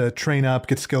characters to train up,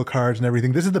 get skill cards and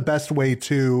everything. This is the best way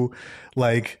to,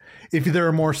 like, if there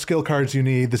are more skill cards you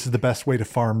need, this is the best way to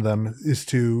farm them, is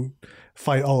to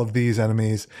fight all of these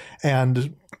enemies.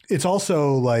 And it's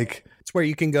also like, it's where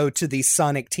you can go to the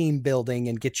Sonic team building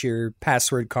and get your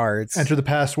password cards, enter the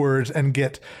passwords, and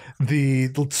get the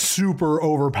super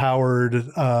overpowered,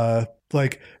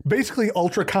 like basically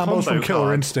ultra combos from Killer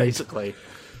cards, Instinct. basically.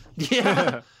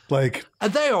 Yeah. Like,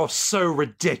 And they are so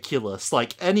ridiculous.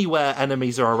 Like, anywhere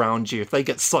enemies are around you, if they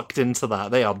get sucked into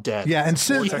that, they are dead. yeah, and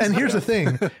here's the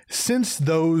thing: since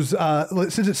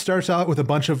it starts out with a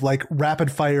bunch of like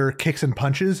rapid fire kicks and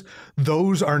punches,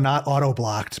 those are not auto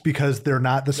blocked because they're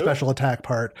not the special attack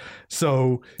part.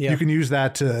 So you can use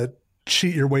that to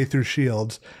cheat your way through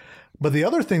shields. But the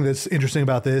other thing that's interesting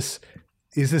about this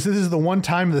is the one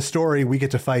time in the story we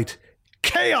get to fight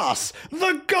Chaos,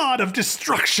 the god of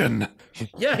destruction.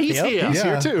 Yeah, he's here. He's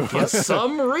here too. For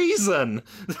some reason.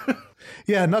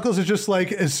 Yeah, Knuckles is just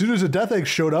like, as soon as a Death Egg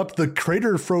showed up, the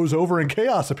crater froze over and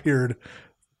Chaos appeared.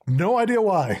 No idea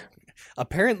why.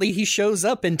 Apparently he shows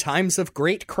up in times of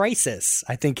great crisis,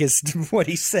 I think is what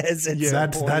he says.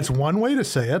 That's one way to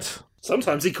say it.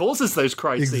 Sometimes he causes those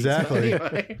crises. Exactly.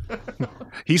 Anyway.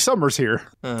 He summers here.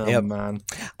 Oh, man.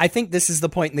 I think this is the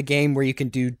point in the game where you can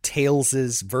do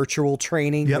Tails' virtual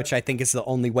training, which I think is the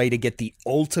only way to get the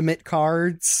ultimate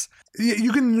cards.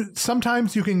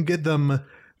 Sometimes you can get them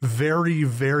very,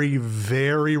 very,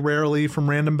 very rarely from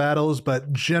random battles,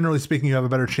 but generally speaking, you have a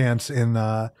better chance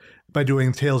by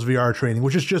doing Tails VR training,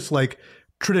 which is just like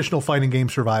traditional fighting game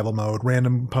survival mode,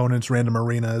 random opponents, random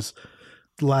arenas,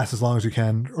 last as long as you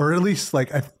can, or at least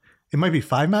like it might be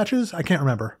 5 matches. I can't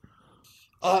remember.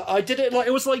 I did it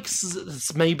it was like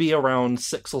maybe around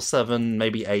 6 or 7,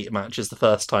 maybe 8 matches the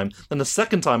first time. Then the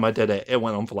second time I did it, it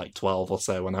went on for like 12 or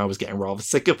so, and I was getting rather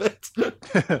sick of it.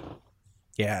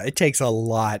 Yeah, it takes a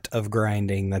lot of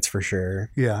grinding, that's for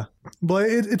sure. Yeah, but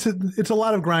it's a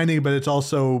lot of grinding, but it's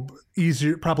also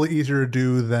probably easier to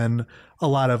do than a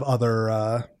lot of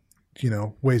other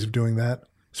ways of doing that,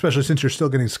 especially since you're still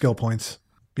getting skill points.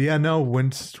 But yeah, no,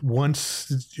 once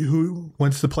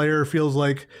the player feels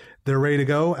like they're ready to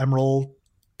go, Emerald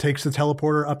takes the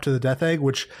teleporter up to the Death Egg,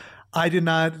 which I did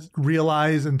not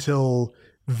realize until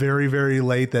very, very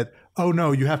late that, oh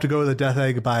no, you have to go to the Death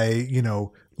Egg by,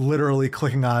 literally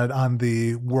clicking on it on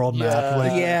the world map.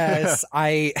 Like, Yes,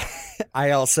 I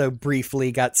also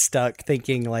briefly got stuck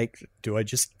thinking, like, do I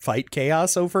just fight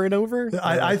chaos over and over?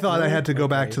 I thought I had to go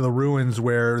back to the ruins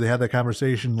where they had that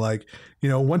conversation, like,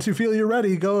 once you feel you're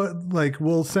ready, go, like,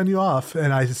 we'll send you off.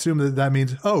 And I assume that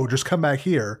means, oh, just come back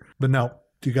here. But no,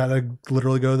 you got to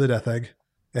literally go to the Death Egg.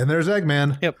 And there's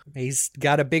Eggman. Yep. He's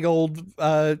got a big old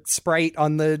sprite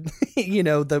on the,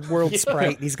 the world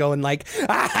sprite. And he's going like,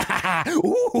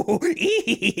 ooh,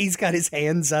 he's got his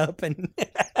hands up and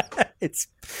it's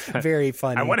very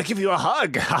funny. I want to give you a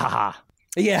hug.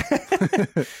 Yeah.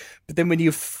 But then when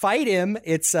you fight him,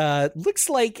 it's looks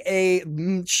like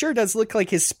sure does look like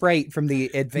his sprite from the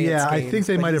advanced Yeah, I games, think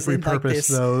they might have repurposed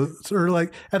those. Or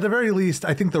like, at the very least,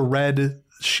 I think the red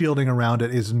shielding around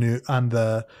it is new on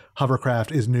the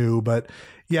hovercraft is new, but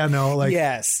yeah, no, like,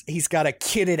 yes, he's got a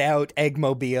kitted out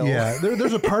Eggmobile. Yeah,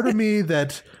 there's a part of me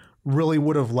that really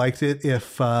would have liked it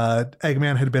if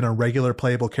Eggman had been a regular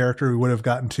playable character. We would have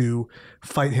gotten to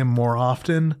fight him more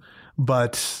often,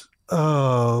 but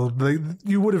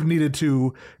you would have needed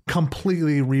to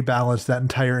completely rebalance that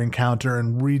entire encounter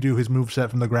and redo his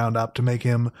moveset from the ground up to make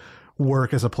him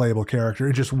work as a playable character.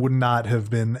 It just would not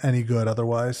have been any good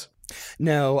otherwise.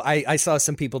 No, I saw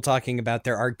some people talking about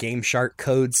there are Game Shark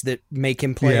codes that make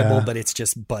him playable, but it's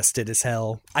just busted as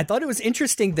hell. I thought it was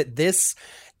interesting that this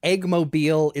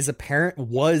Eggmobile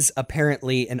was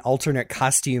apparently an alternate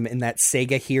costume in that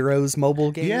Sega Heroes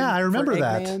mobile game. Yeah, I remember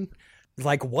that.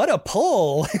 Like, what a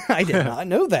pull. I did not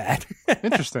know that.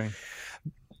 Interesting.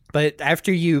 But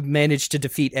after you manage to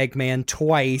defeat Eggman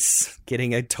twice,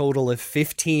 getting a total of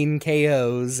 15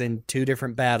 KOs in 2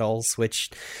 different battles, which,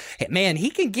 man,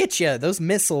 he can get you. Those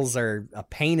missiles are a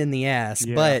pain in the ass.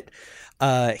 Yeah.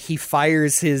 But he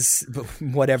fires his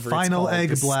whatever final it's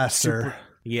called, egg blaster.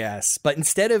 Yes, but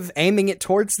instead of aiming it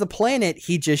towards the planet,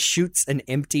 he just shoots an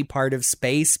empty part of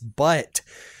space. But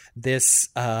this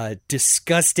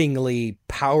disgustingly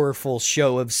powerful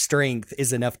show of strength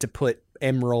is enough to put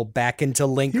Emerald back into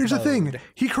Link Here's mode. The thing.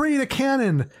 He created a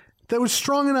cannon that was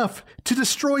strong enough to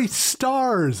destroy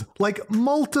stars, like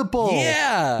multiple.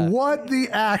 Yeah. What the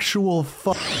actual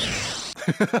fuck?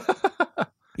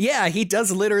 Yeah, he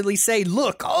does literally say,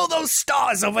 look, all those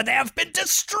stars over there have been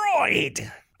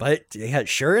destroyed. But yeah,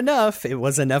 sure enough, it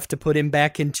was enough to put him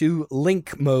back into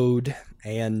Link mode.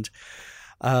 And,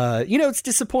 it's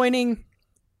disappointing.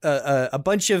 A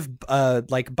bunch of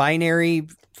like binary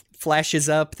flashes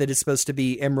up that is supposed to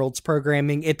be Emerald's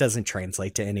programming. It doesn't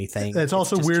translate to anything. It's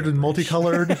also weird and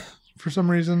multicolored for some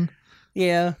reason.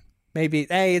 Yeah, maybe.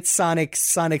 Hey, it's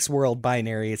Sonic's world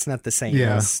binary. It's not the same.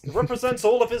 Yeah. It represents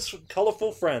all of his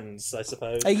colorful friends, I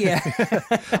suppose. Yeah.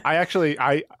 I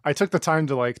took the time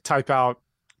to like type out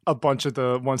a bunch of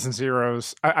the ones and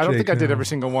zeros. I don't think I did every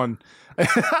single one.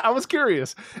 I was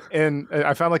curious, and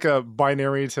I found like a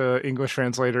binary to English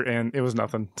translator, and it was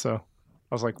nothing. So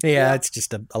I was like, yeah, it's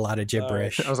just a lot of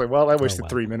gibberish. I was like, well, I wasted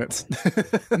 3 minutes.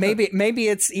 maybe maybe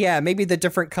the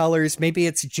different colors. Maybe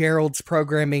it's Gerald's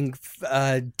programming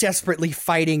desperately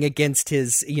fighting against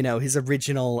his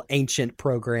original ancient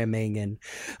programming, and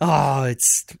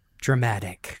it's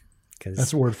dramatic.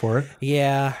 That's a word for it.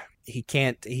 Yeah. He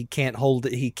can't hold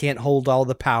all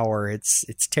the power.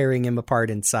 It's tearing him apart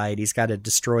inside. He's got to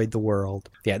destroy the world.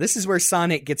 Yeah, this is where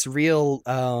Sonic gets real.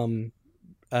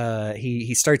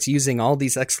 He starts using all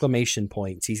these exclamation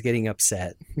points. He's getting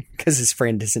upset because his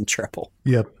friend is in trouble.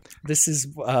 Yep. This is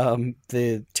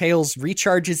the Tails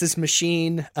recharges his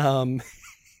machine.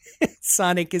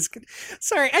 Sonic is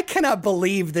sorry. I cannot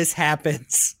believe this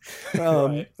happens.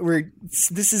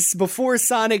 This is before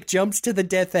Sonic jumps to the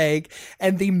Death Egg,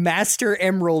 and the Master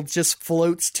Emerald just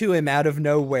floats to him out of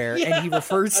nowhere, and he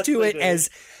refers to it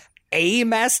as a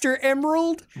Master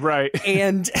Emerald, right?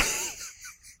 And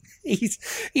he's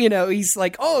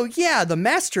like, oh yeah, the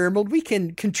Master Emerald. We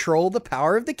can control the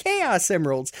power of the Chaos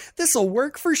Emeralds. This'll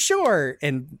work for sure.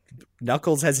 And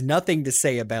Knuckles has nothing to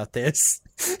say about this.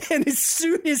 And as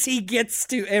soon as he gets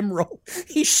to Emerald,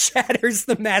 he shatters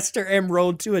the Master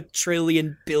Emerald to a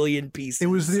trillion billion pieces. It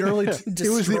was the early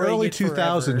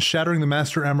 2000s. Shattering the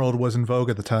Master Emerald was in vogue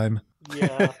at the time.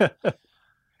 Yeah.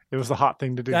 It was the hot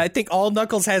thing to do. I think all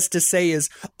Knuckles has to say is,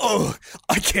 oh,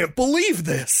 I can't believe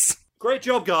this. Great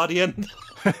job, Guardian.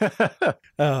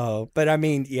 But I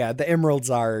mean, yeah, the emeralds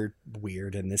are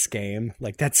weird in this game.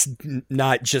 Like, that's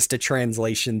not just a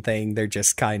translation thing. They're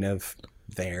just kind of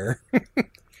there.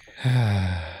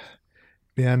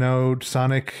 Yeah, no,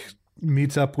 Sonic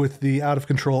meets up with the out of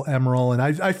control Emerald, and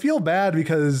I feel bad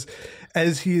because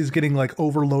as he is getting like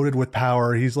overloaded with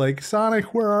power, he's like,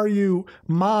 Sonic, where are you?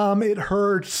 Mom, it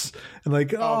hurts. And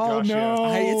like, oh gosh,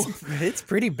 no. Yeah. It's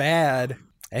pretty bad.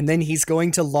 And then he's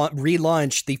going to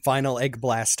relaunch the final egg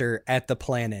blaster at the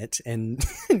planet. And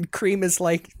Cream is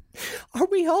like, are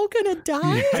we all going to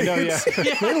die? I know, yeah.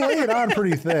 They lay it on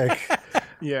pretty thick.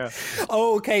 Yeah.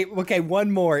 Oh, okay.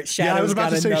 One more. Shadow's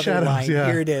about got to say another Shadows, line. yeah.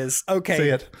 Here it is. Okay. Say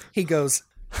it. He goes,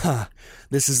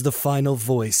 this is the final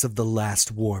voice of the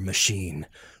last war machine.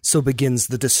 So begins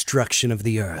the destruction of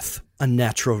the Earth, a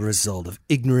natural result of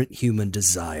ignorant human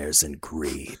desires and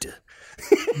greed.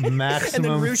 And then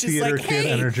Maximum Rouge is theater like, kid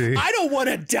hey, energy. I don't want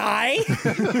to die.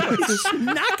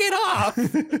 Knock it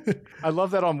off. I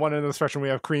love that on one end of the spectrum we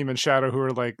have Cream and Shadow who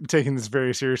are like taking this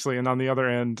very seriously, and on the other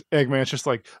end, Eggman's just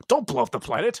like, don't blow up the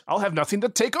planet. I'll have nothing to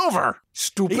take over.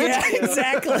 Stupid. Yeah,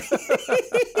 exactly.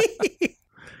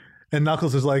 And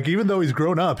Knuckles is like, even though he's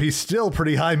grown up, he's still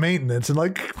pretty high maintenance. And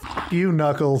like, "F- you,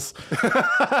 Knuckles.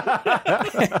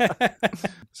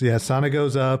 So yeah, Sonic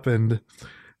goes up and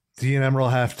Dee and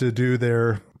Emerald have to do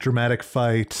their dramatic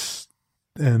fight.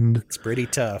 And It's pretty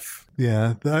tough.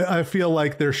 yeah, I feel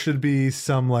like there should be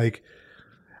some like,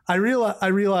 I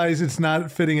realize it's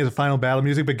not fitting as a final battle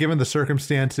music, but given the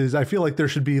circumstances, I feel like there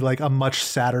should be like a much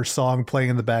sadder song playing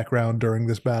in the background during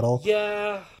this battle.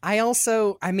 Yeah.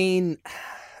 I mean,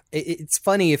 it's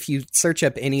funny if you search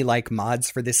up any like mods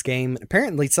for this game.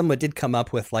 Apparently, someone did come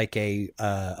up with like a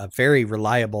very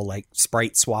reliable like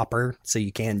sprite swapper, so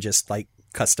you can just like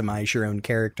customize your own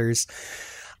characters.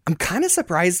 I'm kind of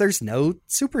surprised there's no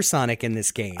Supersonic in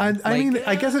this game. I mean,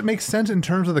 I guess it makes sense in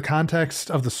terms of the context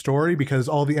of the story because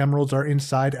all the emeralds are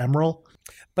inside Emerald.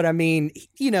 But I mean,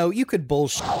 you could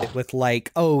bullshit it with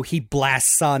like, oh, he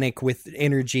blasts Sonic with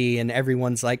energy and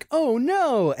everyone's like, oh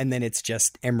no. And then it's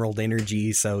just Emerald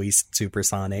energy, so he's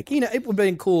supersonic. It would have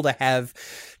been cool to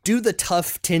do the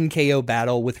tough 10 KO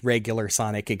battle with regular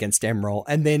Sonic against Emerald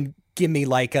and then give me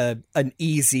like an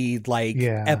easy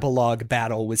epilogue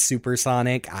battle with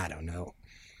Supersonic. I don't know.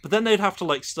 But then they'd have to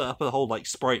like set up a whole like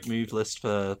sprite move list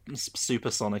for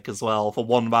Supersonic as well for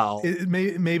one battle.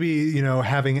 Maybe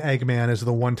having Eggman as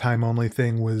the one time only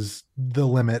thing was the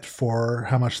limit for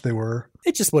how much they were.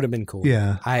 It just would have been cool.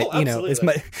 Yeah.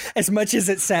 As much as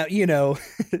it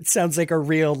it sounds like a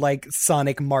real like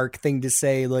Sonic Mark thing to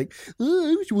say, like,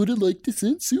 oh, I would have liked to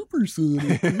send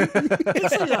Supersonic.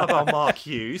 It's not about Mark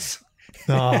Hughes.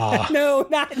 No,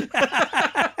 not.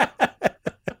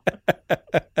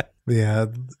 Yeah,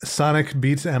 Sonic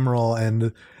beats Emerald,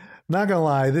 and not gonna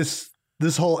lie, this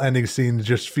whole ending scene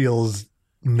just feels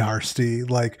nasty.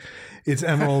 Like, it's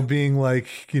Emerald being like,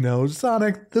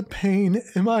 Sonic, the pain,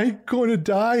 am I going to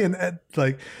die? And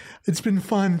like, it's been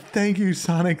fun. Thank you,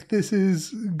 Sonic. This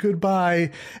is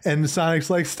goodbye. And Sonic's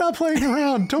like, stop playing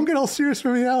around. Don't get all serious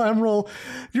for me now, Emerald.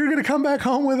 You're going to come back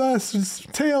home with us. It's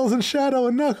Tails and Shadow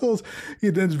and Knuckles.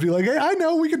 He'd then be like, hey, I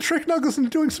know we can trick Knuckles into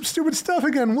doing some stupid stuff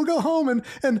again. We'll go home and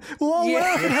we'll all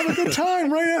laugh and have a good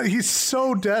time right now. He's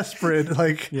so desperate.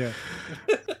 Like, Yeah.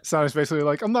 Sonic's basically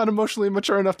like, I'm not emotionally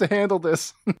mature enough to handle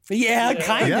this. Yeah,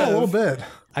 kind of. yeah, a little bit.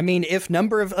 I mean, if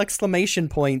number of exclamation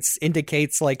points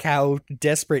indicates like how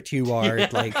desperate you are,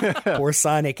 like poor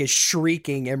Sonic is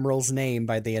shrieking Emerald's name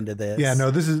by the end of this. Yeah,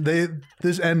 no,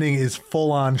 this ending is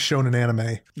full on shonen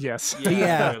anime. Yes.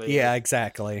 Yeah, Totally. yeah,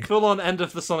 exactly. Full on end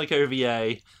of the Sonic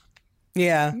OVA.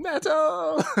 Yeah.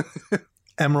 Metal.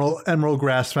 Emerald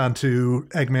grasps onto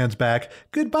Eggman's back.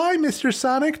 Goodbye, Mr.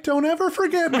 Sonic. Don't ever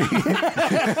forget me.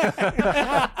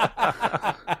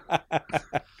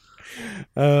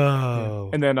 Oh.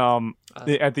 And then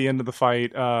at the end of the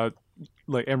fight,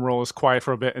 like Emerald is quiet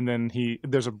for a bit, and then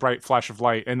there's a bright flash of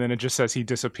light, and then it just says he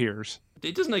disappears.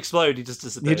 It doesn't explode, he just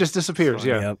disappears. He just disappears,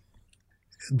 yeah. Yep.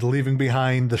 Leaving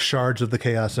behind the shards of the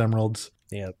Chaos Emeralds.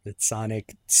 Yep. That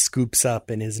Sonic scoops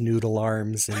up in his noodle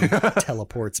arms and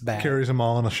teleports back. Carries them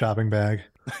all in a shopping bag.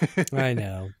 I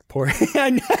know. Poor. I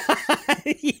know.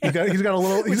 Yeah. He's got a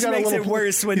little. Which makes it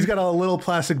worse when he's got a little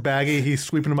plastic baggie. He's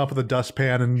sweeping them up with a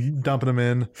dustpan and dumping them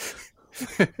in.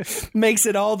 Makes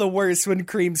it all the worse when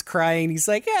Cream's crying. He's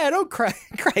like, yeah, don't cry,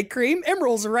 Cream.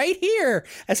 Emerald's right here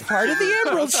as part of the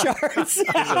Emerald Shards. He's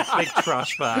a big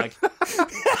trash bag.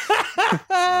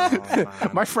 Oh, man.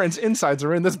 My friend's insides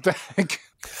are in this bag.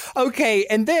 Okay,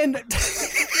 and then...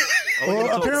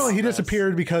 Well, apparently he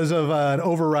disappeared because of an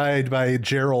override by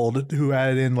Gerald, who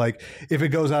added in, like, if it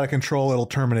goes out of control, it'll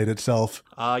terminate itself.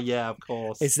 Yeah, of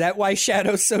course. Is that why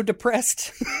Shadow's so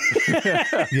depressed?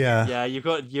 Yeah. Yeah, you've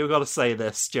got to say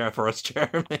this, for us,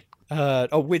 Jeremy.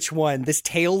 Which one? This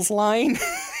Tails line?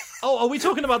 Oh, are we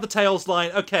talking about the Tails line?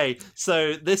 Okay,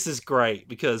 so this is great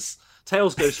because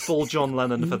Tails goes full John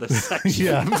Lennon for this section.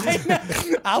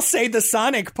 Yeah. I'll say the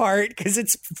Sonic part because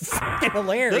it's fucking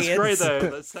hilarious. That's great though.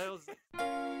 That's Tails.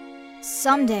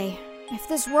 Someday, If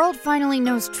this world finally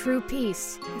knows true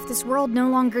peace, if this world no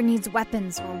longer needs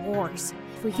weapons or wars,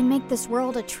 if we can make this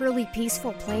world a truly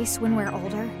peaceful place when we're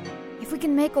older, if we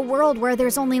can make a world where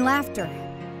there's only laughter,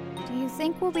 do you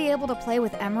think we'll be able to play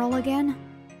with Emerald again?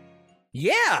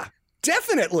 Yeah,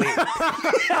 definitely.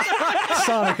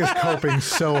 Sonic is coping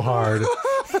so hard.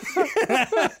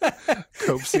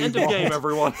 End of game,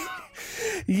 everyone.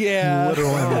 Yeah.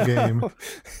 Literal end of game.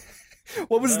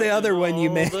 What was the other one you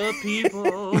made? The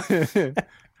people.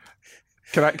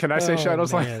 Can I say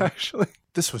Shadow's line, man. actually?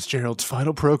 This was Gerald's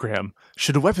final program.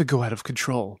 Should a weapon go out of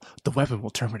control, the weapon will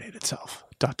terminate itself. ...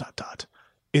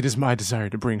 It is my desire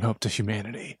to bring hope to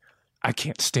humanity. I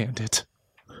can't stand it.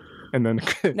 And then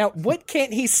Now, what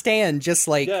can't he stand? Just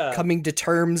like coming to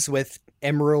terms with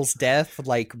Emerald's death,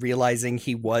 like realizing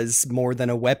he was more than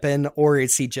a weapon, or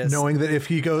is he just knowing that if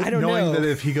he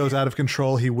goes out of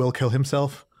control, he will kill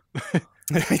himself?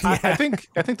 Yeah. I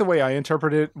think the way I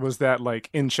interpret it was that, like,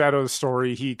 in Shadow's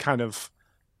story, he kind of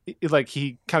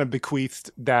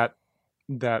bequeathed that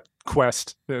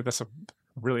quest. That's a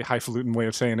really highfalutin way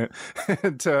of saying it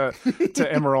to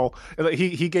Emerald.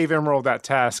 He gave Emerald that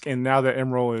task, and now that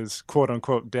Emerald is quote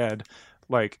unquote dead,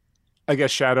 like, I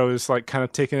guess Shadow is like kind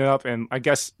of taking it up. And I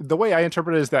guess the way I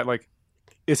interpret it is that, like,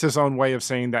 it's his own way of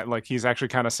saying that, like, he's actually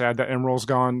kind of sad that Emerald's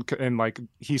gone, and like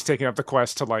he's taking up the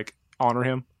quest to like honor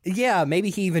him. Yeah, maybe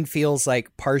he even feels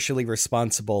like partially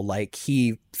responsible, like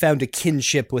he found a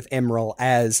kinship with Emerald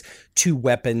as two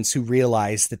weapons who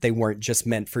realized that they weren't just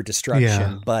meant for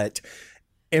destruction, but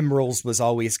Emerald's was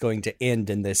always going to end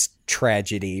in this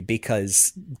tragedy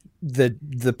because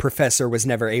the professor was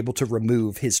never able to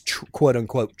remove his quote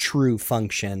unquote true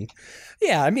function.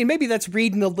 Yeah, I mean, maybe that's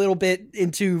reading a little bit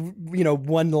into,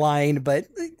 one line, but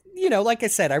like I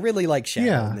said, I really like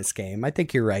Shadow in this game. I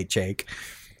think you're right, Jake.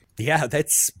 Yeah,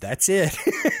 that's it.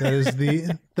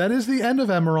 that is the end of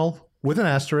Emerald with an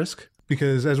asterisk,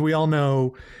 because as we all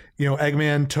know,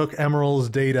 Eggman took Emerald's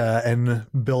data and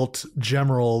built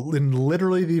Gemerald in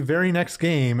literally the very next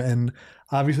game, and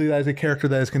obviously that is a character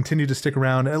that has continued to stick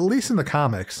around, at least in the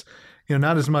comics.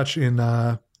 Not as much in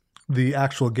the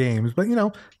actual games, but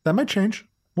that might change.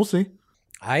 We'll see.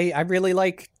 I really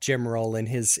like Gemerald and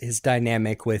his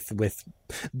dynamic with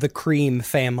the Cream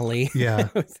family. Yeah.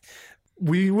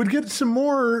 We would get some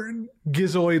more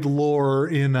Gizoid lore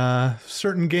in a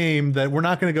certain game that we're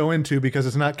not going to go into because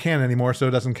it's not canon anymore, so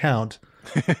it doesn't count.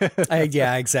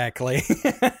 Yeah, exactly.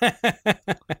 But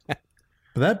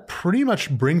that pretty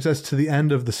much brings us to the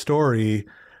end of the story.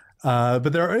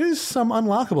 But there is some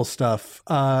unlockable stuff.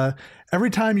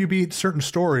 Every time you beat certain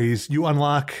stories, you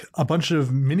unlock a bunch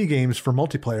of mini games for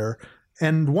multiplayer,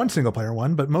 and one single player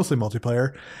one, but mostly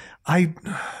multiplayer.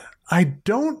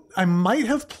 I might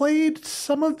have played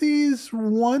some of these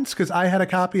once because I had a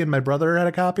copy and my brother had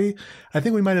a copy. I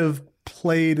think we might have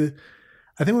played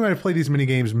these mini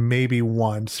games maybe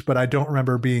once, but I don't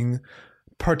remember being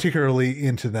particularly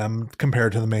into them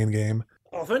compared to the main game.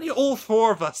 Oh, if only all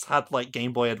four of us had like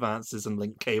Game Boy Advances and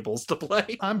link cables to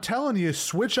play. I'm telling you,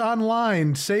 Switch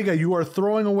Online, Sega, you are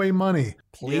throwing away money.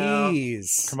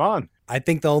 Please. Come on. I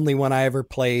think the only one I ever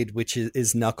played, which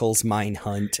is Knuckles Mine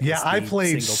Hunt. Yeah, I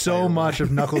played so much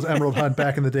of Knuckles Emerald Hunt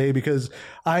back in the day because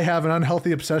I have an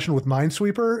unhealthy obsession with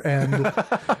Minesweeper, and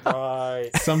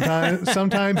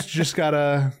sometimes just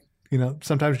gotta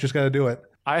do it.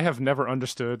 I have never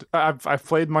understood. I've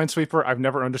played Minesweeper. I've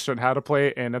never understood how to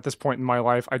play, and at this point in my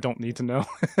life, I don't need to know.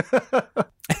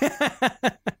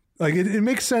 Like, it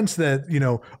makes sense that,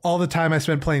 all the time I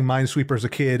spent playing Minesweeper as a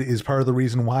kid is part of the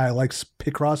reason why I like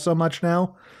Picross so much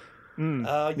now.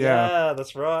 Yeah,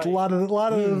 that's right. A lot of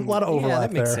overlap yeah,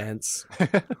 that makes there. sense.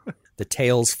 The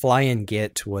Tails Fly and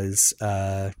Get was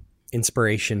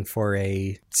inspiration for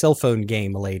a cell phone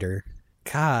game later.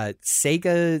 God,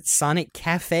 Sega Sonic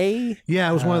Cafe? Yeah,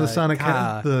 it was one of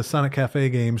the Sonic Cafe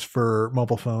games for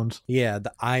mobile phones. Yeah,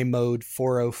 the iMode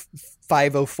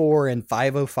 504 and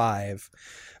 505.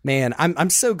 Man,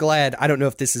 I'm so glad. I don't know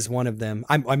if this is one of them.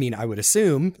 I would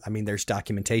assume. There's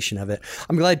documentation of it.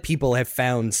 I'm glad people have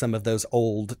found some of those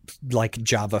old, like,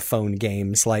 Java phone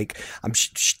games. Like,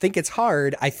 think it's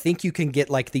hard. I think you can get,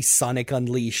 like, the Sonic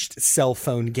Unleashed cell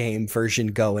phone game version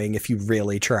going if you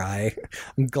really try.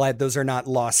 I'm glad those are not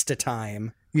lost to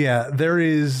time. Yeah, there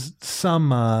is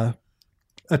some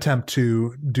attempt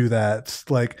to do that.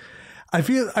 Like, I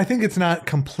think it's not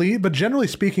complete, but generally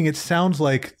speaking, it sounds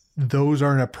like those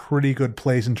are in a pretty good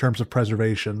place in terms of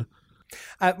preservation.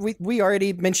 We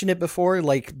already mentioned it before,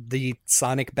 like the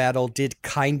Sonic battle did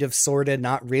kind of sort of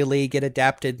not really get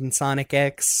adapted in Sonic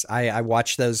X. I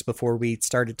watched those before we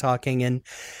started talking, and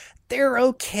they're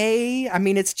okay.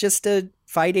 It's just a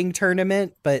fighting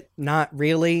tournament, but not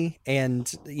really. And,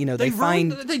 you know, They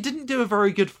didn't do a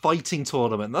very good fighting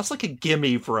tournament. That's like a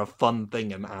gimme for a fun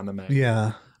thing in anime.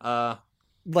 Yeah.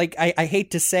 Like, I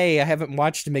hate to say I haven't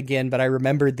watched them again, but I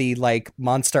remember the, like,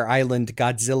 Monster Island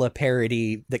Godzilla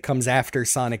parody that comes after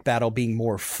Sonic Battle being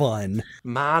more fun.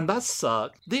 Man, that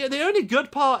sucked. The only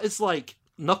good part is, like,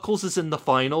 Knuckles is in the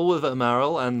final with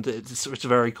Emerald, and it's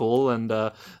very cool, and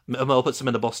Emerald puts him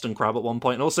in a Boston Crab at one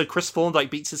point, and also Chris Thorndike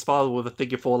beats his father with a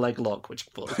figure 4 leg lock, which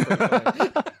I thought was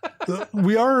pretty funny.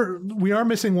 We are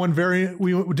missing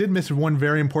we did miss one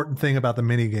very important thing about the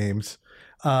mini games.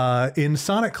 In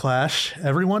Sonic Clash,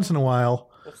 every once in a while.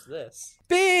 What's this?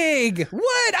 Big!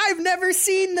 What? I've never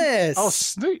seen this! Oh,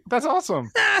 sweet. That's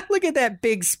awesome. Look at that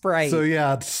big sprite. So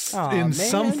yeah, in Man.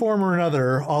 some form or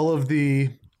another, all of the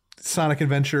Sonic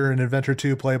Adventure and Adventure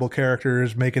 2 playable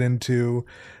characters make it into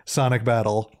Sonic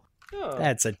Battle. Oh.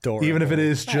 That's adorable. Even if it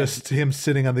is just him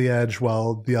sitting on the edge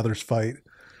while the others fight.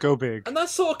 Go big. And that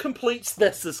sort of completes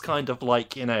this as kind of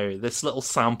like, you know, this little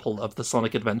sample of the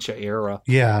Sonic Adventure era.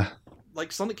 Yeah.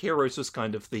 Like, Sonic Heroes was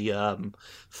kind of the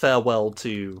farewell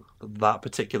to that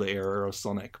particular era of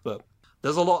Sonic, but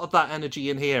there's a lot of that energy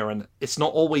in here, and it's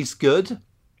not always good,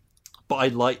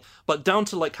 but down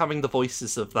to, like, having the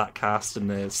voices of that cast in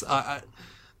this,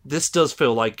 this does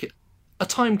feel like a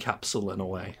time capsule in a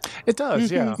way. It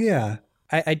does, yeah. Yeah.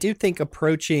 I do think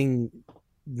replaying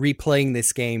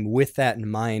this game with that in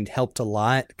mind helped a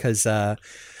lot, because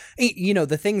you know,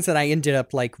 the things that I ended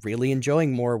up like really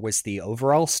enjoying more was the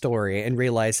overall story, and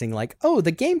realizing like, oh,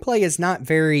 the gameplay is not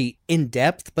very in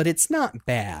depth, but it's not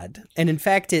bad. And in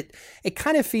fact, it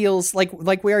kind of feels like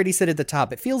we already said at the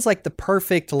top, it feels like the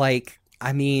perfect, like,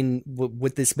 I mean,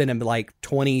 would this been like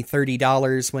 $20,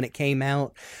 $30 when it came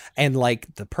out? And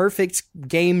like the perfect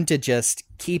game to just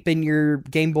keep in your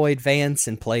Game Boy Advance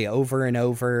and play over and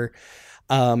over.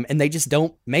 And they just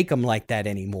don't make them like that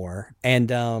anymore. And,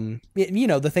 you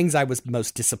know, the things I was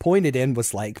most disappointed in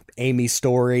was like Amy's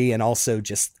story, and also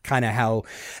just kind of how,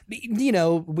 you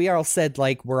know, we all said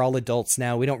like we're all adults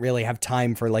now. We don't really have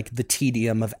time for like the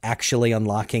tedium of actually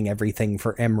unlocking everything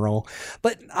for Emerald.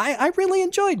 But I really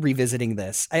enjoyed revisiting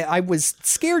this. I was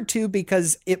scared too,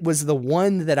 because it was the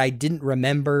one that I didn't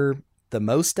remember the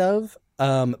most of.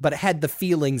 But it had the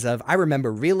feelings of, I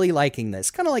remember really liking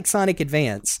this, kind of like Sonic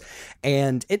Advance,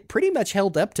 and it pretty much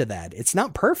held up to that. It's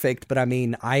not perfect, but I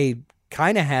mean, I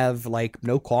kind of have like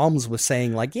no qualms with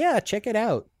saying like, yeah, check it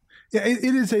out. Yeah, it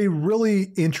is a really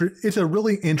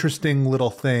interesting little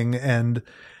thing, and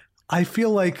I feel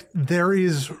like there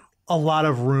is a lot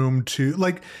of room to,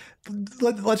 like,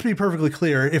 let's be perfectly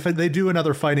clear. If they do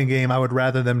another fighting game, I would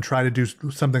rather them try to do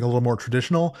something a little more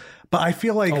traditional. But I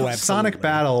feel like Sonic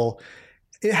Battle,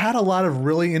 it had a lot of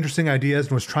really interesting ideas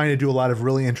and was trying to do a lot of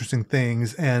really interesting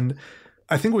things. And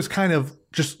I think it was kind of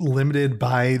just limited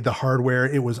by the hardware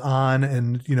it was on,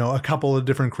 and, you know, a couple of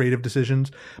different creative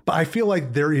decisions. But I feel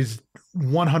like there is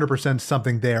 100%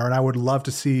 something there, and I would love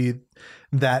to see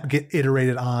that get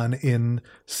iterated on in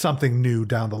something new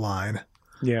down the line.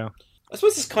 Yeah. I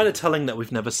suppose it's kind of telling that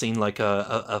we've never seen like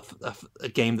a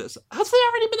game that's... Has there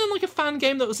already been like a fan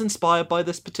game that was inspired by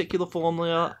this particular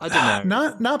formula? I don't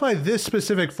know. Not by this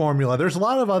specific formula. There's a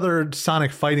lot of other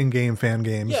Sonic fighting game fan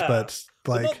games, Yeah. but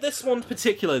like... But not this one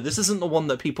particular. This isn't the one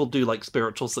that people do like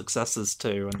spiritual successors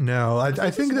to. And No,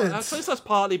 I think that... I suppose that's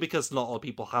partly because not a lot of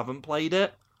people haven't played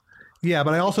it. Yeah,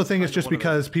 but I also think it's just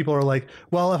because people are like,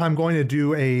 well, if I'm going to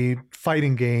do a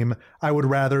fighting game, I would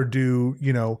rather do,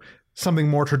 you know, something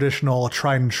more traditional,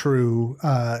 tried and true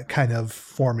kind of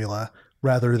formula,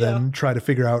 rather than try to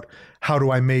figure out how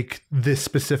do I make this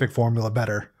specific formula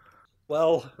better.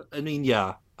 Well, I mean,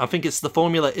 yeah. I think it's the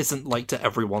formula isn't like to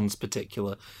everyone's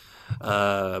particular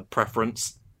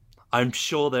preference. I'm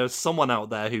sure there's someone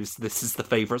out there this is the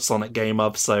favorite Sonic game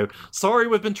of, so sorry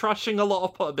we've been trashing a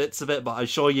lot of bits of it, but I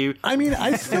assure you... I mean,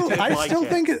 I still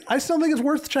think it's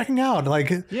worth checking out. Like,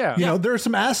 you know, there are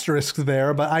some asterisks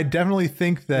there, but I definitely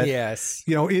think that,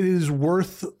 you know, it is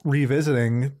worth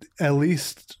revisiting at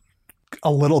least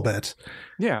a little bit.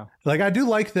 Yeah. Like, I do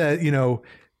like that, you know,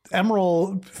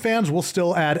 Emerald fans will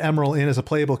still add Emerald in as a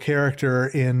playable character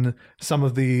in some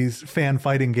of these fan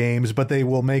fighting games, but they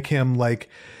will make him like,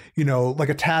 you know, like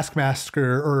a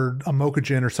Taskmaster or a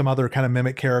Mokujin or some other kind of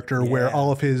mimic character where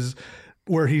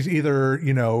where he's either,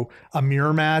 you know, a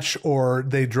mirror match, or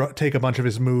they take a bunch of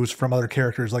his moves from other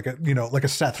characters, like like a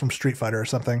Seth from Street Fighter or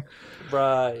something.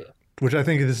 Right. Which I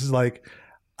think this is like,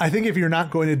 I think if you're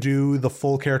not going to do the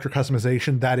full character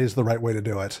customization, that is the right way to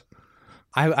do it.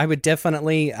 I would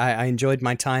definitely, I enjoyed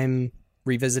my time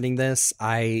revisiting this,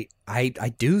 I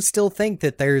do still think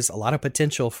that there's a lot of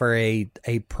potential for a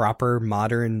proper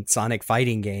modern Sonic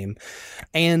fighting game.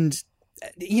 And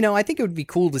I think it would be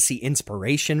cool to see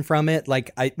inspiration from it.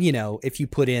 Like, if you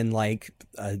put in like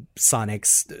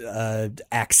Sonic's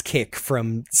axe kick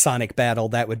from Sonic Battle,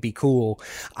 that would be cool.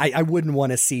 I wouldn't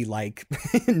want to see like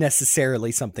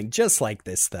necessarily something just like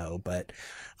this though, but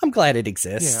I'm glad it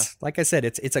exists. Yeah. Like I said,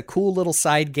 it's a cool little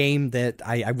side game that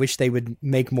I wish they would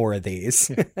make more of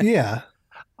these. Yeah.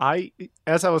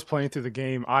 As I was playing through the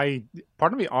game,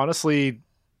 part of me honestly,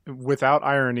 without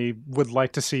irony, would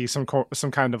like to see some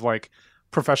kind of like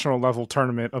professional level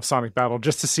tournament of Sonic Battle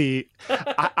just to see.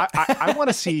 I want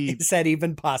to see. Is that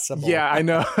even possible? Yeah, I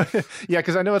know. Yeah,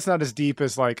 because I know it's not as deep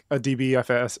as like a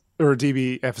DBFS or a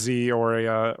DBFZ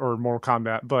or Mortal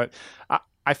Kombat, but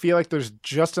I feel like there's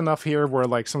just enough here where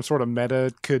like some sort of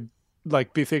meta could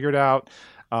like be figured out.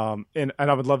 And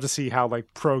I would love to see how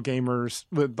like pro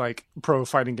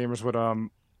fighting gamers would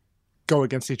go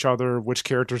against each other, which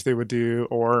characters they would do,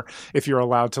 or if you're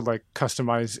allowed to like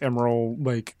customize Emerald.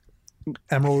 Like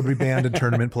Emerald would be banned in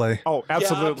tournament play. Oh,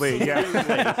 absolutely.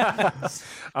 Yeah.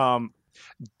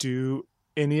 Do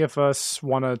any of us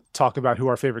want to talk about who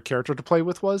our favorite character to play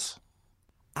with was?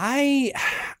 I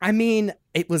mean,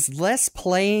 it was less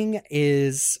playing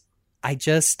is like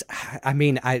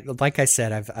I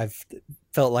said, I've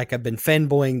felt like I've been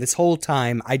fanboying this whole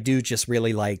time. I do just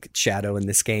really like Shadow in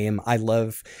this game. I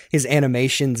love his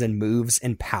animations and moves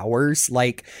and powers.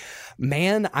 Like,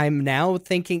 man, I'm now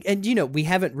thinking, and we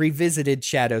haven't revisited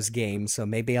Shadow's game, so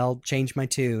maybe I'll change my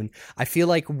tune. I feel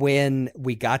like when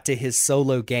we got to his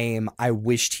solo game, I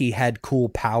wished he had cool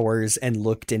powers and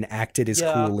looked and acted as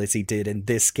cool as he did in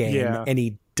this game, and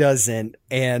he doesn't.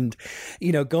 And,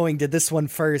 going to this one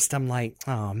first, I'm like,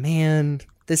 oh man,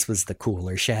 this was the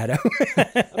cooler Shadow.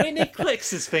 I mean, he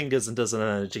clicks his fingers and does an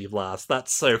energy blast.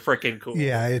 That's so freaking cool.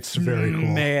 Yeah, it's very cool.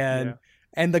 Man. Yeah.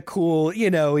 And the cool, he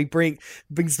brings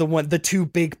the two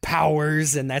big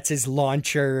powers, and that's his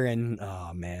launcher, and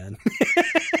oh man.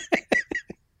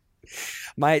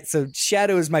 So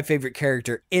Shadow is my favorite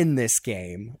character in this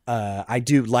game. I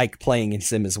do like playing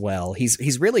as him as well.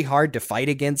 He's really hard to fight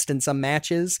against in some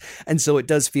matches, and so it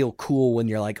does feel cool when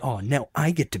you're like, oh, now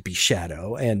I get to be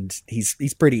Shadow, and he's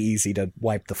pretty easy to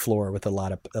wipe the floor with a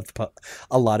lot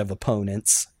of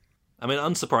opponents. I mean,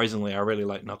 unsurprisingly, I really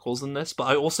like Knuckles in this, but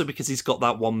I also, because he's got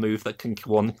that one move that can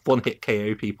one hit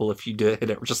KO people if you do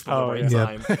hit it just at the right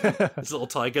time. This little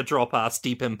Tiger Drop ass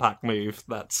deep impact move.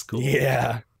 That's cool.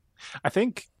 Yeah. I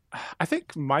think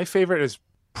my favorite is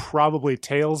probably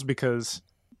Tails, because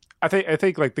I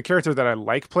think like the character that I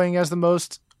like playing as the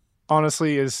most,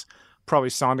 honestly, is probably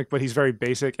Sonic, but he's very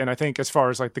basic. And I think as far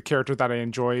as like the character that I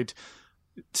enjoyed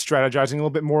strategizing a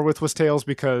little bit more with was Tails,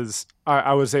 because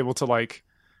I was able to like,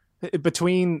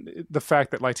 between the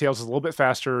fact that like Tails is a little bit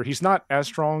faster, he's not as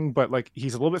strong, but like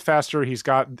he's a little bit faster. He's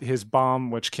got his bomb,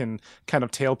 which can kind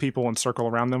of tail people and circle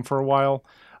around them for a while.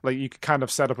 Like you can kind of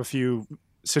set up a few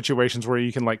situations where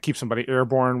you can like keep somebody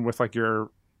airborne with like your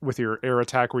air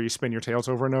attack, where you spin your tails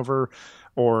over and over,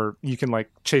 or you can like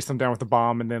chase them down with the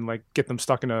bomb and then like get them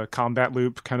stuck in a combat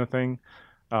loop kind of thing.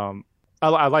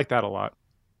 I like that a lot.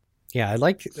 Yeah, I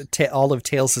like all of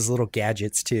Tails' little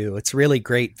gadgets too. It's really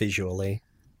great visually.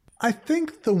 I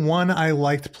think the one I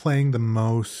liked playing the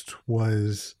most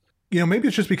was, maybe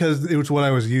it's just because it was what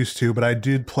I was used to, but I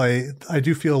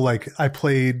do feel like I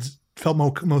felt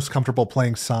most comfortable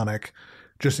playing Sonic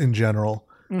just in general.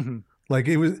 Mm-hmm. Like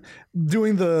it was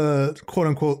doing the quote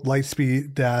unquote light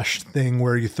speed dash thing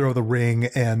where you throw the ring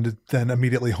and then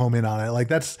immediately home in on it. Like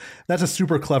that's a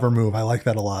super clever move. I like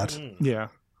that a lot. Yeah.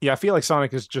 Yeah. I feel like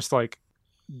Sonic is just like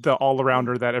the all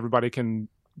arounder that everybody can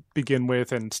begin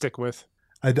with and stick with.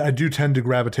 I do tend to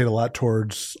gravitate a lot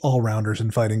towards all-rounders in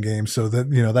fighting games, so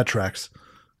that that tracks.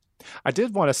 I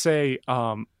did want to say,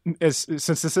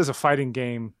 since this is a fighting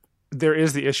game, there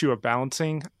is the issue of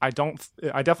balancing. I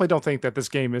definitely don't think that this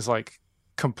game is like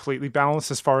completely balanced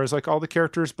as far as like all the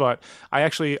characters, but I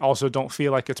actually also don't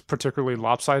feel like it's particularly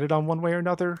lopsided on one way or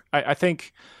another. I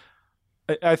think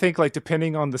like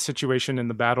depending on the situation in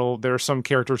the battle, there are some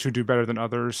characters who do better than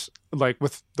others. Like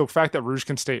with the fact that Rouge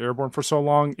can stay airborne for so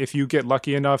long, if you get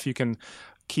lucky enough, you can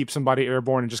keep somebody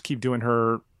airborne and just keep doing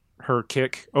her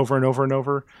kick over and over and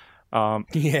over. And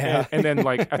then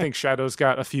like I think Shadow's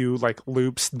got a few like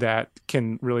loops that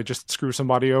can really just screw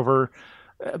somebody over.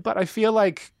 But I feel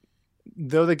like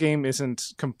though the game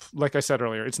isn't like I said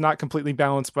earlier, it's not completely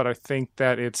balanced, but I think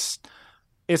that it's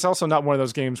also not one of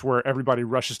those games where everybody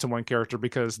rushes to one character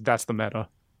because that's the meta.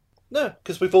 No,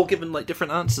 because we've all given like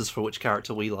different answers for which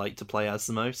character we like to play as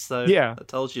the most. So Yeah. that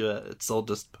tells you it's all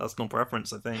just personal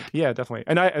preference, I think. Yeah, definitely.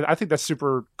 And I think that's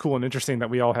super cool and interesting that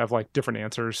we all have like different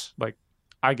answers. Like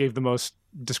I gave the most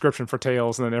description for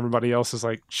Tails, and then everybody else is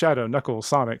like Shadow, Knuckles,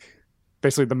 Sonic.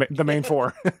 Basically the main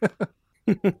four.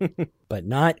 But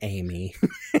not Amy.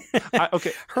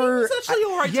 Okay. It's actually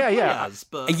alright to play as,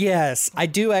 but... Yes, I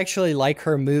do actually like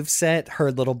her moveset.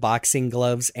 Her little boxing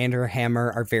gloves and her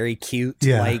hammer are very cute.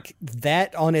 Yeah. Like,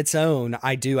 that on its own,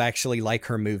 I do actually like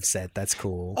her moveset. That's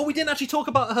cool. Oh, we didn't actually talk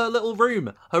about her little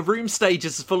room. Her room stage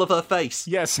is full of her face.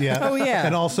 Yes. Yeah. Oh, yeah.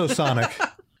 And also Sonic.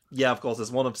 Yeah, of course,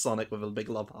 there's one of Sonic with a big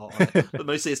love heart on it. But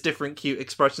mostly it's different cute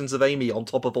expressions of Amy on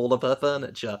top of all of her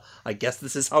furniture. I guess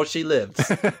this is how she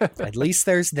lives. At least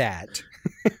there's that.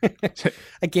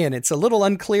 Again, it's a little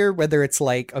unclear whether it's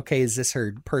like, okay, is this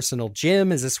her personal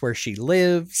gym? Is this where she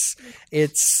lives?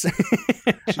 It's...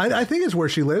 I think it's where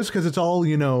she lives because it's all,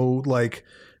 like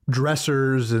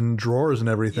dressers and drawers and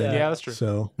everything. Yeah, that's true.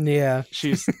 So yeah.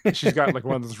 She's got like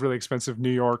one of those really expensive New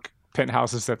York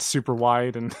penthouses that's super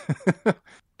wide, and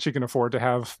she can afford to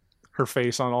have her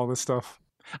face on all this stuff.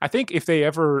 I think if they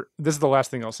ever, this is the last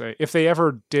thing I'll say, if they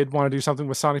ever did want to do something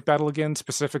with Sonic Battle again,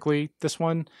 specifically this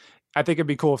one, I think it'd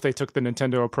be cool if they took the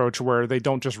Nintendo approach where they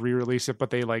don't just re-release it, but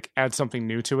they like add something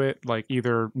new to it, like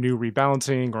either new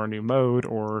rebalancing or a new mode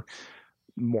or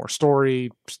more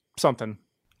story, something.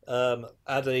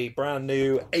 Add a brand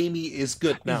new Amy is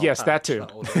good now. Yes, that too.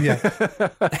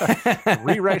 yeah.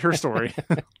 Rewrite her story.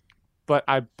 But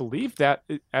I believe that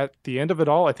at the end of it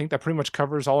all, I think that pretty much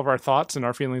covers all of our thoughts and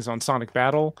our feelings on Sonic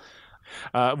Battle.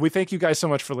 We thank you guys so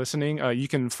much for listening. You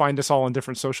can find us all on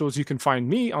different socials. You can find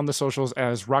me on the socials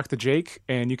as Rock the Jake,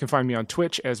 and you can find me on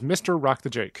Twitch as Mr. Rock the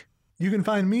Jake. You can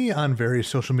find me on various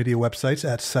social media websites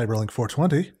at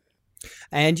Cyberlink420.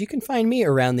 And you can find me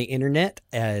around the internet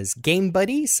as Game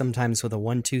Buddy, sometimes with a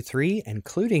 123,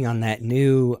 including on that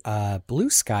new Blue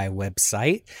Sky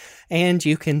website. And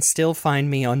you can still find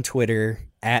me on Twitter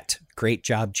at Great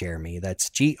Job Jeremy. That's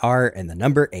GR and the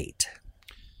number 8.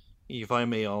 You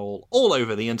find me all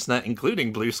over the internet,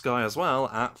 including Blue Sky as well,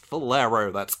 at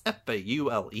Falero. That's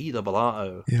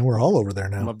FAULERO. Yeah, we're all over there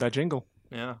now. Love that jingle.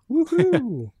 Yeah.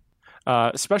 Woohoo!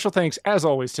 Special thanks, as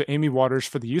always, to Amy Waters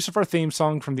for the use of our theme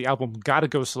song from the album Gotta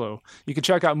Go Slow. You can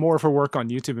check out more of her work on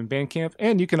YouTube and Bandcamp,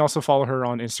 and you can also follow her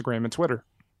on Instagram and Twitter.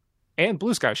 And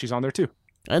Blue Sky, she's on there too.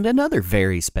 And another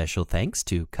very special thanks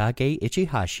to Kage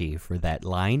Ichihashi for that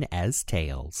line as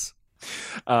Tails.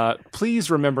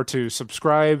 Please remember to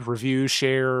subscribe, review,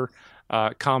 share,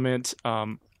 comment.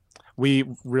 We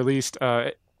released...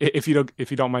 If you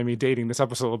don't mind me dating this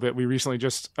episode a little bit, we recently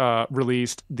just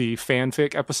released the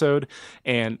fanfic episode,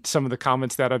 and some of the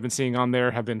comments that I've been seeing on there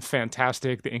have been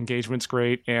fantastic. The engagement's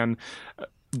great, and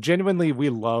genuinely, we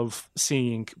love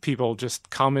seeing people just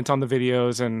comment on the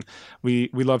videos, and we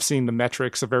love seeing the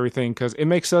metrics of everything because it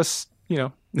makes us,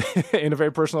 in a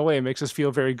very personal way, it makes us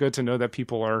feel very good to know that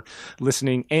people are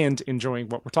listening and enjoying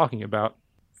what we're talking about.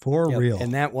 For real.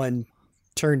 And that one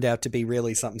turned out to be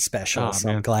really something special. Oh, so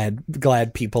man. I'm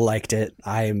glad people liked it.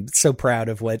 I'm so proud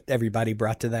of what everybody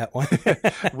brought to that one.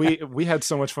 we had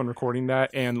so much fun recording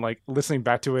that, and like listening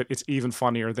back to it, it's even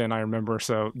funnier than I remember.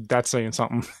 So that's saying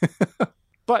something.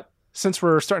 But since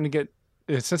it's starting to get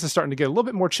a little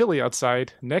bit more chilly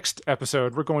outside, next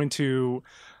episode we're going to,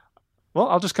 well,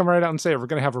 I'll just come right out and say it. We're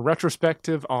going to have a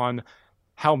retrospective on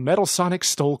how Metal Sonic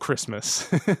stole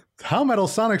Christmas. How Metal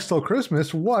Sonic Stole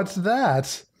Christmas? What's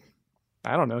that?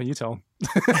 I don't know. You tell him.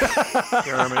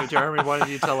 Jeremy, why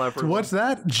don't you tell everyone? What's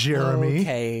that, Jeremy?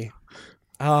 Okay.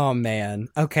 Oh man.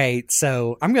 Okay,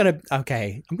 so I'm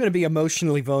gonna be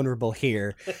emotionally vulnerable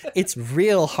here. It's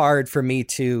real hard for me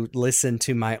to listen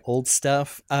to my old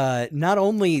stuff. Not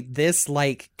only this,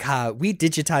 like, God, we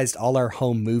digitized all our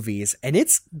home movies, and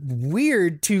it's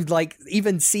weird to like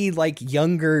even see like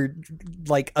younger,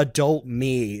 like adult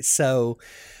me. So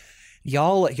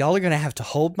Y'all are gonna have to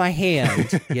hold my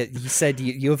hand. You said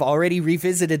you have already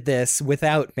revisited this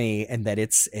without me, and that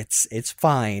it's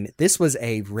fine. This was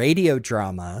a radio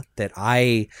drama that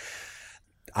I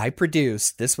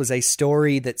produced. This was a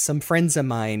story that some friends of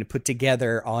mine put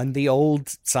together on the old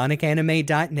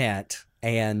SonicAnime.net,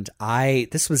 and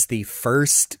this was the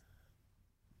first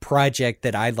project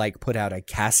that I like put out a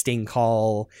casting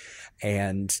call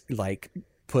and like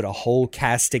put a whole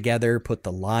cast together, put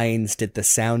the lines, did the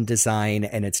sound design,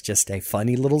 and it's just a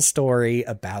funny little story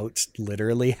about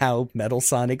literally how Metal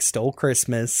Sonic stole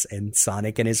Christmas and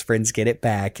Sonic and his friends get it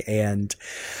back. And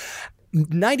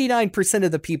 99%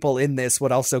 of the people in this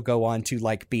would also go on to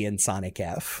like be in Sonic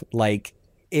F. Like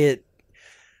it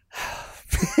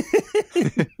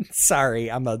Sorry,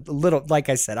 I'm a little, like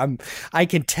I said, I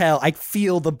can tell, I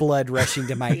feel the blood rushing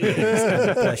to my ears.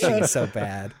 I'm blushing so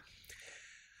bad.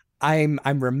 I'm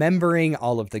remembering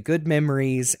all of the good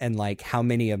memories and like how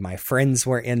many of my friends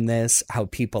were in this, how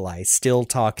people I still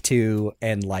talk to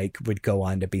and like would go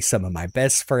on to be some of my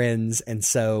best friends. And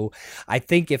so I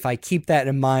think if I keep that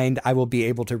in mind, I will be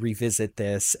able to revisit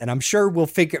this, and I'm sure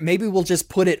maybe we'll just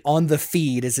put it on the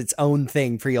feed as its own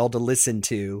thing for y'all to listen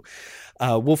to.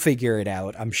 We'll figure it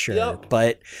out, I'm sure. Yep.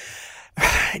 But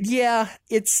yeah,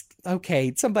 it's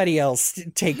okay. Somebody else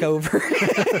take over.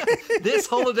 This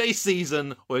holiday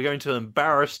season, we're going to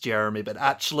embarrass Jeremy, but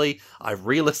actually, I've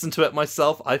re-listened to it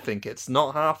myself. I think it's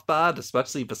not half bad,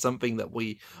 especially for something that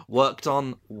we worked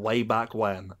on way back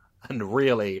when. And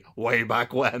really, way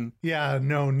back when. Yeah,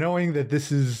 no, knowing that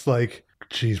this is like,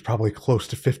 geez, probably close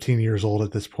to 15 years old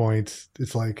at this point,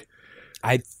 it's like...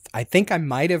 I think I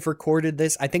might have recorded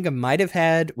this. I think I might have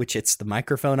had, which it's the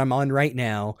microphone I'm on right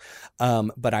now,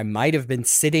 but I might have been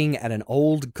sitting at an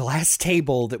old glass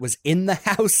table that was in the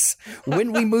house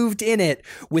when we moved in it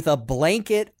with a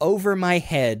blanket over my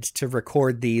head to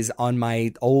record these on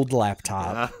my old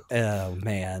laptop. Oh,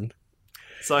 man.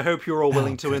 So I hope you're all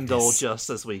willing to indulge us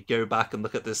as we go back and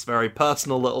look at this very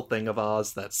personal little thing of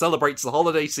ours that celebrates the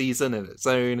holiday season in its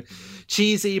own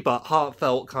cheesy but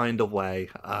heartfelt kind of way.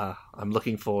 I'm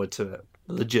looking forward to it,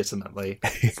 legitimately.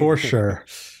 For sure.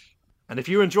 And if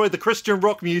you enjoyed the Christian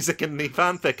rock music in the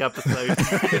fanfic episode,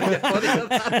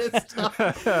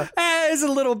 it's a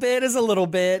little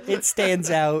bit. It stands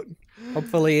out.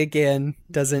 Hopefully, again,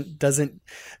 doesn't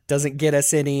get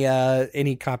us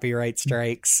any copyright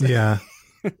strikes. Yeah.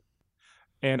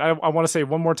 And I want to say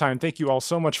one more time, thank you all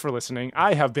so much for listening.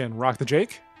 I have been Rock the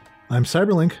Jake. I'm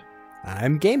Cyberlink.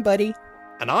 I'm Game Buddy.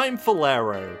 And I'm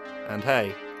Falero. And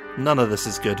hey, none of this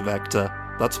is good, Vector.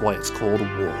 That's why it's called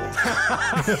war.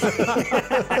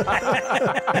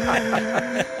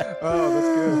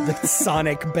 Oh, that's good. The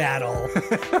Sonic battle.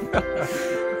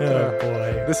 Oh,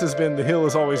 boy. This has been The Hill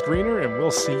is Always Greener, and we'll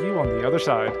see you on the other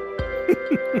side.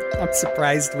 I'm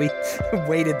surprised we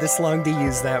waited this long to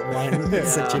use that one.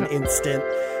 It's such an instant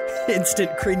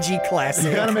cringy classic.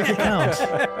 You gotta make it count.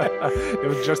 It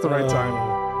was just the right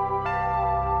time.